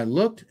 1, and I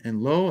looked,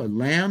 and lo, a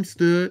lamb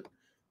stood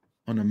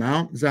on the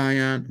Mount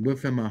Zion,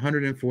 with him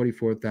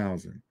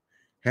 144,000,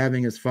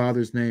 having his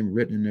father's name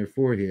written in their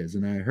foreheads.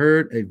 And I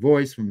heard a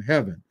voice from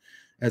heaven,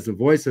 as the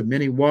voice of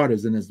many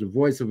waters, and as the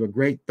voice of a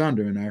great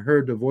thunder. And I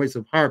heard the voice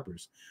of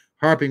harpers,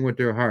 harping with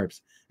their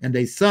harps. And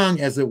they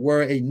sung, as it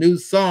were, a new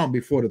song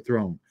before the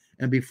throne,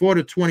 and before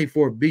the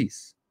 24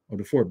 beasts, or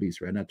the 4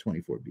 beasts, right? Not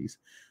 24 beasts,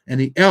 and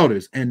the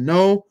elders. And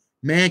no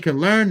man can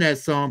learn that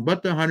song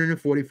but the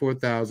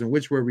 144,000,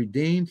 which were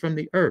redeemed from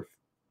the earth.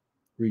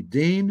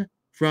 Redeemed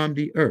from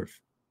the earth.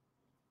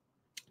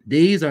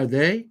 These are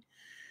they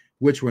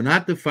which were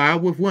not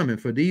defiled with women,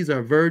 for these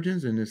are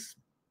virgins, and it's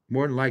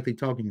more than likely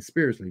talking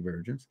spiritually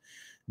virgins.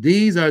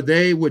 These are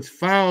they which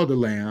follow the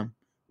Lamb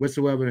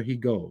whithersoever he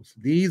goes.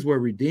 These were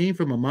redeemed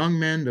from among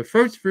men, the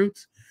first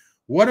fruits.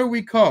 What are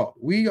we called?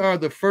 We are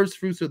the first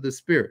fruits of the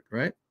Spirit,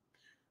 right?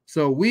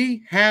 So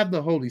we have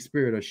the Holy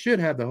Spirit, or should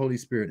have the Holy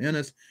Spirit in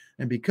us.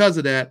 And because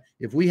of that,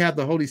 if we have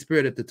the Holy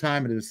Spirit at the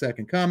time of the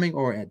second coming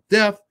or at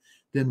death,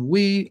 then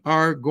we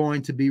are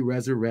going to be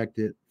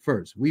resurrected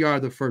first. We are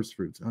the first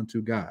fruits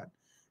unto God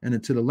and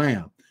unto the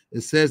Lamb.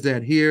 It says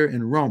that here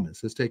in Romans.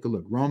 Let's take a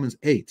look. Romans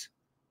 8.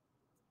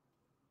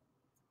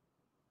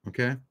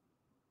 Okay.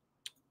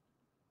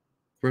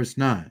 Verse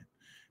 9.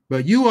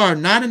 But you are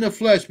not in the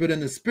flesh, but in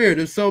the Spirit,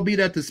 if so be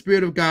that the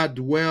Spirit of God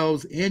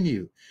dwells in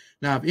you.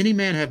 Now, if any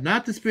man have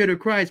not the Spirit of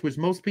Christ, which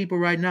most people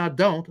right now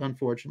don't,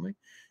 unfortunately,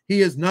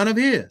 he is none of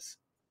his.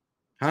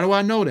 How do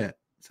I know that?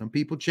 Some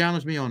people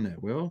challenge me on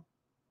that. Well,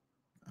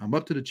 I'm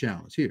up to the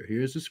challenge.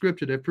 Here's the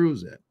scripture that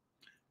proves that.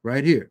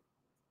 Right here.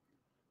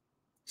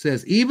 It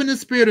says, even the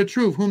Spirit of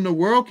truth, whom the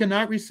world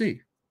cannot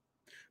receive.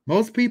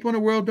 Most people in the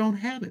world don't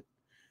have it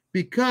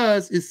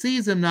because it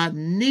sees him not,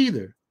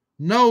 neither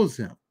knows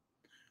him.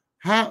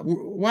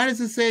 Why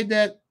does it say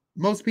that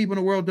most people in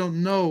the world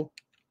don't know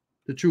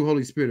the true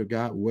Holy Spirit of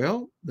God?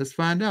 Well, let's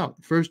find out.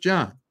 1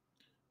 John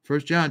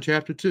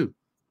chapter 2.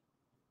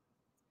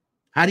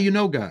 How do you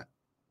know God?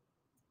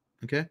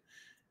 Okay.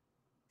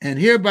 And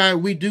hereby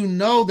we do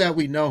know that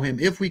we know him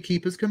if we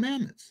keep his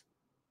commandments.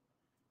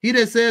 He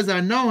that says,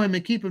 I know him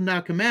and keep him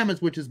not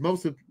commandments, which is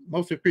most of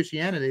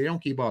Christianity, they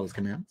don't keep all his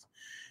commandments,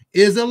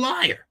 is a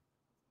liar.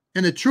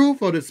 And the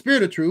truth, or the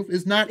Spirit of truth,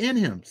 is not in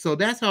him. So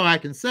that's how I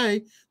can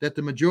say that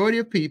the majority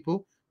of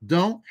people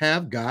don't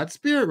have God's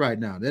Spirit right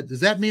now. Does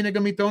that mean they're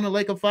going to be thrown in a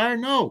lake of fire?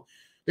 No.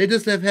 They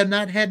just have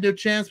not had their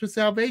chance for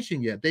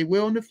salvation yet. They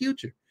will in the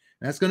future.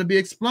 That's going to be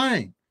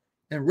explained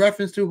in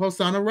reference to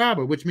Hosanna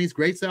Rabbah, which means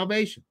great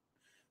salvation.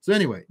 So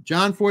anyway,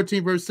 John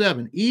 14, verse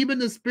 7, even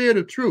the Spirit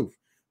of truth,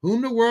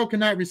 whom the world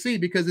cannot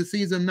receive because it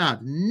sees him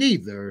not,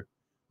 neither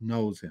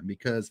knows him,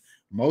 because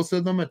most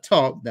of them are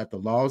taught that the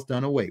law is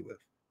done away with.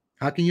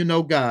 How can you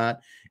know God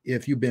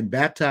if you've been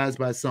baptized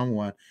by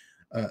someone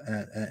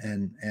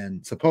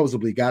and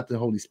supposedly got the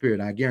Holy Spirit?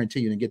 I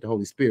guarantee you didn't get the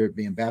Holy Spirit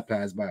being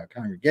baptized by a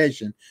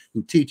congregation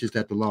who teaches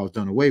that the law is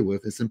done away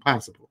with. It's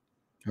impossible.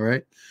 All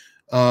right.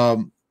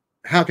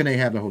 How can they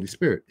have the Holy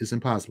Spirit? It's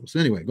impossible. So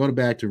anyway, going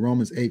back to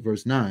Romans 8,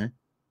 verse 9,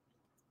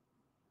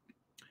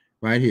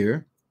 right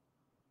here.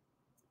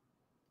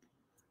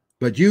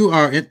 But you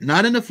are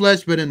not in the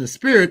flesh, but in the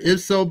Spirit, if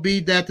so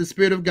be that the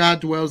Spirit of God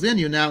dwells in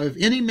you. Now, if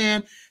any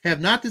man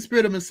have not the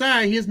Spirit of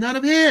Messiah, he is none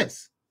of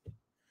his.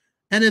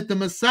 And if the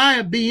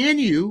Messiah be in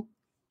you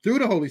through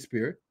the Holy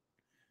Spirit,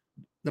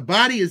 the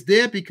body is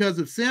dead because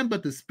of sin,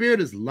 but the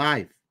Spirit is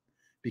life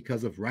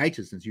because of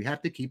righteousness. You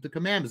have to keep the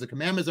commandments. The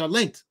commandments are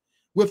linked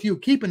with you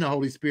keeping the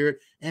Holy Spirit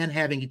and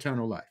having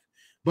eternal life.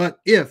 But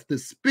if the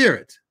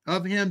Spirit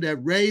of him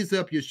that raised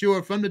up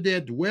Yeshua from the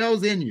dead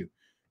dwells in you,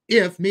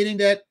 if, meaning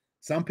that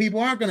some people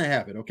aren't going to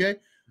have it, okay?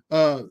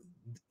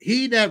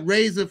 He that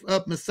raiseth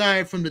up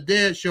Messiah from the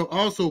dead shall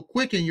also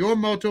quicken your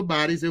mortal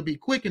bodies. They'll be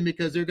quickened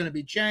because they're going to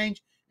be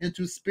changed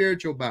into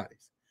spiritual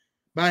bodies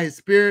by his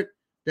Spirit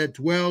that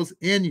dwells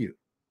in you.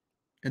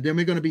 And then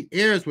we're going to be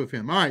heirs with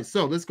him. All right,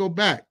 so let's go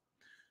back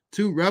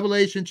to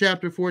Revelation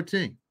chapter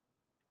 14.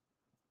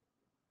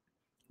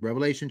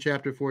 Revelation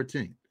chapter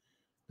 14.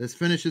 Let's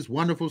finish this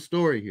wonderful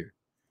story here.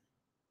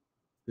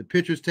 The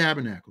picture's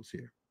tabernacles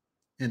here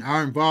and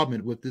our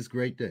involvement with this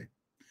great day.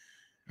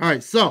 All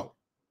right, so,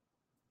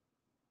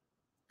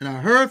 and I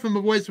heard from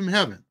a voice from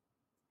heaven,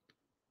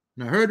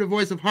 and I heard the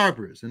voice of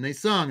harpers, and they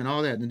sung and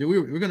all that, and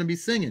we're going to be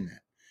singing that.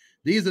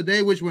 These are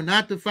they which were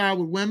not defiled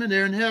with women,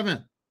 they're in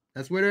heaven.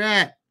 That's where they're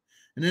at.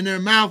 And in their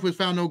mouth was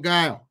found no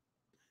guile.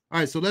 All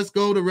right, so let's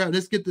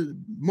get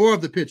more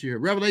of the picture here.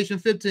 Revelation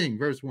 15,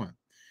 verse 1.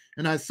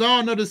 And I saw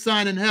another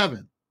sign in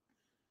heaven.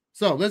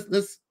 So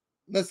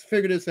let's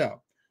figure this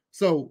out.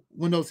 So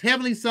when those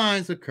heavenly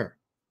signs occur,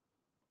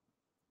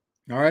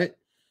 all right,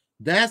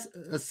 that's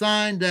a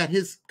sign that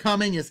his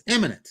coming is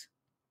imminent.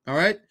 All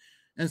right.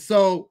 And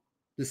so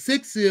the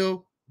sixth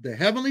seal, the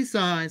heavenly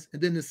signs,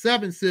 and then the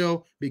seventh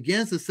seal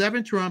begins the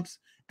seven trumps.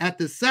 At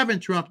the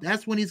seventh trump,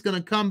 that's when he's going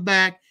to come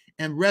back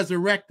and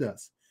resurrect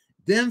us.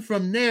 Then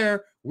from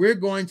there, we're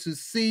going to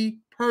see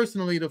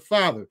personally the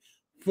Father.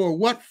 For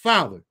what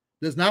father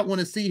does not want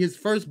to see his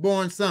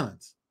firstborn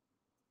sons?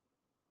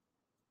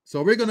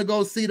 So we're going to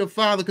go see the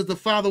Father because the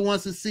Father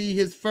wants to see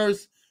his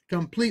first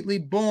completely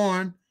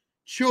born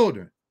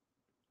children,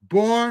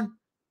 born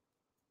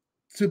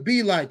to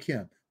be like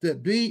him, to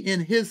be in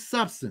his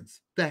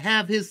substance, to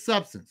have his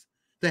substance,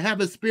 to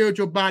have a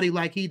spiritual body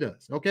like he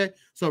does. Okay,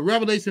 so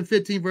Revelation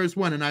 15 verse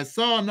 1, and I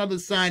saw another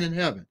sign in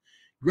heaven,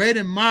 great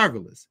and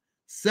marvelous,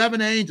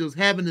 7 angels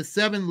having the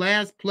 7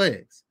 last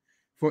plagues,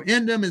 for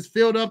in them is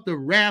filled up the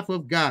wrath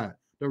of God.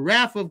 The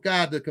wrath of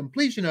God, the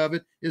completion of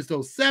it is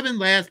those 7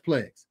 last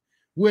plagues,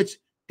 which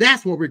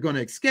that's what we're going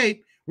to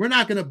escape. We're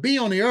not going to be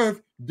on the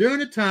earth during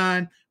the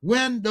time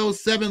when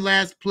those 7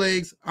 last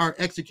plagues are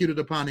executed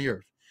upon the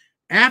earth.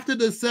 After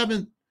the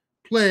 7th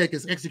plague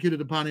is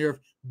executed upon the earth,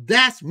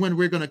 that's when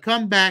we're going to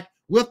come back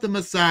with the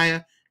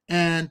Messiah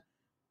and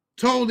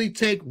totally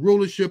take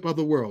rulership of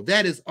the world.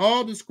 That is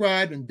all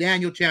described in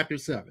Daniel chapter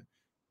 7,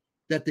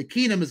 that the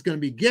kingdom is going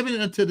to be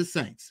given unto the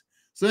saints.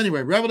 So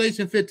anyway,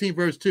 Revelation 15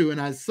 verse 2, and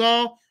I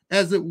saw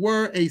as it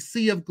were a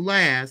sea of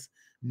glass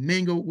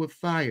mingled with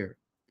fire.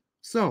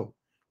 So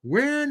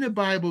where in the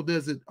Bible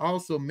does it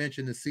also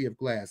mention the sea of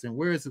glass, and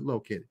where is it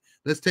located?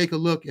 Let's take a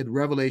look at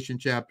Revelation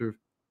chapter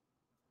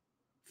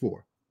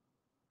 4.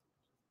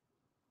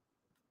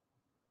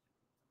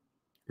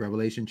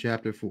 Revelation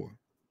chapter 4.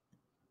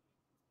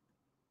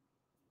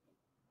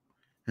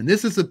 And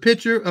this is a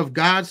picture of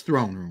God's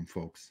throne room,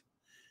 folks.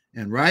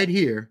 And right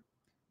here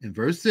in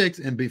verse 6,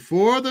 and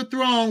before the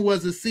throne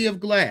was a sea of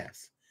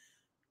glass,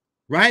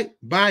 right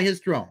by his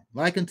throne,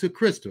 like unto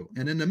crystal.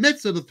 And in the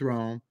midst of the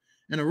throne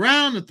and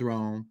around the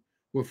throne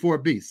were 4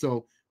 beasts.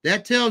 So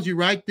that tells you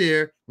right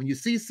there, when you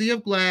see sea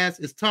of glass,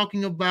 it's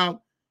talking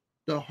about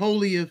the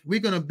holy of, we're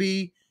going to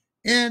be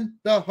in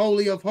the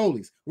Holy of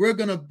Holies. We're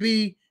going to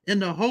be in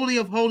the Holy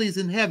of Holies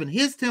in heaven,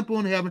 his temple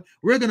in heaven.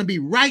 We're going to be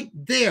right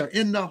there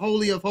in the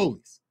Holy of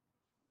Holies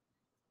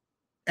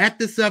at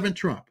the 7th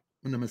trump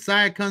when the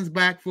Messiah comes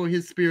back for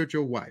his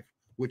spiritual wife,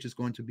 which is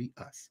going to be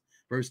us.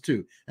 Verse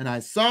 2, and I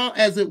saw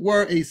as it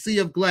were a sea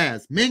of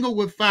glass mingled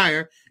with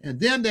fire, and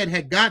them that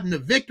had gotten the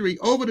victory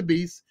over the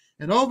beast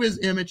and over his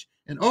image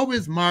and over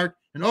his mark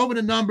and over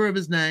the number of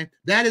his name.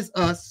 That is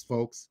us,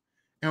 folks.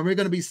 And we're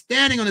going to be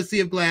standing on the sea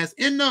of glass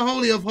in the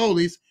Holy of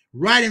Holies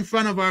right in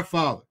front of our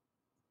Father.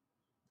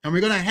 And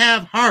we're going to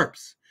have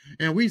harps,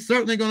 and we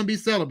certainly going to be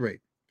celebrating.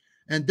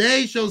 And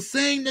they shall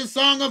sing the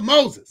song of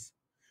Moses,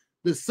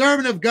 the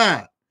servant of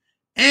God,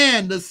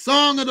 and the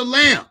song of the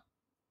Lamb,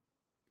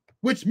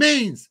 which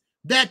means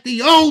that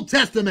the Old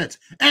Testament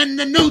and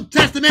the New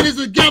Testament is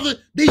together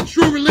the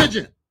true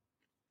religion.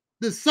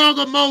 The song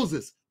of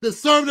Moses, the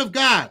servant of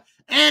God,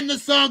 and the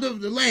song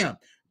of the Lamb,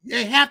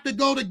 they have to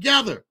go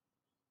together.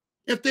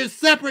 If they're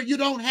separate, you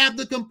don't have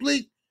the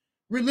complete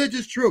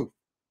religious truth.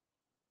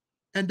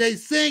 And they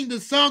sing the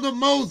song of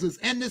Moses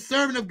and the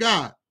servant of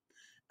God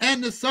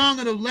and the song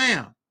of the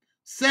Lamb,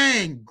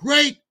 saying,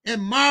 great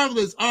and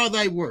marvelous are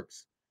thy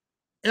works,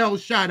 El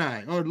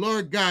Shaddai, or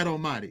Lord God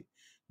Almighty.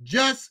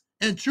 Just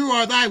and true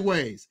are thy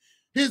ways.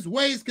 His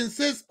ways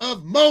consist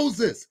of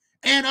Moses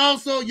and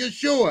also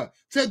Yeshua.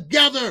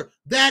 Together,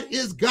 that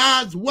is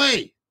God's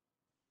way.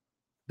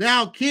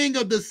 Thou King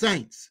of the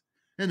saints,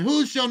 and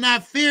who shall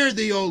not fear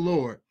thee, O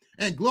Lord,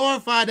 and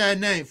glorify thy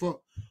name? For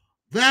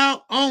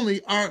thou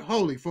only art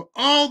holy, for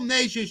all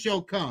nations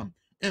shall come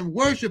and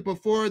worship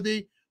before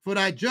thee, for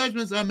thy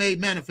judgments are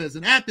made manifest.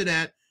 And after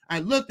that, I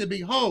looked, and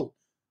behold,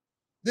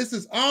 this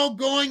is all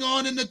going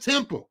on in the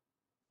temple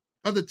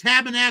of the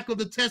tabernacle of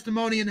the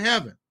testimony in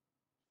heaven.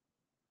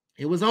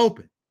 It was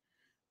open,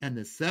 and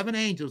the 7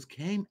 angels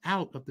came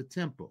out of the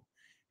temple,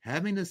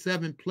 having the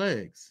 7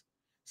 plagues.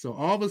 So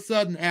all of a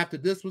sudden, after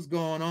this was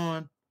going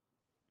on,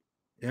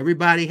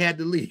 everybody had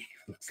to leave.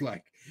 It's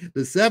like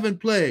the 7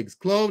 plagues,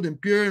 clothed in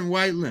pure and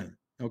white linen.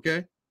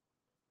 Okay.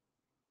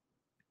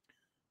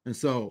 And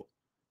so,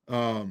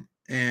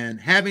 and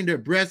having their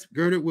breasts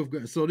girded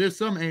with, so there's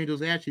some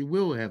angels actually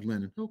will have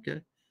linen.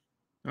 Okay.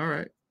 All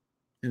right.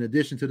 In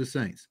addition to the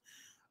saints.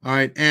 All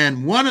right.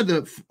 And one of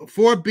the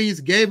 4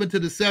 beasts gave unto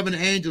the 7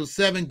 angels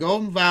 7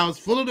 golden vials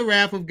full of the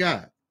wrath of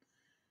God,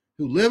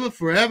 who liveth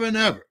forever and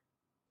ever.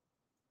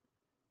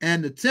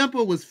 And the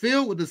temple was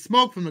filled with the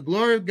smoke from the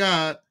glory of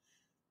God.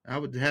 I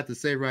would have to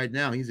say right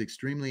now, he's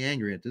extremely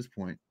angry at this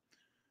point.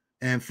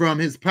 And from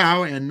his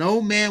power, and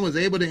no man was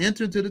able to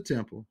enter into the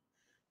temple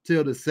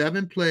till the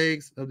 7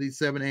 plagues of these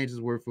 7 angels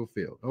were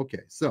fulfilled.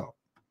 Okay, so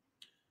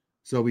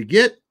we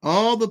get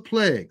all the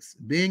plagues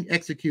being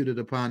executed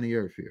upon the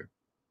earth here.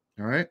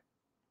 All right.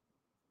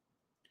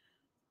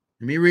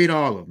 Let me read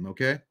all of them,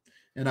 okay?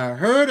 And I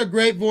heard a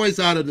great voice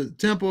out of the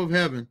temple of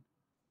heaven,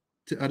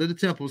 out of the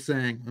temple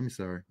saying, let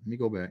me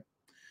go back.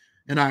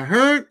 And I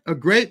heard a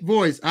great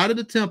voice out of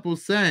the temple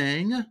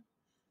saying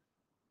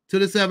to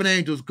the seven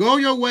angels, go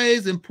your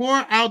ways and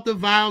pour out the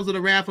vials of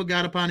the wrath of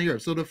God upon the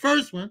earth. So the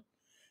first one,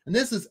 and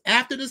this is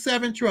after the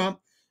seventh trump,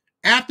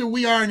 after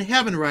we are in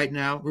heaven right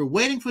now, we're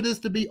waiting for this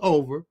to be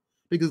over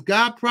because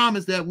God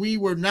promised that we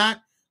were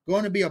not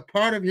going to be a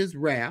part of his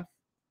wrath.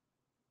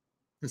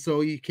 And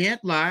so he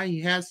can't lie.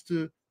 He has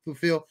to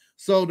fulfill.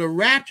 So the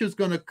rapture is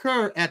going to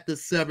occur at the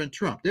seventh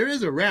trump. There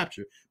is a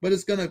rapture, but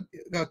it's going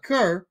to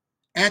occur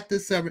at the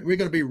seventh. We're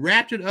going to be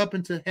raptured up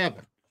into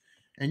heaven.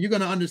 And you're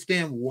going to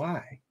understand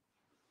why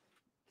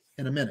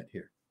in a minute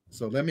here.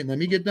 So let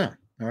me get done.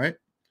 All right.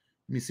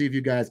 Let me see if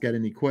you guys got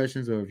any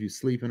questions or if you're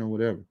sleeping or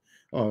whatever.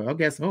 I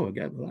got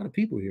a lot of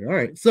people here. All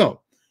right.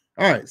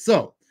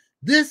 So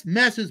this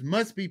message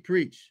must be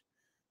preached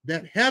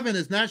that heaven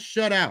is not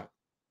shut out.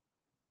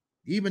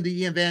 Even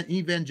the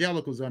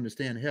evangelicals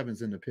understand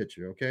heaven's in the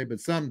picture, okay? But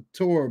some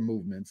Torah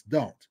movements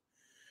don't.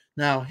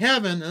 Now,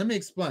 heaven, let me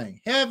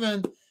explain.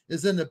 Heaven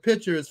is in the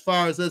picture as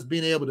far as us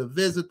being able to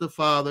visit the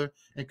Father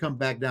and come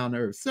back down to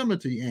earth, similar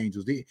to the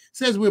angels. It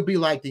says we'll be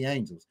like the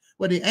angels.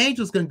 Well, the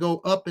angels can go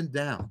up and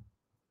down,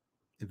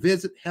 and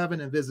visit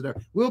heaven and visit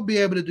earth. We'll be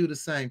able to do the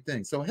same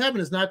thing. So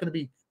heaven is not going to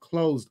be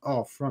closed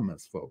off from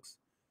us, folks.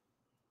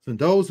 So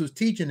those who's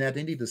teaching that,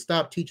 they need to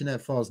stop teaching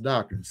that false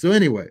doctrine. So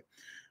anyway,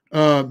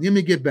 let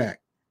me get back.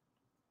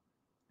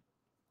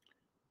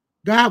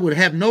 God would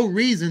have no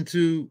reason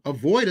to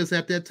avoid us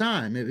at that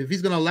time. If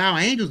he's going to allow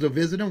angels to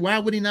visit him, why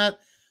would he not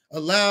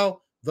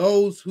allow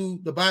those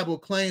who the Bible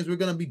claims we're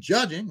going to be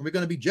judging? We're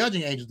going to be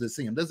judging angels to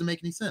see him. Doesn't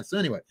make any sense. So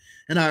anyway,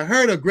 and I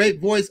heard a great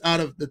voice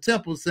out of the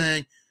temple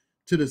saying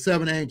to the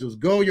seven angels,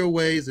 go your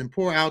ways and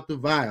pour out the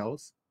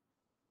vials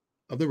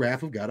of the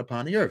wrath of God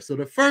upon the earth. So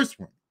the first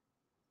one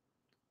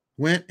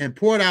went and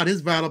poured out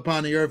his vial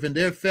upon the earth, and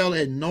there fell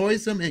a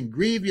noisome and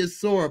grievous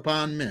sore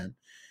upon men.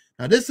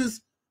 Now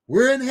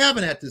we're in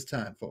heaven at this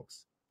time,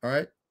 folks. All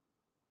right.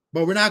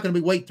 But we're not going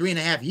to be wait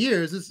 3.5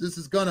 years. This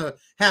is going to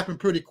happen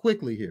pretty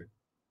quickly here.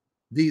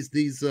 These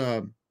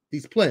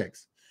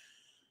plagues,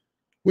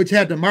 which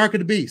had the mark of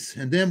the beast,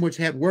 and them which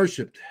had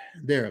worshipped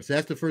thereof. So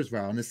that's the first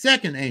vial. And the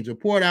second angel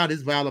poured out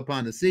his vial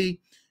upon the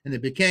sea, and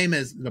it became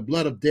as the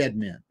blood of dead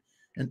men.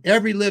 And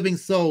every living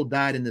soul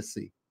died in the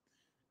sea.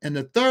 And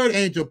the third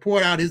angel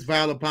poured out his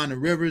vial upon the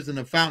rivers and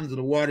the fountains of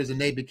the waters, and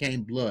they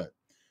became blood.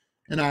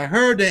 And I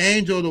heard the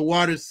angel of the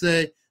waters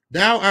say,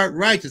 thou art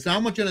righteous. Now,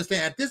 I want you to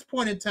understand, at this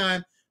point in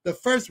time, the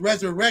first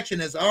resurrection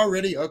has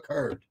already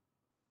occurred.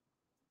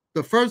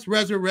 The first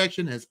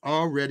resurrection has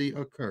already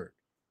occurred.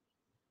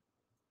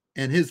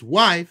 And his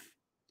wife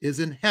is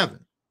in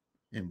heaven.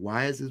 And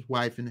why is his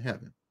wife in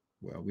heaven?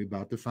 Well, we're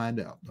about to find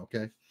out,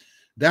 okay?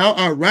 Thou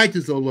art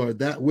righteous, O Lord,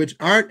 that which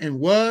art and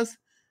was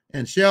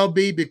and shall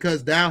be,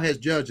 because thou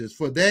hast judged us.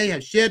 For they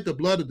have shed the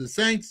blood of the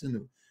saints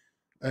and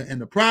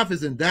the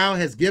prophets, and thou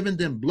hast given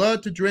them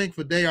blood to drink,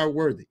 for they are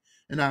worthy.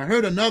 And I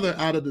heard another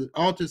out of the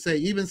altar say,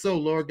 even so,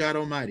 Lord God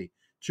Almighty,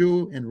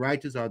 true and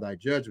righteous are thy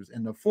judgments.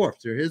 And the fourth,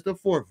 so here's the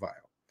fourth vial,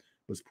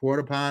 was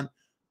poured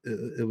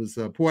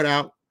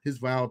out his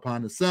vial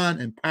upon the Son,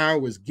 and power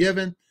was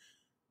given.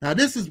 Now,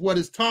 this is what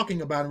it's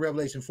talking about in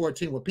Revelation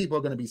 14, where people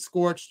are going to be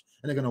scorched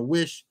and they're going to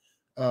wish,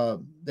 they're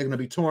going to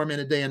be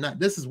tormented day and night.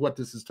 This is what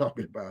this is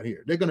talking about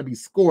here. They're going to be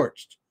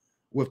scorched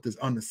with this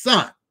on the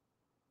sun,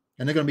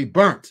 and they're going to be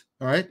burnt.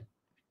 All right.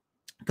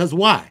 Because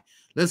why?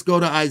 Let's go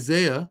to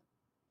Isaiah.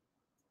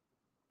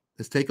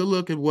 Let's take a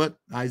look at what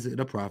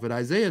the prophet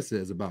Isaiah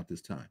says about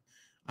this time.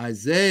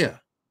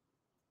 Isaiah.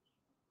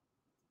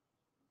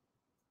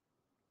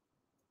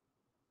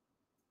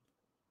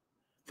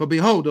 For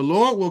behold, the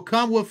Lord will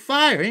come with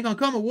fire. He ain't going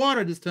to come with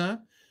water this time.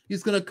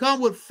 He's going to come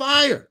with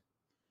fire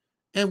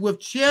and with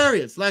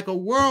chariots like a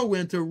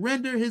whirlwind to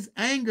render his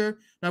anger.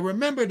 Now,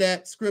 remember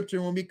that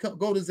scripture when we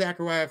go to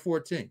Zechariah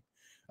 14.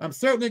 I'm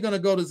certainly going to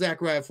go to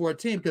Zechariah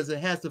 14 because it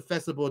has the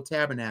Festival of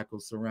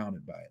Tabernacles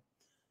surrounded by it.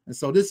 And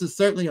so this is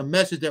certainly a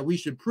message that we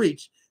should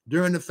preach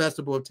during the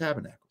Festival of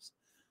Tabernacles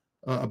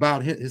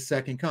about his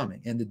second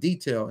coming and the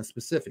detail and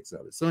specifics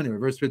of it. So anyway,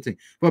 verse 15.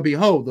 For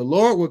behold, the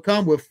Lord will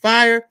come with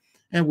fire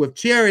and with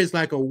chariots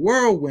like a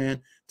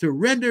whirlwind to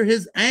render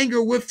his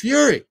anger with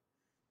fury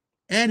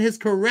and his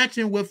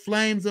correction with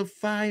flames of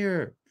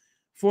fire.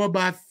 For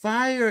by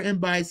fire and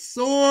by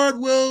sword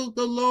will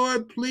the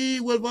Lord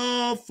plead with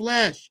all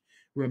flesh.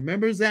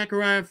 Remember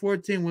Zechariah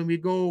 14 when we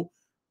go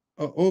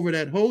over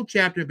that whole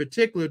chapter, in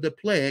particular, the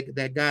plague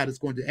that God is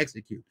going to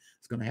execute.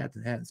 It's going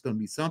to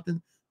be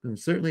something that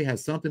certainly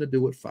has something to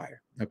do with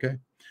fire. Okay.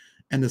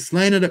 And the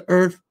slain of the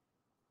earth,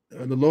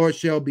 the Lord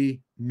shall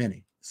be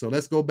many. So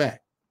let's go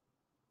back.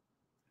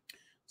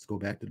 Let's go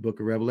back to the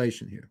book of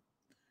Revelation here.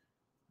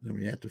 Then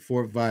we have the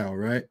fourth vial,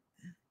 right?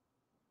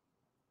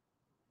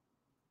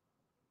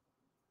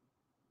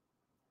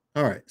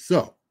 All right.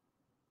 So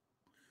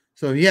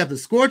you have the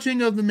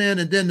scorching of the men,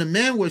 and then the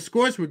men were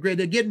scorched with great.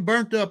 They're getting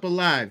burnt up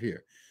alive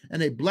here. And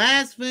they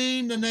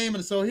blaspheme the name.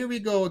 And so here we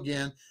go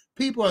again.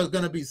 People are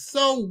going to be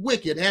so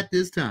wicked at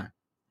this time.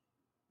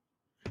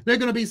 They're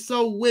going to be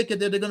so wicked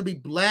that they're going to be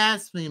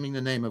blaspheming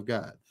the name of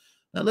God.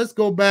 Now let's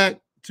go back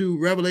to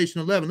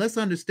Revelation 11, let's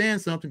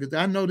understand something, because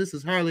I know this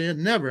is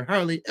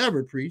hardly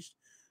ever preached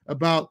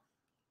about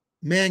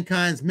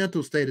mankind's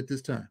mental state at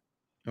this time.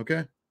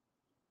 Okay.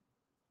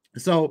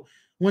 So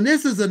when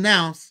this is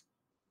announced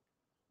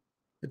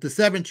at the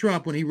seventh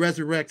trump, when he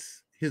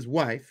resurrects his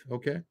wife,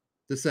 okay,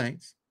 the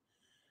saints,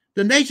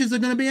 the nations are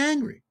going to be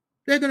angry.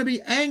 They're going to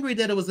be angry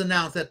that it was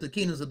announced that the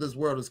kingdoms of this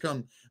world has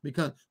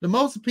become. The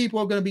most people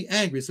are going to be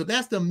angry. So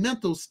that's the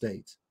mental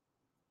state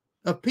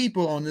of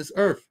people on this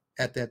earth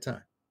at that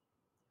time.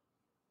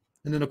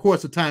 And then, of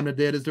course, the time of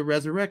the dead is the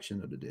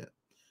resurrection of the dead.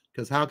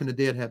 Because how can the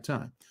dead have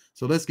time?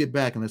 So let's get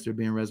back unless they're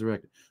being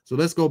resurrected. So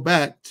let's go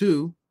back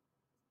to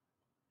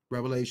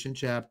Revelation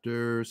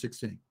chapter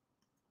 16.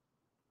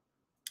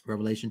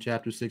 Revelation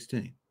chapter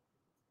 16.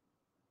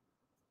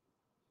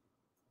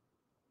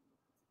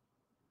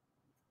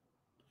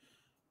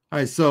 All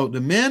right, so the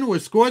men were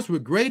scorched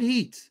with great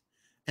heat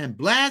and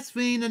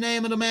blasphemed the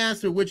name of the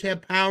master, which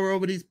had power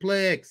over these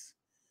plagues.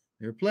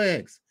 They're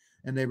plagues.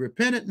 And they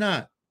repented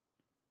not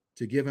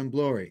to give him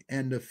glory.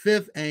 And the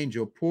fifth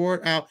angel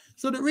poured out.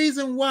 So the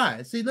reason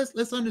why, see,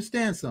 let's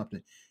understand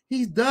something.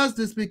 He does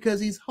this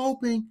because he's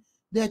hoping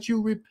that you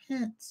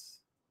repent.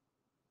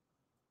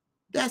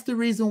 That's the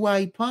reason why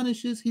he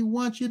punishes. He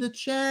wants you to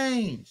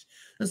change.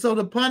 And so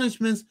the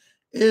punishments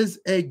is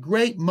a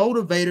great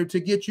motivator to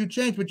get you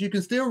changed, but you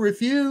can still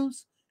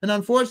refuse. And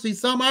unfortunately,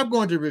 some are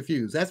going to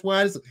refuse. That's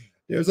why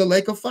there's a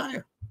lake of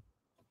fire.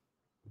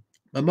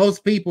 But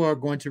most people are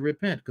going to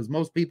repent because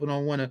most people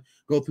don't want to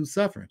go through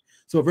suffering.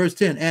 So verse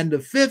 10, and the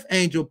fifth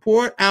angel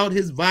poured out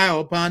his vial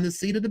upon the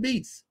seat of the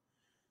beast,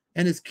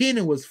 and his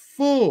kingdom was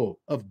full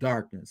of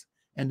darkness,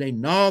 and they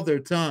gnawed their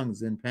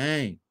tongues in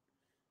pain,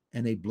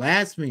 and they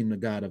blasphemed the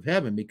God of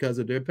heaven because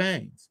of their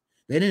pains.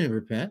 They didn't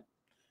repent.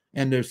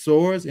 And their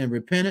sores and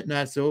repented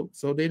not, so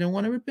they didn't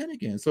want to repent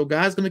again. So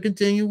God's going to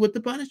continue with the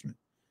punishment.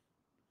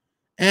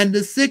 And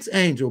the sixth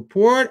angel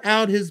poured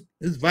out his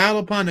vial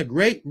upon the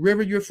great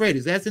river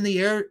Euphrates. That's in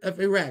the area of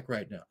Iraq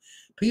right now.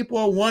 People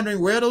are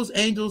wondering where those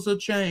angels are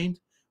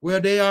chained, where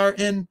they are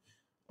in.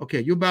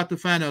 Okay, you're about to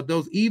find out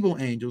those evil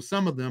angels,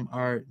 some of them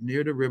are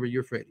near the river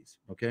Euphrates.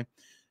 Okay.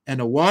 And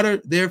the water,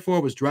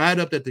 therefore, was dried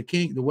up that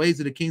the ways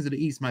of the kings of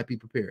the east might be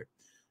prepared.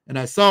 And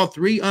I saw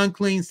three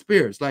unclean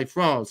spirits like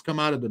frogs come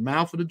out of the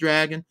mouth of the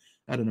dragon,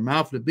 out of the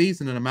mouth of the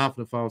beast, and in the mouth of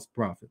the false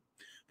prophet.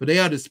 For they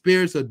are the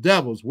spirits of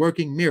devils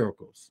working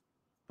miracles.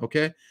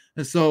 Okay?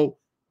 And so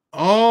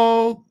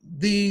all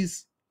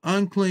these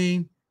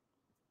unclean,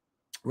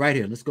 right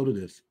here, let's go to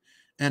this.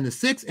 And the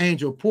sixth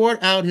angel poured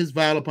out his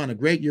vial upon a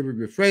great river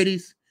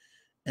Euphrates,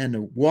 and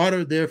the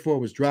water therefore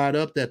was dried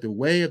up that the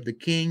way of the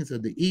kings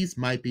of the east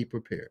might be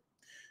prepared.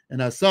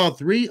 And I saw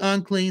three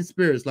unclean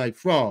spirits like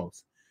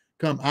frogs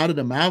come out of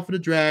the mouth of the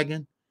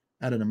dragon,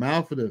 out of the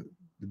mouth of the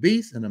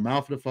beast, and the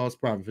mouth of the false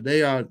prophet. For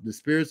they are the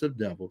spirits of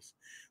devils,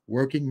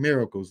 working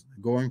miracles,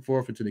 going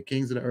forth into the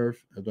kings of the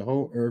earth, of the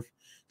whole earth,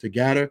 to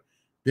gather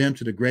them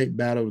to the great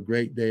battle, the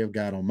great day of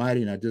God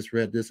Almighty. And I just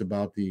read this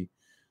about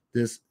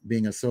this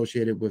being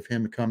associated with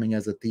him coming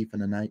as a thief in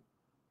the night.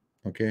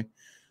 Okay.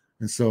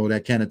 And so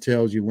that kind of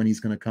tells you when he's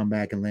going to come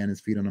back and land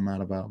his feet on the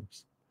Mount of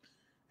Olives.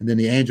 And then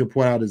the angel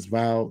poured out his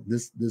vial,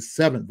 this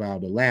seventh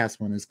vial, the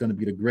last one, is going to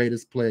be the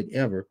greatest plague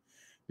ever,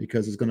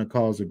 because it's going to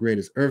cause the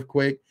greatest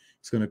earthquake.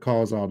 It's going to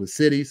cause all the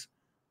cities,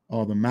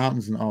 all the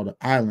mountains, and all the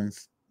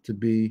islands to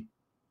be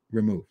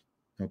removed.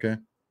 Okay?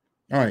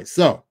 All right,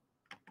 so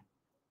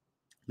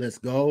let's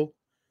go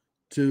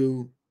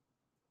to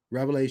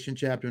Revelation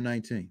chapter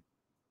 19.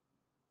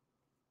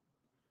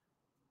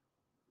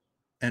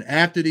 And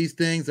after these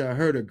things, I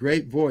heard a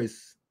great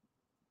voice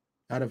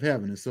out of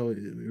heaven. And so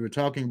we're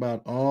talking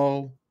about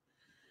all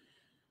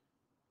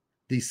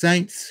the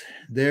saints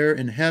there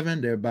in heaven.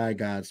 They're by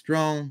God's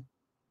throne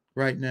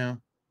right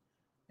now.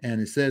 And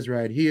it says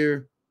right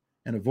here,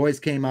 and a voice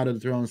came out of the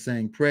throne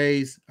saying,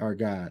 praise our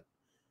God,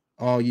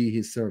 all ye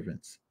his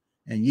servants,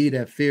 and ye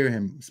that fear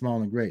him,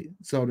 small and great.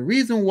 So the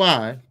reason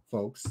why,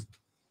 folks,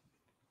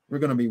 we're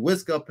going to be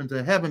whisked up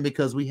into heaven,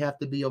 because we have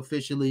to be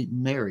officially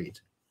married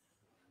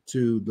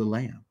to the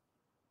Lamb.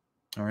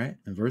 All right.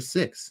 And verse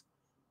 6.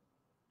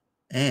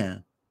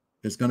 And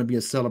there's going to be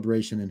a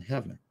celebration in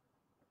heaven.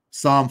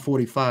 Psalm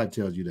 45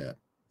 tells you that.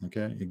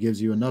 Okay. It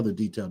gives you another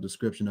detailed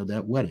description of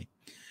that wedding.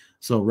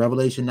 So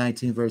Revelation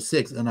 19, verse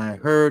 6, and I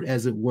heard,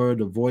 as it were,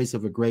 the voice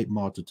of a great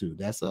multitude.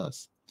 That's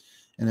us.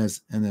 And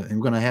we're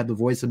going to have the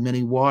voice of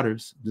many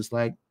waters, just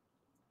like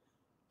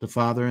the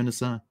Father and the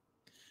Son.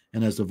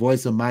 And as the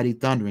voice of mighty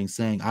thundering,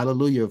 saying,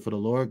 hallelujah, for the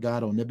Lord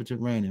God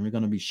omnipotent reign. And we're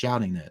going to be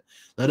shouting that.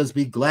 Let us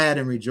be glad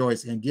and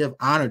rejoice and give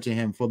honor to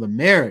him, for the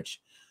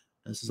marriage.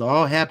 This is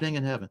all happening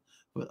in heaven.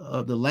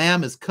 The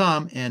Lamb has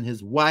come, and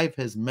his wife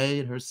has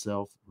made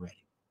herself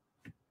ready.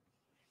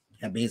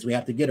 That means we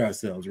have to get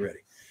ourselves ready.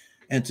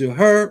 And to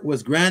her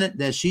was granted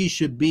that she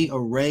should be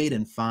arrayed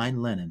in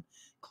fine linen,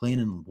 clean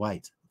and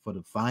white, for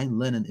the fine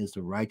linen is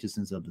the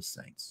righteousness of the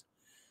saints.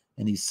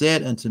 And he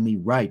said unto me,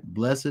 right,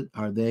 blessed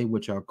are they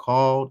which are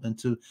called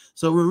unto.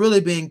 So we're really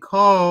being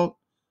called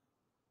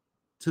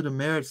to the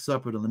marriage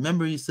supper.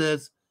 Remember, he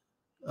says,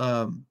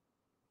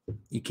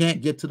 You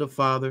can't get to the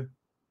Father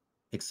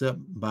except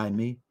by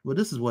me. Well,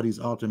 this is what he's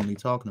ultimately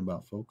talking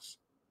about, folks.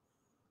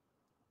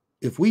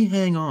 If we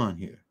hang on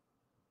here,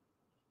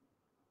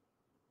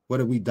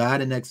 whether we die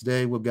the next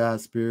day with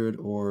God's Spirit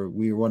or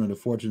we are one of the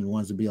fortunate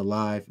ones to be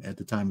alive at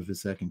the time of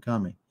his second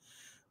coming,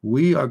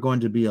 we are going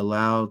to be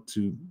allowed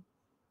to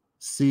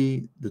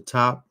see the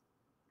top,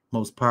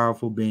 most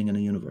powerful being in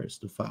the universe,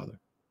 the Father,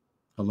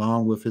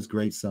 along with his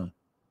great Son.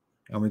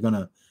 And we're going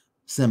to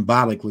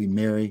symbolically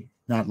marry,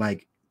 not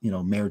like,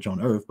 marriage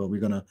on earth, but we're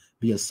going to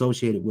be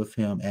associated with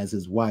him as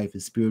his wife,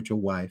 his spiritual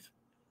wife.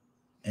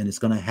 And it's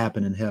going to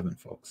happen in heaven,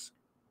 folks.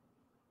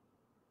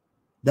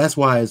 That's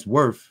why it's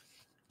worth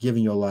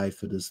giving your life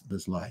for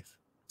this life.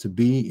 To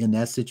be in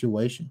that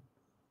situation,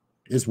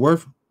 it's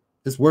worth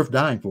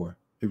dying for.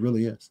 It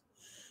really is.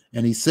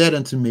 And he said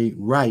unto me,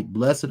 right,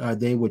 blessed are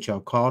they which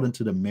are called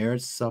into the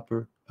marriage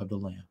supper of the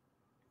Lamb.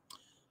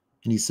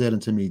 And he said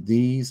unto me,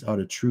 these are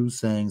the true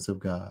sayings of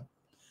God.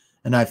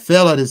 And I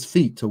fell at his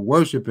feet to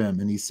worship him.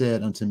 And he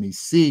said unto me,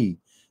 see,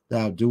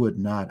 thou do it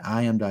not.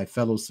 I am thy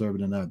fellow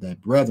servant and thy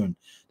brethren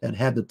that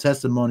have the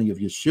testimony of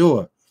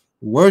Yeshua.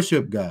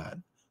 Worship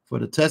God. For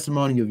the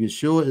testimony of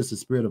Yeshua is the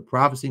spirit of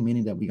prophecy,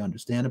 meaning that we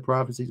understand the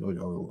prophecies,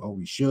 or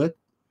we should.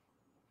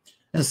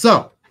 And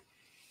so,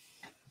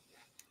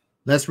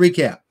 let's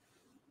recap.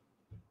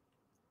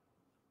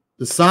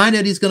 The sign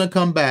that he's going to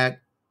come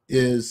back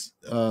is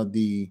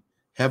the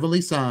heavenly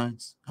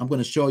signs. I'm going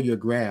to show you a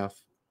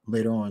graph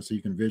later on so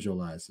you can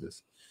visualize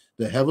this.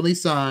 The heavenly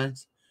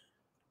signs,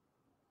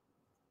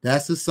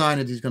 that's the sign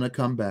that he's going to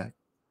come back.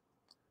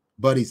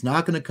 But he's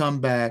not going to come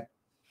back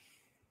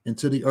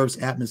into the earth's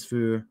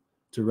atmosphere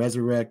to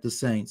resurrect the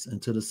saints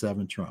until the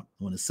seventh trump.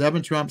 When the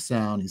seventh trump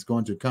sound, he's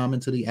going to come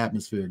into the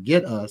atmosphere,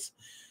 get us,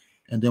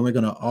 and then we're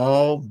going to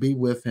all be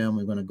with him.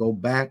 We're going to go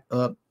back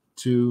up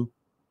to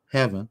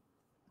heaven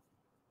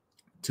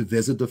to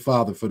visit the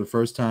Father for the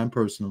first time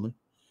personally.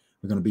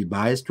 We're going to be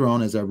by his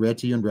throne, as I read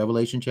to you in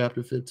Revelation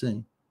chapter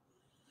 15.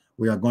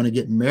 We are going to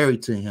get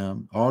married to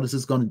him. All this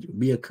is going to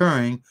be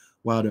occurring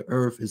while the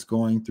earth is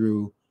going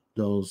through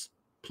those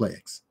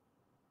plagues,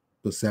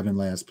 the 7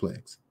 last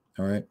plagues.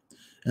 All right.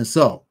 And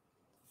so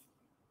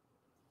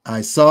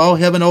I saw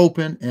heaven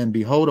open, and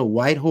behold, a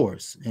white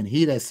horse, and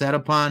he that sat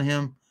upon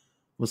him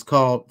was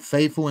called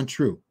Faithful and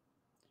True.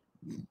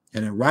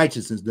 And in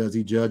righteousness does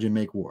he judge and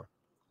make war.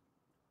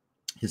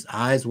 His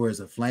eyes were as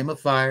a flame of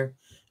fire,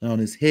 and on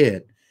his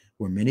head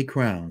were many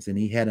crowns, and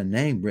he had a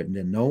name written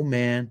that no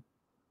man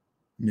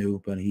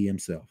knew but he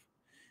himself.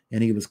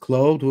 And he was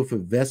clothed with a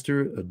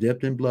vesture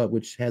dipped in blood,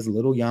 which has a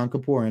little Yom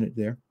Kippur in it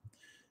there.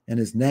 And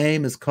his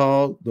name is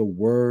called the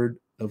Word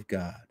of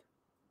God.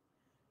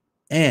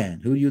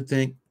 And who do you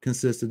think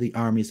consists of the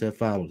armies that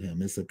followed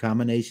him? It's a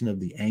combination of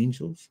the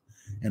angels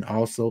and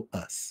also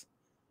us,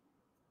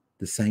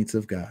 the saints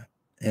of God.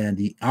 And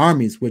the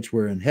armies which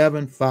were in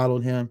heaven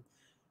followed him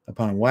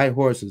upon white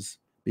horses,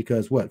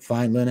 because what?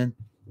 Fine linen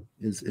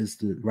is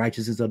the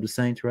righteousness of the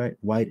saints, right?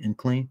 White and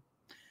clean.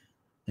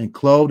 And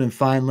clothed in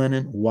fine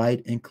linen,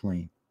 white and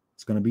clean.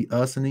 It's going to be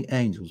us and the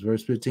angels.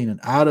 Verse 15, and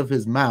out of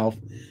his mouth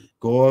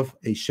goeth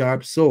a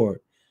sharp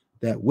sword,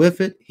 that with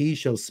it he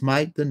shall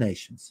smite the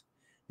nations,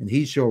 and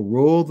he shall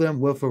rule them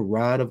with a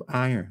rod of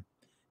iron.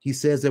 He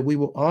says that we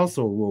will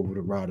also rule with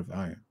a rod of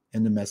iron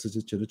in the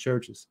messages to the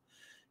churches.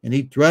 And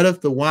he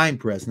treadeth the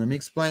winepress. And let me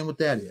explain what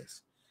that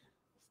is.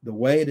 The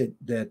way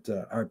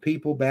that our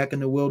people back in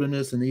the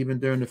wilderness and even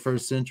during the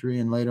first century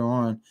and later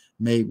on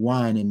made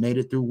wine, and made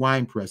it through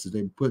wine presses.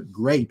 They put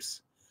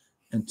grapes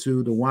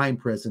into the wine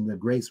press, and the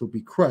grapes would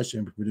be crushed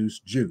and produce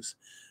juice.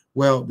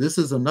 Well, this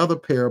is another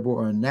parable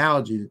or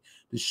analogy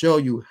to show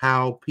you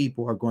how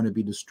people are going to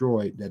be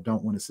destroyed that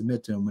don't want to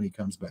submit to him when he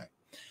comes back.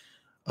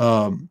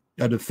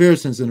 The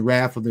fierceness and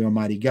wrath of the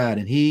Almighty God.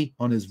 And he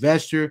on his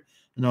vesture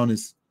and on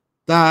his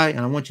thigh,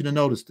 and I want you to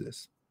notice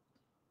this,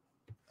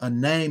 a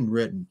name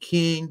written,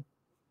 King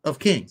of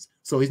Kings.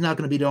 So he's not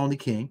going to be the only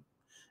king,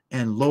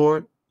 and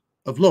Lord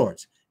of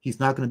Lords. He's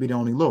not going to be the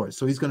only Lord.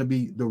 So he's going to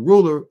be the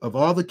ruler of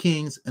all the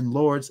kings and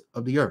lords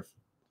of the earth.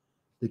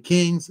 The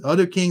kings,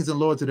 other kings and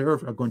lords of the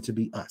earth are going to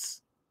be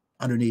us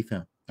underneath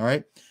him. All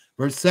right.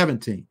 Verse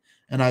 17.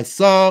 And I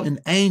saw an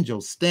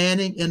angel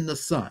standing in the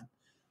sun.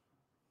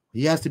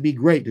 He has to be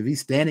great if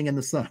he's standing in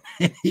the sun.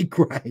 And he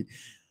cried.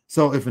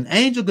 So if an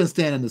angel can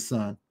stand in the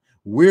sun,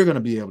 we're going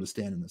to be able to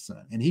stand in the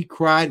sun. And he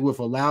cried with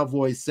a loud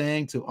voice,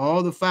 saying to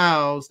all the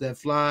fowls that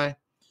fly.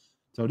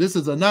 So this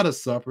is another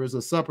supper. It's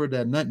a supper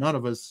that none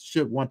of us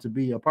should want to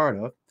be a part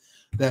of,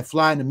 that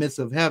fly in the midst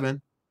of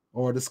heaven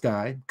or the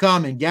sky.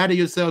 Come and gather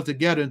yourselves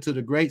together into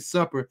the great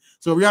supper.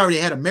 So we already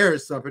had a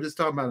marriage supper. This is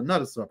talking about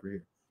another supper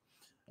here.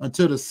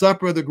 Unto the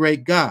supper of the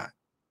great God,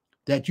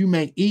 that you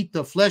may eat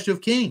the flesh of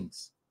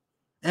kings,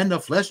 and the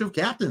flesh of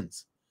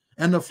captains,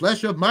 and the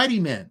flesh of mighty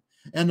men,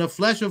 and the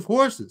flesh of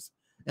horses,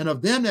 and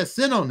of them that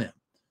sit on them,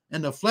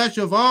 and the flesh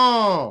of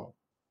all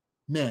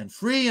men,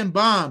 free and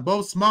bond,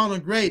 both small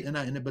and great.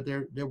 But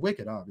they're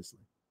wicked, obviously.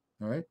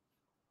 All right.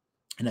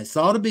 And I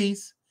saw the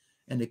beasts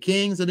and the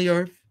kings of the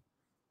earth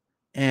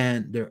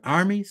and their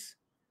armies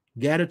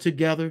gathered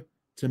together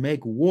to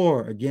make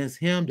war against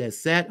him that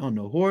sat on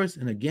the horse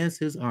and against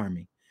his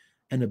army.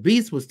 And the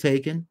beast was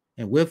taken,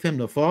 and with him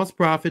the false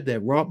prophet that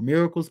wrought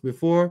miracles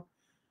before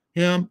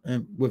him,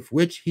 and with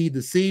which he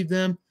deceived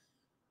them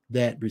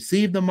that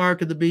received the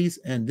mark of the beast,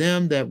 and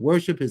them that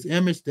worship his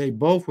image. They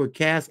both were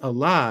cast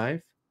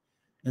alive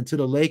into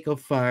the lake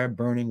of fire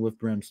burning with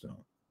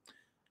brimstone.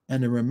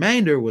 And the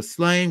remainder was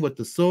slain with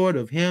the sword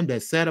of him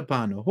that sat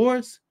upon the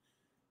horse,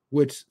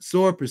 which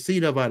sword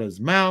proceeded out of his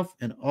mouth,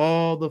 and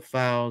all the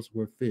fowls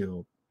were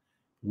filled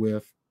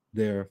with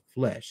their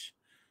flesh.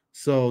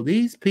 So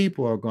these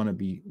people are going to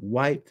be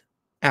wiped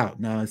out.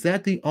 Now, is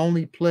that the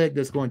only plague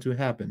that's going to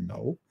happen?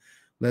 No.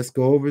 Let's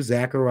go over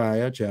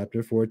Zechariah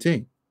chapter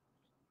 14.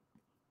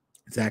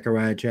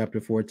 Zechariah chapter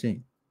 14.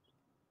 It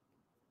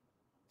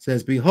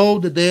says,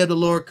 behold, the day of the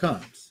Lord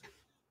comes.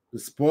 The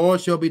spoil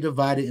shall be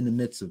divided in the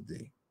midst of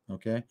thee.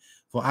 Okay.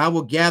 For I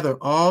will gather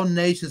all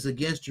nations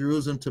against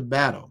Jerusalem to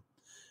battle.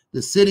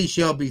 The city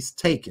shall be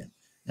taken,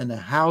 and the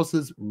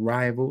houses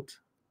rivaled,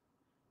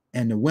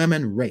 and the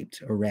women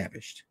raped or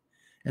ravished.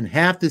 And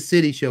half the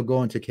city shall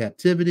go into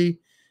captivity,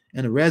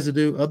 and the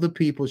residue of the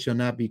people shall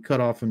not be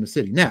cut off from the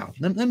city. Now,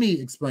 let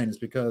me explain this,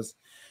 because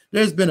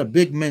there's been a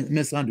big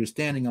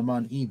misunderstanding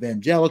among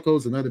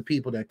evangelicals and other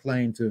people that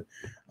claim to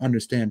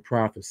understand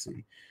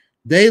prophecy.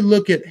 They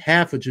look at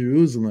half of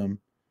Jerusalem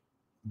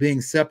being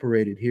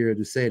separated here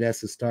to say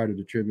that's the start of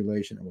the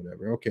tribulation or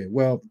whatever. Okay,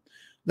 well,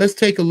 let's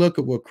take a look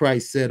at what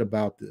Christ said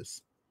about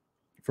this.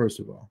 First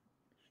of all,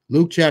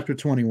 Luke chapter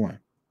 21.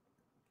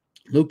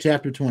 Luke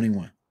chapter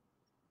 21.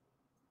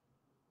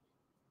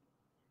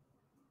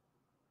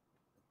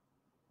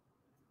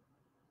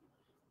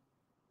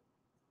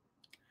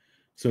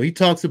 So he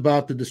talks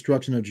about the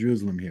destruction of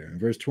Jerusalem here in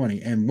verse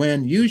 20. And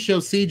when you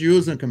shall see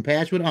Jerusalem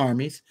compassed with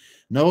armies,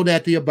 know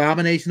that the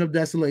abomination of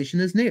desolation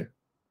is near.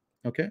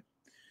 Okay.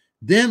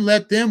 Then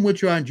let them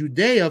which are in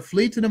Judea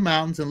flee to the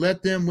mountains, and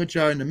let them which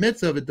are in the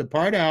midst of it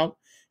depart out,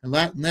 and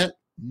let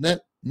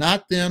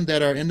not them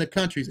that are in the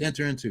countries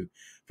enter into.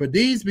 For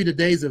these be the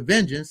days of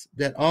vengeance,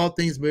 that all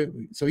things be.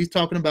 So he's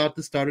talking about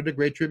the start of the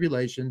Great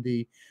Tribulation,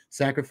 the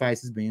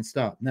sacrifices being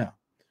stopped. Now,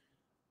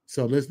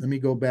 so let me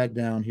go back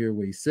down here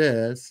where he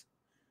says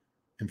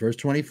in verse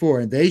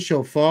 24, and they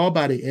shall fall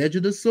by the edge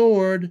of the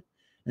sword,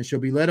 and shall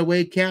be led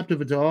away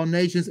captive into all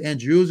nations, and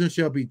Jerusalem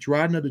shall be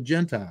trodden of the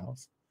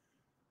Gentiles.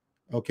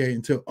 Okay,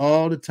 until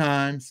all the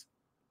times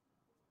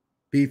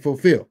be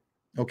fulfilled.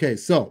 Okay,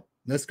 so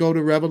let's go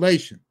to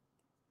Revelation.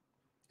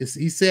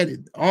 He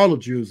said all of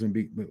Jerusalem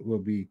will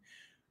be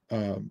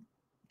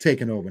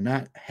taken over,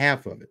 not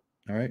half of it.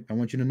 All right, I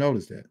want you to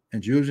notice that.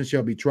 And Jerusalem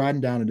shall be trodden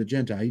down into the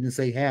Gentile. He didn't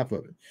say half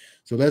of it.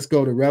 So let's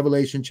go to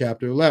Revelation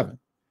chapter 11.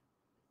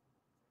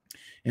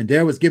 And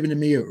there was given to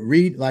me a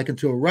reed like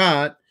unto a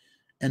rod,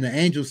 and the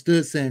angel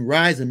stood, saying,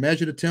 rise and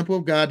measure the temple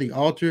of God, the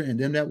altar, and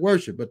them that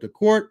worship. But the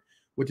court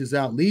which is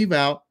out, leave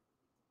out,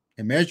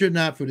 and measure it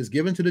not, for it is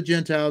given to the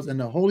Gentiles, and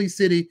the holy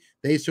city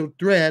they shall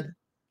tread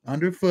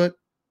underfoot,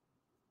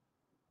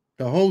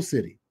 the whole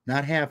city,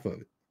 not half of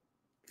it,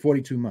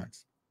 42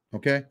 months.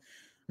 Okay.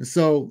 And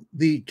so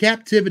the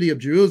captivity of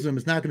Jerusalem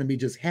is not going to be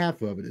just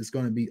half of it. It's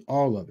going to be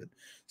all of it.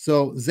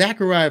 So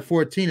Zechariah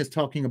 14 is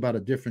talking about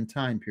a different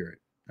time period.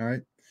 All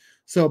right.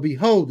 So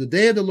behold, the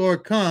day of the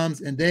Lord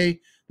comes, and the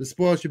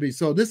spoil should be.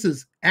 So this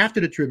is after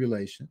the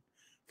tribulation.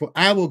 For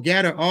I will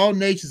gather all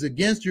nations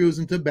against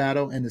Jerusalem to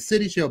battle, and the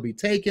city shall be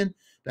taken,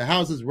 the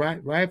houses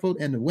rifled,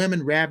 and the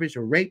women ravished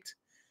or raped.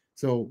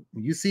 So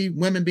when you see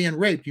women being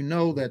raped, you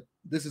know that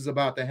this is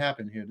about to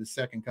happen here, the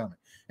second coming.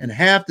 And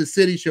half the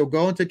city shall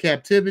go into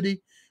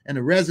captivity, and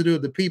the residue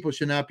of the people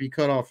shall not be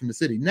cut off from the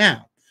city.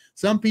 Now,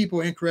 some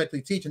people are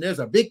incorrectly teaching there's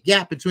a big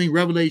gap between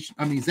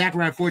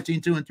Zechariah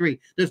 14, 2 and 3.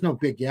 There's no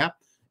big gap.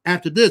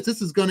 After this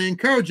is going to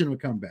encourage them to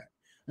come back.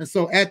 And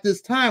so at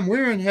this time,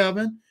 we're in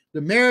heaven. The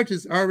marriage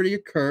has already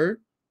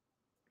occurred.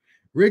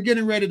 We're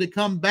getting ready to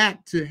come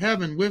back to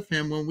heaven with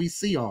him when we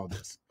see all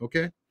this.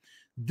 Okay.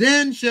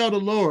 Then shall the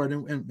Lord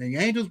and the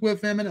angels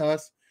with him and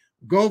us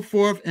go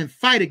forth and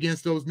fight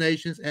against those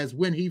nations, as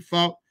when he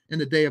fought in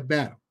the day of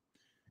battle.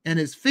 And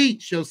his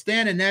feet shall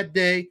stand in that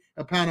day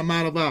upon the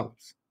Mount of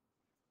Olives.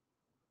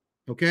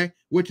 Okay.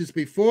 Which is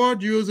before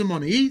Jerusalem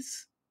on the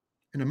east,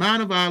 and the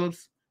Mount of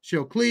Olives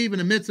shall cleave in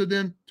the midst of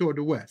them toward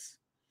the west.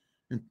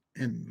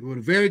 And with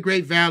a very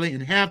great valley,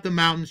 and half the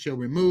mountains shall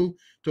remove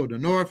toward the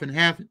north, and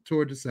half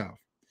toward the south.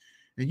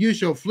 And you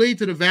shall flee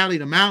to the valley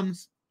of the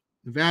mountains.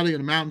 The valley of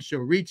the mountains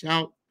shall reach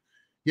out.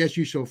 Yes,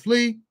 you shall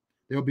flee.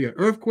 There will be an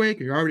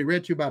earthquake. I already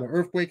read to you about an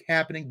earthquake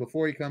happening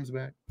before he comes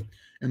back.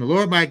 And the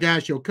Lord my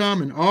God shall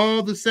come, and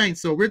all the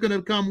saints. So we're going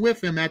to come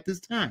with him at this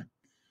time.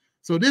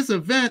 So this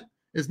event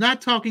is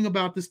not talking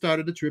about the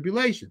start of the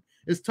tribulation.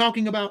 It's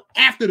talking about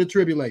after the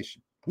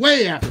tribulation,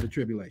 way after the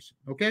tribulation.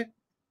 Okay.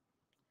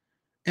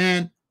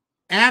 And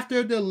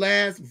after the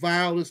last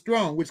vial is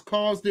thrown, which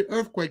caused the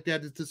earthquake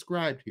that is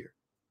described here.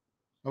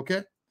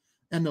 Okay.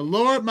 And the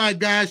Lord my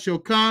God shall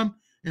come,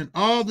 and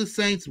all the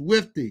saints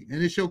with thee.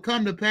 And it shall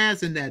come to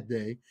pass in that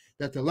day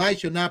that the light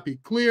shall not be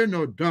clear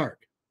nor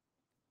dark,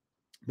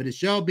 but it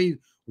shall be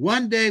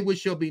One day which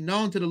shall be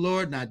known to the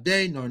Lord, not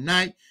day nor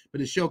night,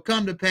 but it shall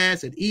come to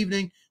pass at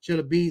evening shall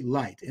it be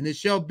light. And it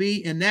shall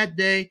be in that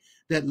day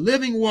that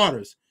living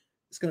waters,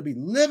 it's going to be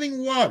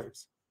living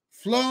waters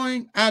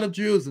flowing out of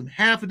Jerusalem,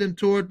 half of them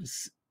toward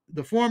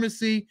the former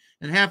sea,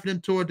 and half of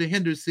them toward the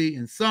hinder sea.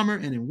 In summer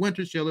and in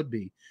winter shall it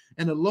be.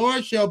 And the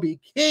Lord shall be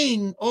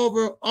king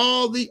over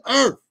all the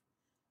earth.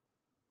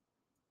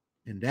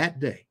 In that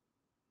day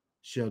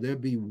shall there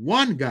be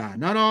one God,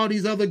 not all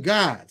these other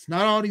gods,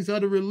 not all these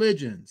other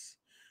religions,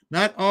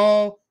 not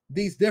all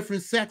these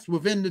different sects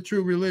within the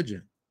true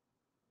religion.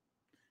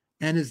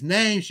 And his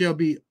name shall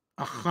be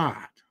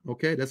Echad.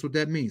 Okay, that's what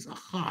that means.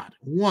 Echad,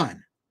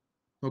 one.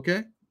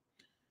 Okay.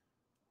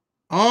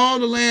 All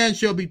the land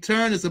shall be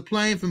turned as a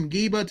plain from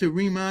Geba to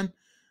Rimmon,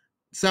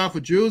 south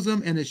of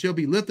Jerusalem, and it shall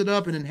be lifted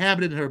up and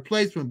inhabited in her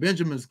place from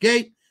Benjamin's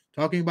gate,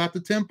 talking about the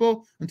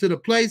temple, unto the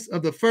place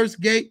of the first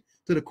gate,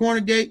 to the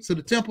corner gate. So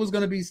the temple is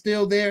going to be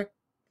still there.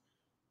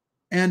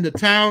 And the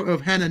tower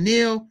of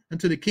Hananeel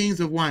unto the kings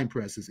of wine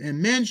presses. And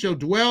men shall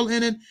dwell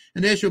in it,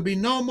 and there shall be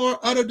no more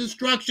utter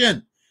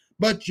destruction.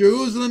 But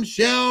Jerusalem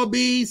shall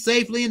be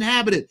safely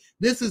inhabited.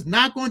 This is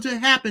not going to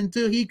happen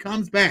till he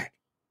comes back.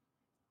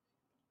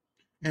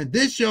 And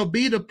this shall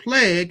be the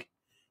plague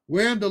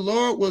wherein the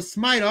Lord will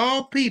smite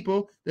all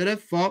people that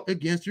have fought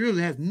against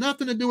Jerusalem. It has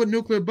nothing to do with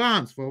nuclear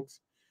bombs, folks.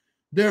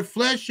 Their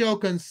flesh shall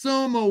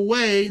consume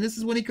away, and this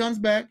is when he comes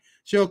back,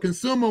 shall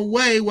consume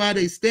away while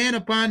they stand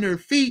upon their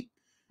feet,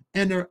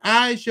 and their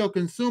eyes shall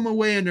consume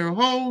away in their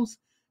holes,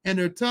 and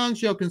their tongue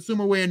shall consume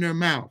away in their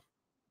mouth.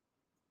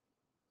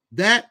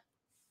 That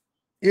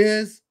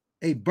is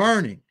a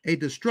burning, a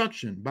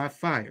destruction by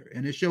fire.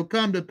 And it shall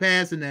come to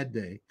pass in that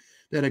day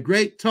that a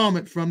great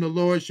tumult from the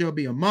Lord shall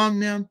be among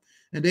them,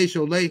 and they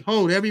shall lay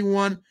hold every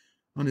one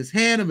on his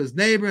hand of his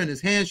neighbor, and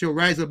his hand shall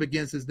rise up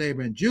against his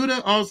neighbor. And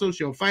Judah also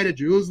shall fight at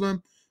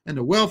Jerusalem, and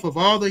the wealth of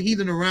all the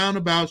heathen around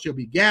about shall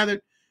be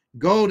gathered,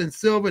 gold and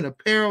silver and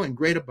apparel in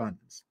great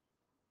abundance.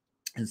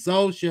 And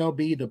so shall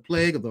be the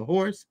plague of the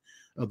horse,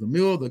 of the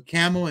mule, the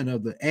camel, and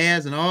of the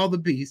ass, and all the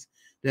beasts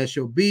that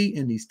shall be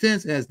in these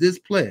tents as this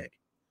plague.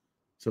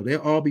 So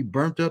they'll all be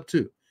burnt up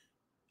too.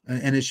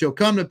 And it shall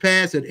come to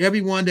pass that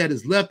everyone that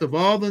is left of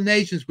all the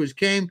nations which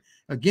came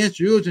against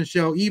Jerusalem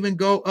shall even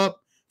go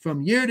up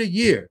from year to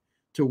year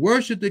to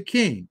worship the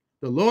King,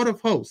 the Lord of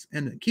hosts,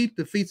 and to keep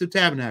the Feast of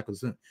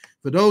Tabernacles. And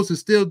for those who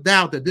still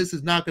doubt that this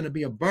is not going to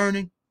be a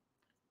burning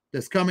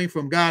that's coming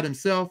from God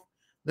himself,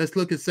 let's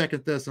look at 2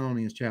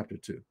 Thessalonians chapter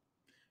 2.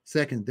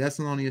 2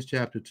 Thessalonians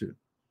chapter 2.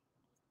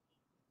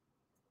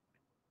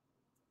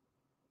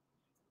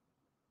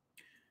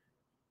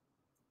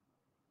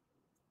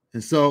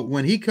 And so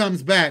when he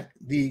comes back,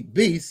 the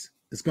beast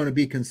is going to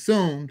be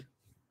consumed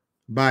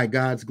by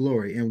God's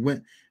glory.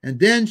 And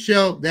then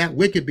shall that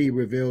wicked be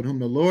revealed, whom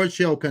the Lord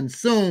shall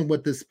consume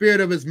with the spirit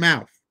of his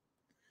mouth,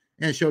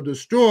 and shall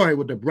destroy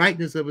with the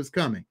brightness of his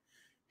coming.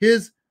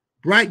 His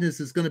brightness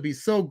is going to be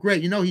so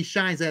great. You know, he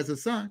shines as a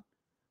sun.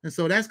 And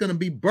so that's going to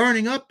be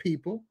burning up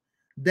people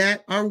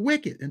that are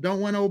wicked and don't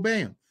want to obey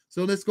him.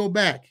 So let's go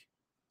back.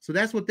 So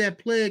that's what that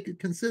plague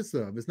consists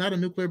of. It's not a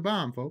nuclear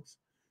bomb, folks.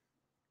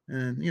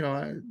 And, you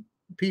know,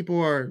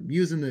 people are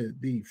using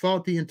the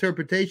faulty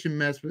interpretation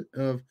method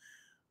of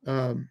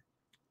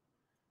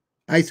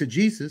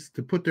eisegesis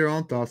to put their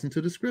own thoughts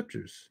into the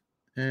scriptures.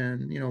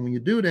 And, you know, when you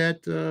do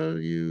that,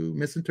 you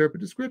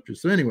misinterpret the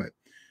scriptures. So anyway,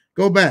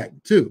 go back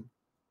to.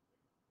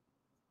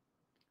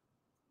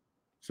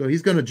 So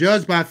he's going to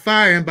judge by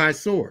fire and by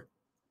sword.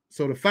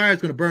 So the fire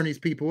is going to burn these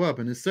people up.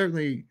 And it's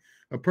certainly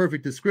a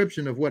perfect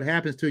description of what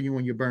happens to you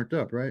when you're burnt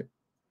up, right?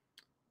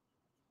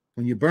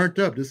 When you're burnt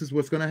up, this is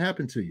what's going to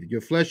happen to you. Your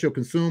flesh shall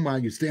consume while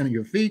you stand on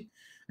your feet,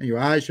 and your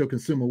eyes shall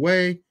consume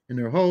away in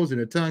their holes, and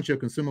their tongue shall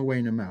consume away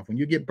in their mouth. When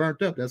you get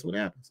burnt up, that's what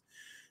happens.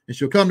 It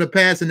shall come to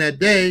pass in that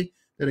day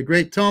that a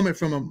great tumult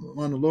from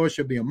among the Lord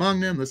shall be among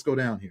them. Let's go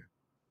down here.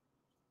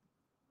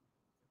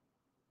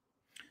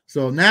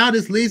 So now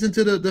this leads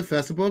into the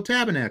festival of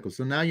tabernacles.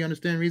 So now you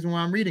understand the reason why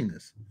I'm reading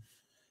this.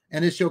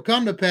 And it shall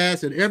come to pass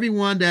that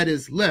everyone that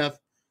is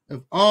left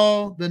of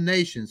all the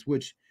nations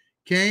which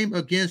came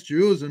against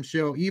Jerusalem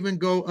shall even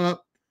go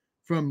up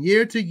from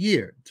year to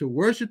year to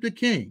worship the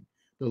King,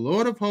 the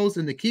Lord of hosts,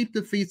 and to keep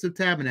the Feast of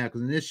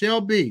Tabernacles. And it shall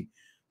be,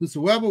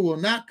 whosoever will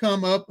not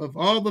come up of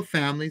all the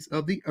families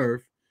of the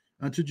earth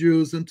unto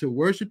Jerusalem to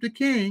worship the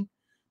King,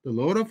 the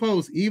Lord of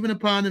hosts, even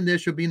upon them there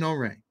shall be no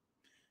rain.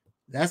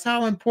 That's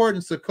how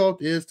important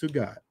Sukkot is to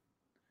God.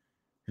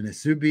 And it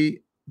should be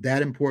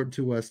that important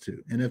to us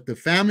too. And if the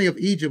family of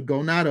Egypt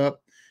go not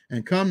up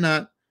and come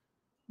not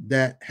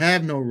that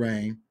have no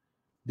rain,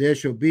 there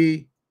shall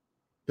be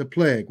the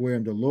plague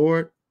wherein the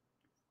Lord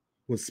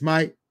will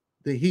smite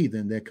the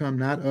heathen that come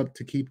not up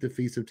to keep the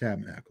Feast of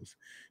Tabernacles.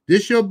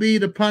 This shall be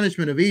the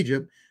punishment of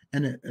Egypt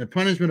and the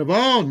punishment of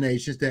all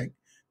nations that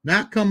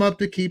not come up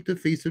to keep the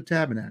Feast of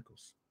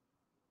Tabernacles.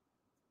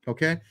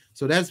 Okay,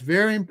 so that's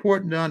very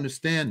important to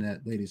understand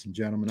that, ladies and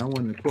gentlemen. I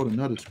wanted to quote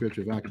another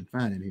scripture if I can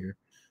find it here.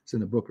 It's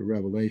in the book of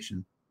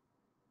Revelation.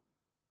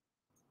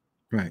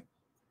 Right.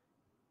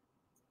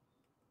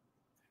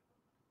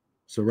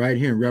 So right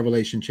here in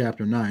Revelation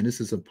chapter 9,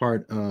 this is a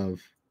part of,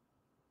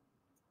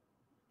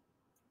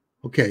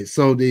 okay,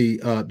 so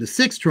the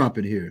sixth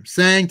trumpet here,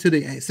 sang to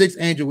the sixth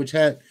angel which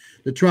had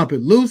the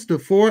trumpet, loose the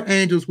four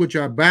angels which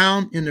are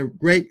bound in the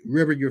great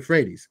river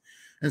Euphrates.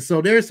 And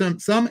so there's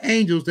some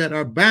angels that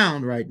are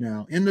bound right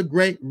now in the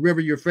great river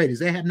Euphrates.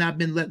 They have not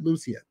been let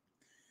loose yet.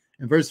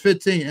 In verse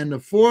 15, and the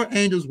four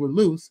angels were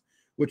loose,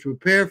 which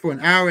prepare for an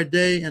hour a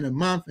day and a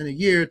month and a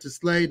year to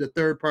slay the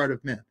third part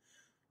of men.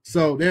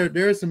 So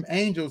there are some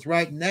angels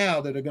right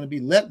now that are going to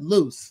be let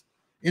loose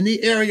in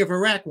the area of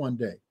Iraq one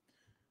day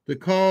to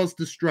cause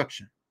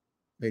destruction,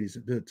 ladies,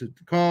 to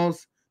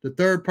cause the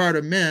third part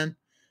of men.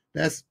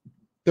 That's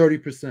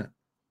 30%.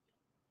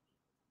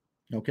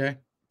 Okay,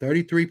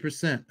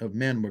 33% of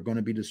men were going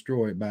to be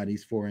destroyed by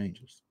these four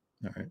angels.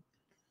 All right.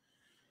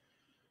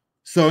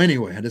 So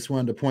anyway, I just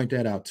wanted to point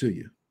that out to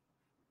you.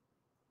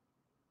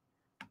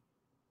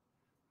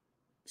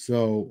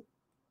 So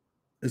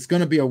it's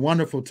going to be a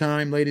wonderful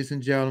time, ladies and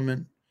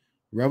gentlemen.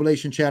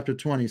 Revelation chapter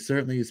 20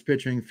 certainly is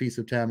picturing Feast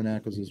of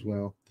Tabernacles as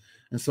well.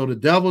 And so the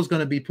devil's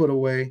going to be put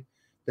away.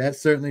 That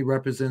certainly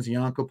represents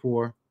Yom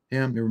Kippur,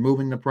 him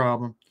removing the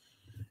problem.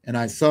 And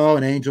I saw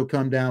an angel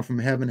come down from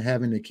heaven,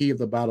 having the key of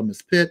the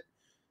bottomless pit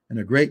and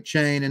a great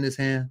chain in his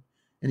hand.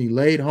 And he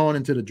laid hold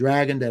into the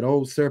dragon, that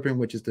old serpent,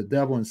 which is the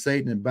devil and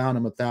Satan, and bound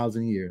him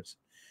 1,000 years,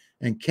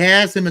 and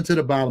cast him into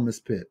the bottomless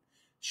pit,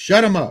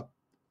 shut him up,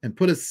 and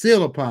put a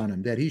seal upon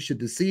him, that he should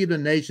deceive the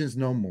nations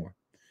no more,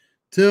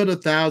 till the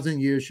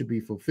 1,000 years should be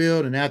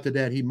fulfilled. And after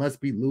that, he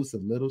must be loose a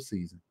little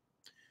season.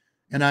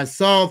 And I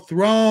saw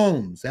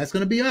thrones. That's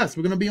going to be us.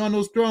 We're going to be on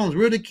those thrones.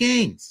 We're the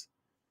kings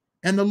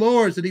and the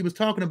lords that he was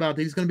talking about,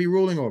 that he's going to be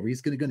ruling over.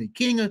 He's going to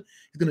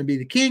be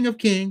the King of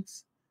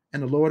kings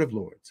and the Lord of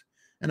lords.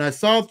 And I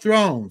saw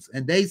thrones,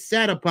 and they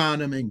sat upon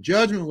them, and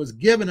judgment was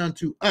given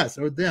unto us,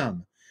 or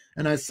them.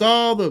 And I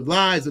saw the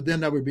lives of them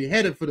that were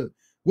beheaded for the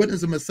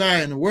witness of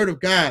Messiah and the word of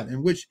God,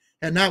 and which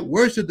had not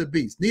worshipped the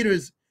beast, neither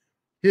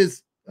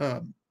his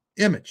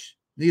image,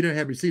 neither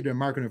had received their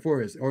mark on their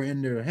foreheads or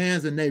in their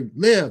hands, and they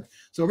lived.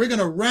 So we're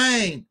going to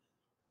reign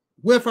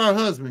with our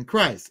husband,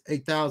 Christ,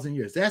 8,000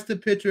 years. That's the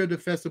picture of the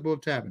Festival of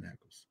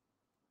Tabernacles.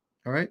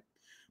 All right?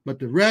 But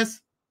the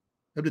rest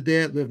of the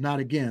dead live not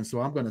again.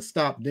 So I'm going to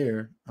stop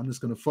there. I'm just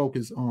going to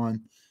focus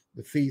on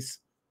the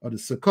feast of the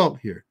Sukkot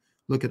here.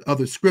 Look at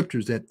other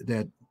scriptures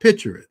that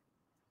picture it.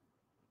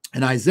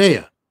 In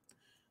Isaiah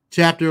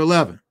chapter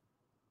 11.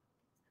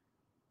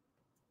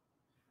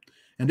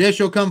 And there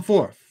shall come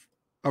forth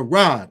a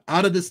rod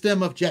out of the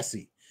stem of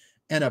Jesse,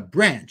 and a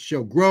branch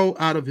shall grow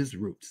out of his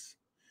roots.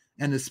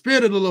 And the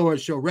Spirit of the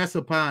Lord shall rest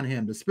upon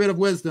him, the Spirit of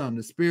wisdom,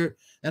 the Spirit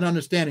and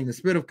understanding, the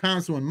Spirit of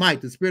counsel and might,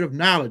 the Spirit of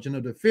knowledge and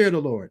of the fear of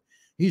the Lord.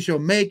 He shall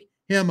make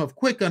him of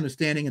quick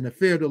understanding in the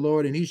fear of the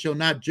Lord, and he shall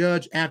not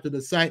judge after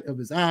the sight of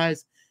his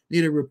eyes,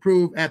 neither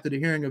reprove after the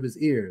hearing of his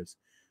ears.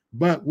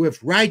 But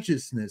with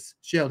righteousness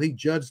shall he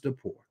judge the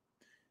poor,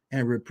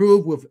 and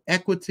reprove with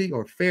equity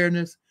or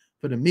fairness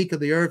for the meek of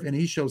the earth. And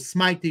he shall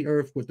smite the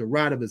earth with the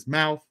rod of his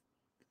mouth,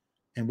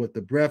 and with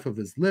the breath of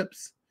his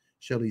lips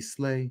shall he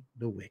slay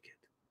the wicked.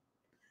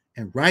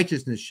 And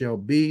righteousness shall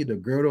be the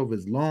girdle of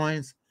his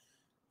loins,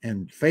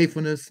 and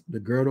faithfulness the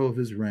girdle of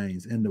his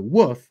reins. And the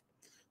wolf,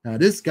 now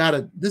this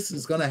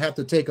is gonna have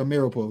to take a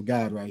miracle of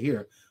God right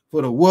here.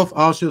 For the wolf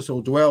also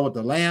shall dwell with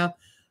the lamb.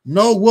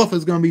 No wolf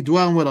is gonna be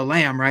dwelling with a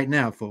lamb right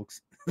now,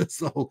 folks.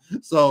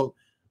 so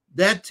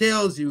that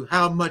tells you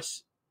how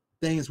much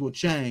things will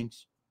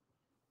change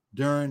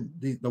during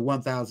the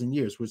 1,000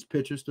 years, which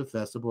pictures the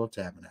Festival of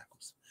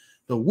Tabernacles.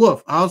 The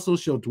wolf also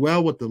shall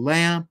dwell with the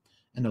lamb,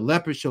 and the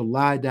leopard shall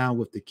lie down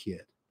with the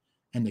kid,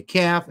 and the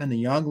calf and the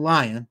young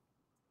lion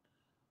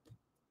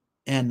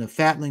and the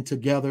fatling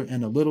together,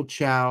 and the little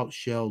child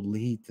shall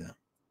lead them.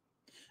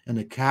 And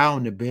the cow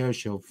and the bear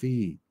shall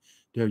feed.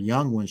 Their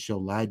young ones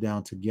shall lie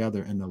down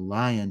together, and the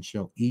lion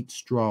shall eat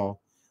straw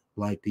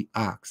like the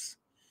ox.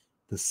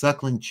 The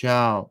suckling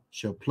child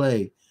shall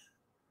play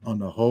on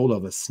the hole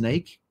of a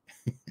snake,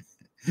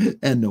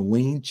 and the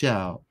weaned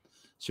child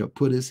shall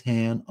put his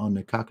hand on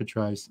the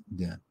cockatrice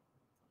den.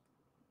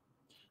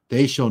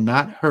 They shall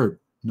not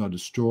hurt nor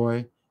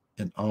destroy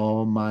in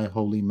all my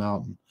holy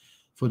mountain,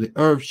 for the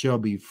earth shall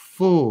be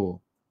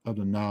full of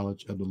the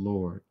knowledge of the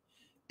Lord,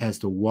 as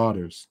the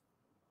waters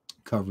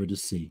cover the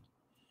sea.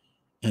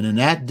 And in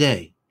that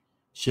day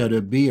shall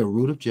there be a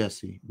root of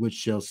Jesse, which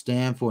shall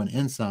stand for an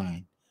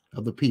ensign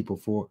of the people.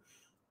 For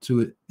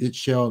to it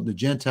shall the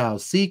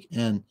Gentiles seek,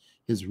 and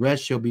his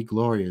rest shall be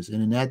glorious.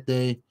 And in that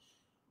day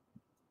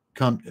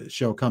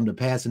shall come to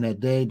pass in that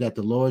day that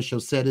the Lord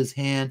shall set his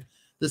hand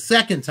the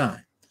second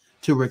time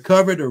to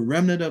recover the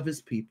remnant of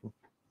his people,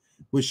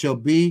 which shall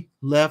be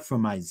left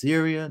from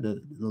Isaiah,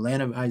 the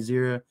land of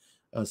Isaiah.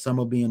 Some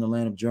will be in the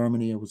land of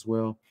Germany as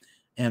well,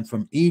 and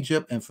from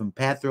Egypt, and from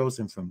Pathros,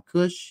 and from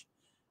Cush,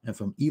 and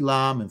from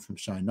Elam, and from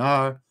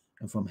Shinar,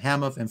 and from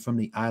Hamath, and from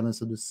the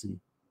islands of the sea.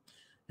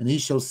 And he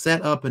shall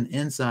set up an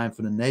ensign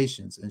for the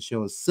nations, and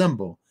shall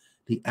assemble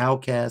the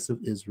outcasts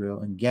of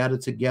Israel, and gather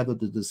together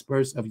the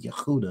dispersed of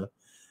Yehudah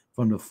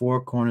from the four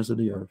corners of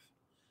the earth.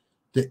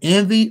 The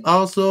envy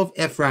also of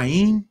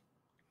Ephraim,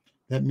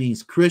 that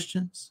means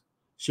Christians,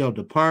 shall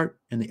depart,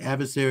 and the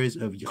adversaries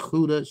of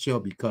Yehuda shall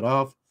be cut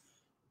off.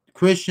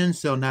 Christians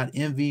shall not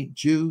envy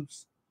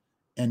Jews,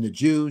 and the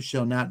Jews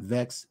shall not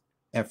vex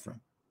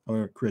Ephraim,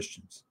 or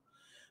Christians.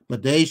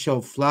 But they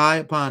shall fly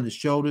upon the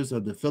shoulders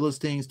of the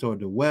Philistines toward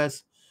the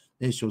west.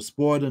 They shall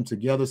spoil them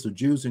together. So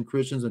Jews and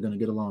Christians are going to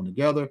get along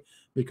together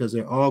because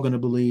they're all going to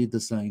believe the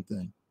same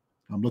thing.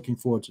 I'm looking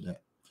forward to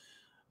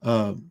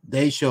that.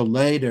 They shall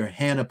lay their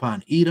hand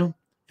upon Edom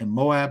and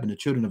Moab, and the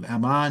children of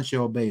Ammon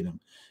shall obey them.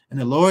 And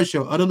the Lord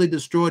shall utterly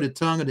destroy the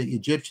tongue of the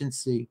Egyptian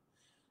sea,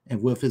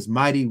 and with his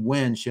mighty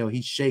wind shall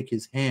he shake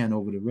his hand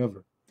over the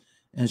river,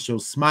 and shall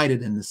smite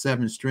it in the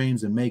seven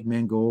streams, and make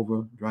men go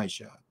over dry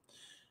shod.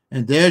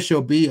 And there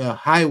shall be a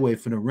highway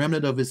for the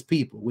remnant of his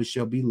people, which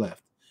shall be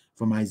left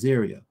from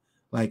Isaiah,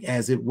 like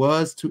as it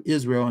was to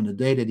Israel on the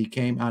day that he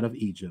came out of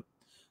Egypt.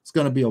 It's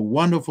going to be a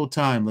wonderful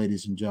time,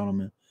 ladies and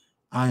gentlemen.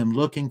 I am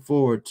looking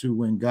forward to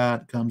when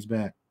God comes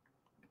back.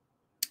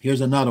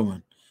 Here's another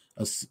one,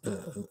 a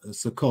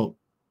Sukkot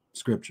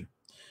scripture.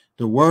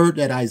 The word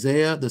that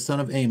Isaiah, the son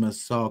of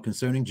Amos, saw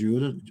concerning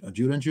Judah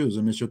and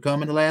Jerusalem, it shall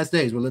come in the last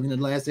days. We're living in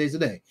the last days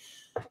today.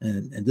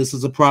 And this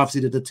is a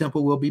prophecy that the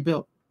temple will be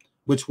built,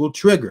 which will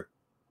trigger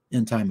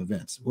end-time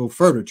events, will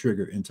further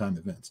trigger end-time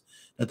events.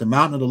 That the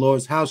mountain of the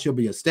Lord's house shall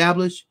be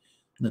established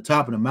in the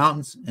top of the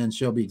mountains, and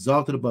shall be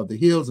exalted above the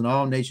hills, and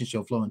all nations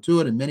shall flow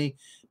into it. And many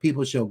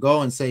people shall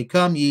go and say,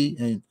 come ye,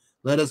 and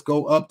let us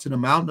go up to the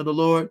mountain of the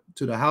Lord,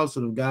 to the house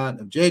of the God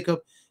of Jacob.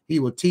 He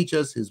will teach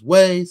us his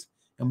ways,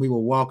 and we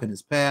will walk in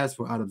his paths.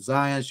 For out of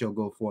Zion shall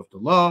go forth the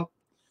law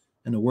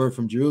and the word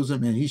from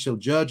Jerusalem, and he shall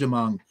judge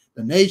among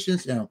the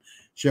nations, and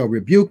shall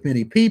rebuke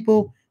many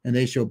people, and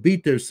they shall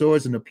beat their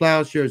swords into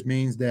plowshares.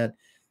 Means that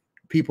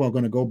people are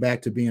going to go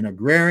back to being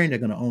agrarian. They're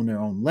going to own their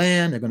own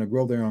land. They're going to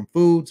grow their own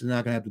foods. They're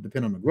not going to have to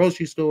depend on the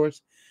grocery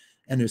stores.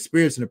 And their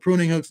spirits in the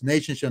pruning hooks.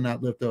 Nation shall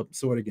not lift up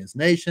sword against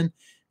nation,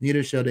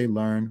 neither shall they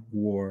learn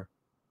war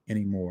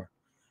anymore.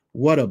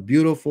 What a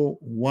beautiful,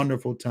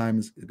 wonderful time.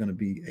 It's going to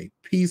be a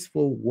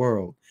peaceful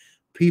world.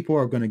 People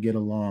are going to get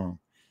along.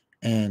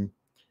 And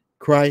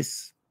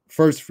Christ's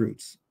first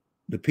fruits,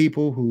 the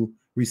people who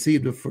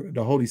receive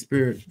the Holy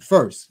Spirit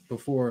first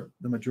before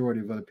the majority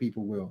of other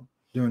people will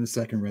during the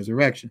second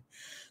resurrection,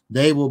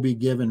 they will be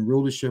given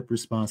rulership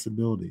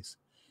responsibilities.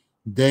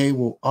 They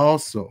will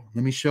also,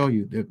 let me show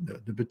you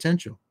the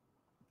potential.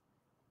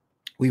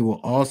 We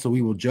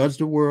will judge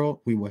the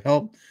world. We will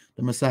help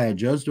the Messiah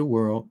judge the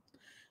world.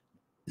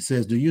 It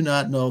says, do you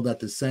not know that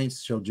the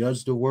saints shall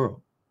judge the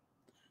world?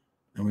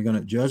 And we're going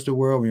to judge the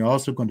world. We're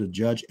also going to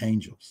judge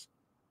angels.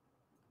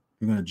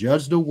 We're going to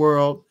judge the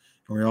world,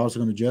 and we're also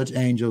going to judge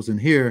angels. And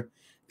here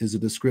is a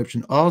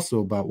description also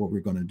about what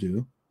we're going to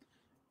do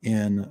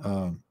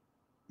in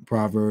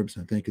Proverbs.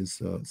 I think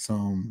it's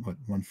Psalm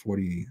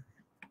 148,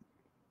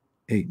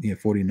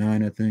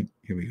 49, I think.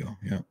 Here we go.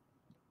 Yeah.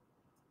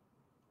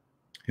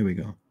 Here we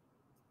go.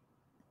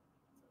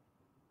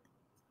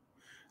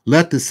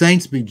 Let the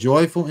saints be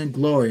joyful in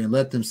glory, and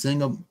let them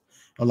sing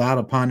aloud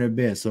upon their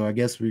beds. So I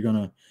guess we're going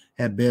to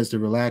have beds to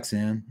relax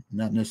in,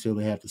 not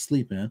necessarily have to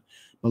sleep in.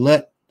 But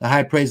let the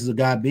high praises of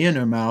God be in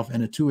their mouth,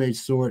 and a two-edged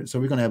sword. So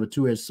we're going to have a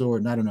two-edged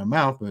sword, not in our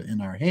mouth, but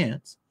in our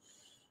hands.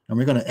 And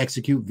we're going to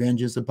execute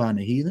vengeance upon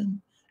the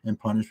heathen and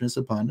punishments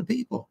upon the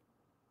people.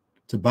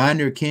 To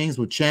bind their kings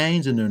with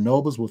chains and their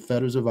nobles with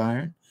fetters of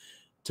iron.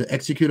 To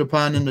execute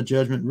upon them the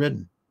judgment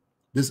written.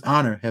 This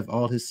honor have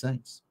all his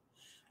saints.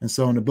 And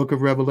so in the book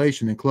of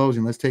Revelation, in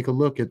closing, let's take a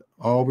look at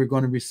all we're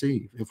going to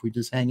receive if we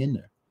just hang in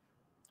there.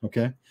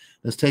 Okay?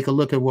 Let's take a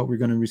look at what we're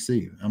going to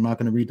receive. I'm not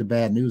going to read the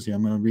bad news here.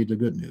 I'm going to read the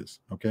good news.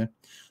 Okay?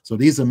 So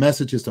these are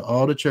messages to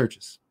all the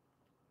churches.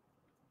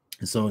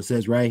 And so it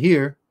says right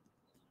here,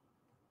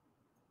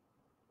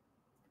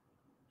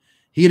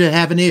 he that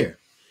have an ear,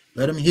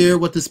 let him hear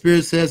what the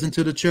Spirit says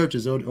unto the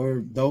churches,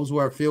 or those who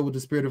are filled with the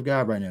Spirit of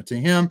God right now. To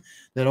him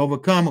that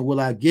overcometh will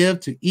I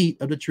give to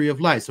eat of the tree of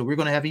life. So we're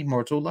going to have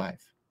immortal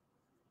life,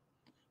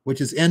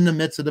 which is in the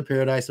midst of the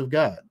paradise of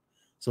God.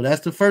 So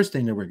that's the first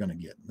thing that we're going to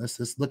get. Let's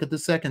just look at the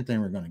second thing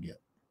we're going to get.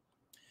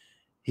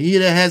 He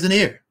that has an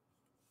ear.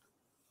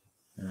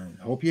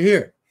 I hope you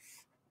hear.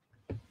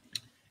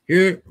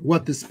 Hear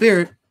what the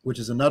Spirit, which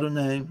is another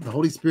name, the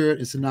Holy Spirit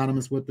is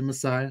synonymous with the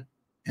Messiah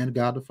and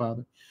God the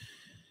Father.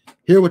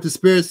 Hear what the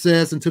Spirit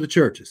says unto the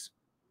churches.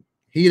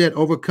 He that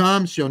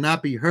overcomes shall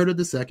not be hurt of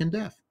the second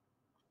death.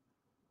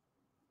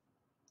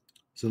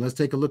 So let's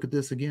take a look at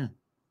this again.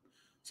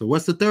 So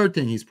what's the third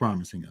thing he's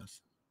promising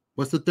us?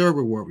 What's the third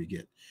reward we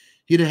get?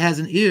 He that has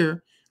an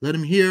ear, let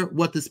him hear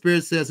what the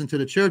Spirit says unto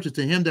the churches.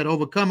 To him that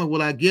overcometh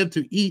will I give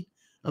to eat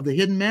of the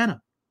hidden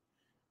manna,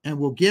 and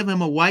will give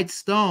him a white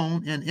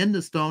stone, and in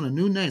the stone a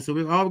new name. So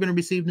we're all going to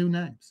receive new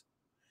names,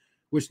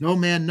 which no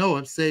man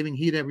knoweth, saving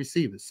he that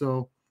receiveth.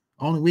 So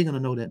only we're going to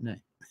know that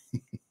name.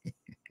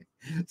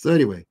 So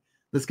anyway,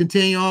 let's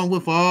continue on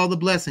with all the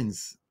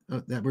blessings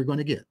that we're going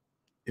to get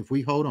if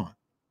we hold on.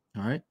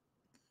 All right.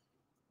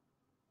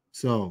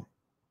 So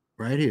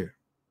right here.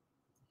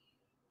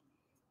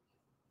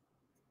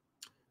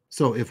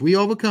 So if we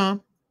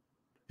overcome,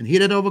 and he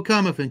that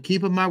overcometh and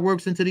keepeth my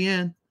works unto the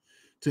end,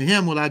 to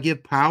him will I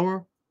give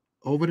power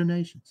over the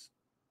nations.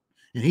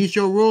 And he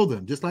shall rule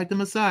them, just like the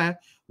Messiah,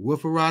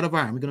 with a rod of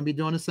iron. We're going to be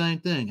doing the same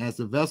thing. As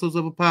the vessels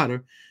of a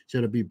potter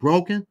shall be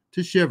broken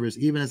to shivers,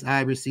 even as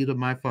I received of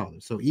my Father.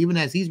 So even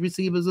as he's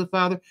received as a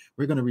Father,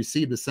 we're going to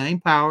receive the same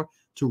power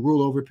to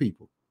rule over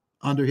people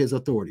under his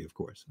authority, of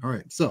course. All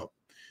right. So,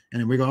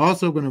 and we're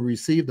also going to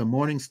receive the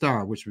morning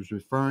star, which was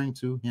referring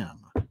to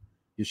him,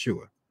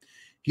 Yeshua.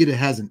 He that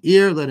has an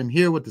ear, let him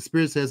hear what the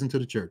Spirit says unto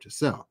the churches.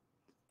 So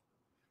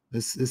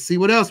let's see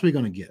what else we're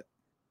going to get.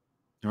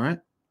 All right.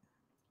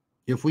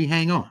 If we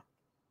hang on.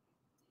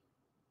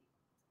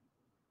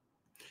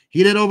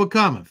 He that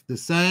overcometh, the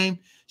same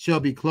shall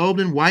be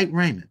clothed in white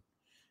raiment,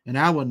 and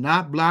I will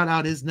not blot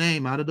out his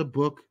name out of the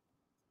book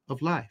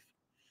of life,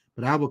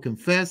 but I will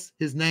confess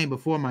his name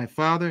before my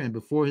Father and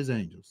before his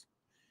angels.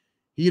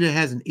 He that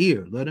has an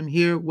ear, let him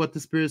hear what the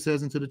Spirit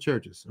says unto the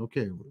churches.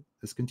 Okay,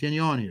 let's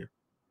continue on here.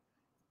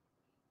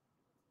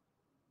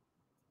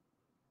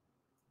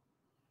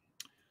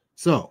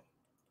 So,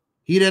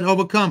 he that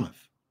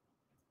overcometh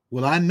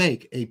will I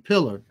make a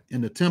pillar in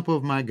the temple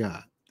of my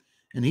God,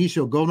 and he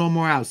shall go no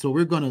more out. So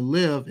we're going to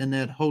live in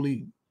that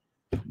holy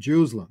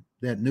Jerusalem,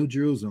 that new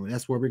Jerusalem.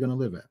 That's where we're going to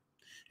live at.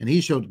 And he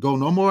shall go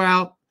no more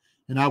out,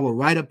 and I will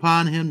write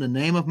upon him the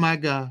name of my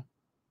God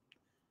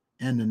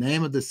and the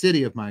name of the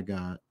city of my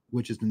God,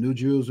 which is the new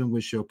Jerusalem,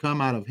 which shall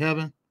come out of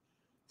heaven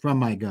from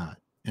my God.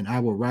 And I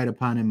will write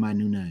upon him my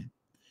new name.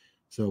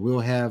 So we'll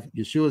have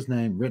Yeshua's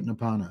name written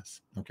upon us.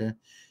 Okay.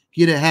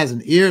 He that has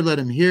an ear, let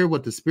him hear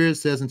what the Spirit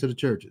says unto the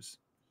churches.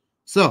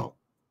 So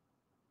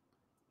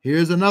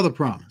here's another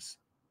promise.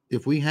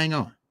 If we hang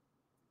on.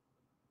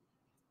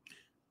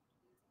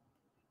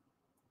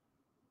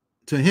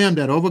 To him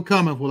that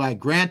overcometh will I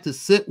grant to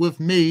sit with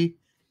me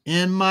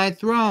in my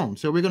throne.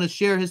 So we're going to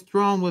share his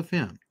throne with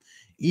him,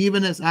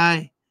 even as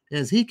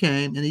he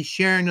came and he's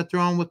sharing the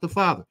throne with the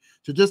Father.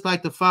 So just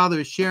like the Father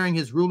is sharing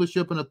his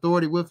rulership and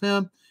authority with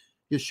him,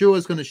 Yeshua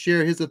is going to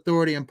share his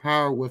authority and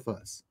power with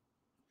us.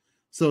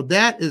 So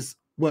that is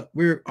what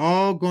we're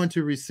all going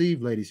to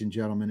receive, ladies and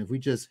gentlemen, if we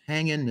just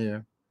hang in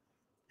there.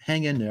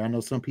 Hang in there. I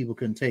know some people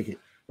couldn't take it.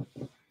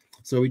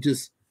 So we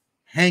just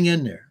hang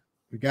in there.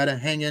 We got to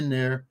hang in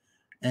there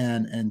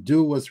and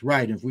do what's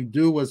right. If we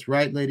do what's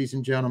right, ladies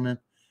and gentlemen,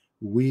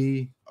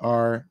 we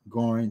are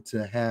going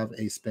to have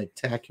a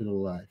spectacular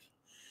life.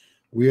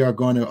 We are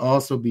going to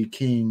also be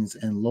kings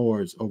and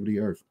lords over the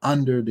earth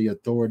under the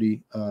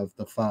authority of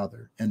the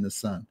Father and the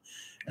Son.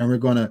 And we're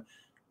going to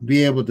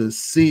be able to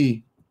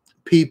see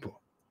people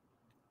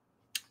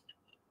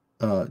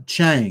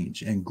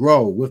change and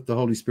grow with the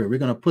Holy Spirit. We're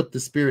going to put the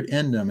Spirit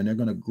in them and they're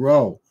going to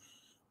grow.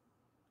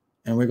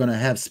 And we're going to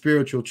have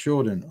spiritual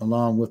children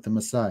along with the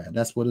Messiah.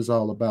 That's what it's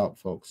all about,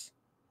 folks.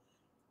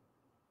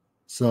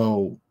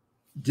 So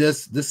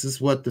this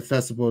is what the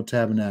Festival of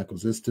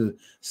Tabernacles is, the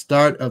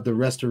start of the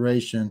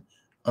restoration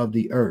of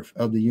the earth,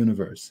 of the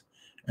universe.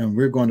 And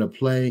we're going to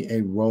play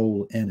a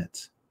role in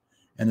it.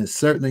 And it's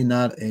certainly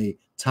not a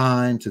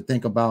time to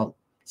think about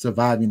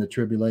surviving the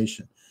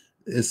tribulation.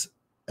 It's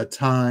a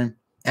time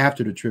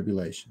after the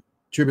tribulation.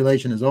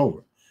 Tribulation is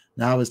over.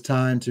 Now it's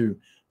time to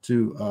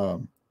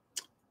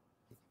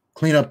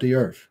clean up the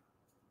earth,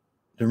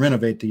 to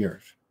renovate the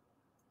earth.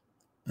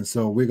 And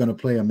so we're going to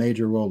play a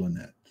major role in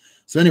that.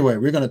 So anyway,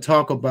 we're going to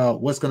talk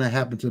about what's going to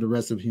happen to the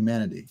rest of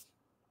humanity.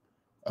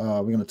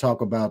 We're going to talk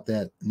about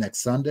that next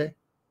Sunday.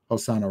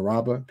 Hosanna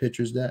Rabbah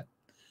pictures that.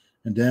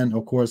 And then,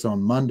 of course,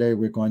 on Monday,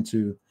 we're going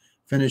to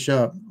finish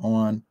up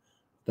on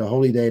the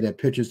holy day that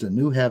pictures the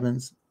new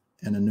heavens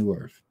and the new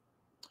earth.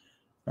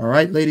 All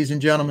right, ladies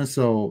and gentlemen.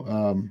 So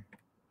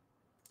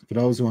for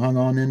those who hung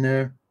on in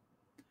there,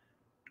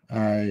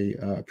 I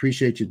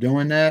appreciate you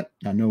doing that.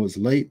 I know it's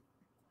late,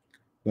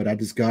 but I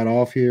just got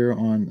off here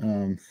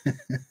on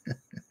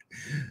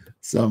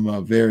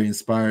some very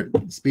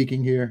inspired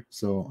speaking here.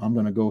 So I'm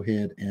going to go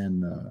ahead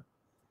and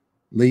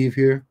leave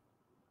here.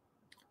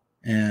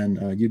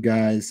 And you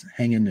guys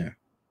hang in there.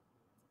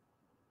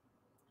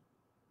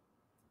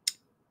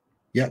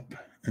 Yep.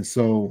 And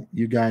so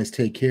you guys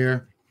take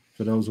care,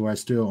 for those who are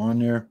still on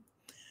there,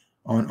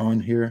 on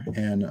here,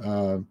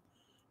 and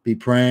be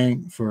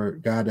praying for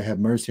God to have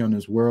mercy on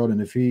this world.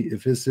 And if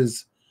it's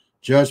his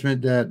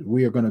judgment that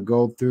we are going to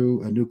go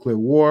through a nuclear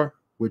war,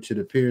 which it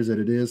appears that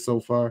it is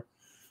so far,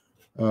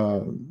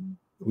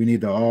 we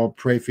need to all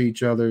pray for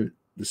each other,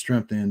 the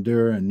strength to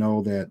endure, and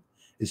know that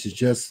this is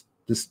just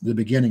the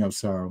beginning of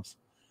sorrows.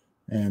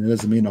 And it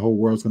doesn't mean the whole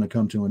world's going to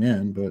come to an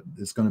end, but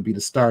it's going to be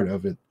the start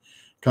of it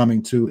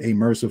coming to a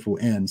merciful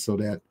end, so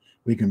that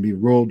we can be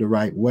ruled the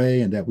right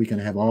way and that we can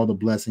have all the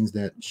blessings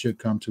that should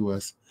come to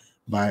us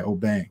by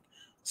obeying.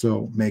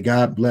 So may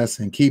God bless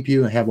and keep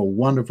you, and have a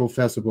wonderful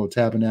Festival of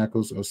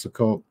Tabernacles or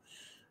Sukkot.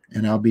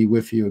 And I'll be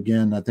with you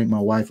again. I think my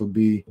wife will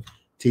be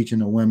teaching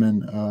the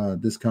women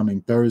this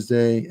coming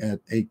Thursday at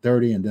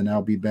 8:30, and then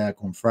I'll be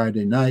back on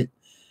Friday night.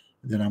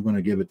 And then I'm going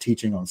to give a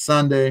teaching on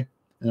Sunday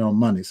and on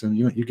Monday. So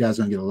you guys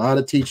are going to get a lot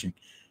of teaching.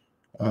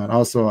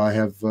 Also, I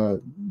have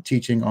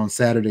teaching on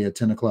Saturday at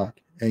 10 o'clock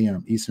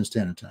a.m. Eastern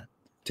Standard Time.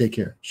 Take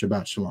care.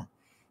 Shabbat Shalom.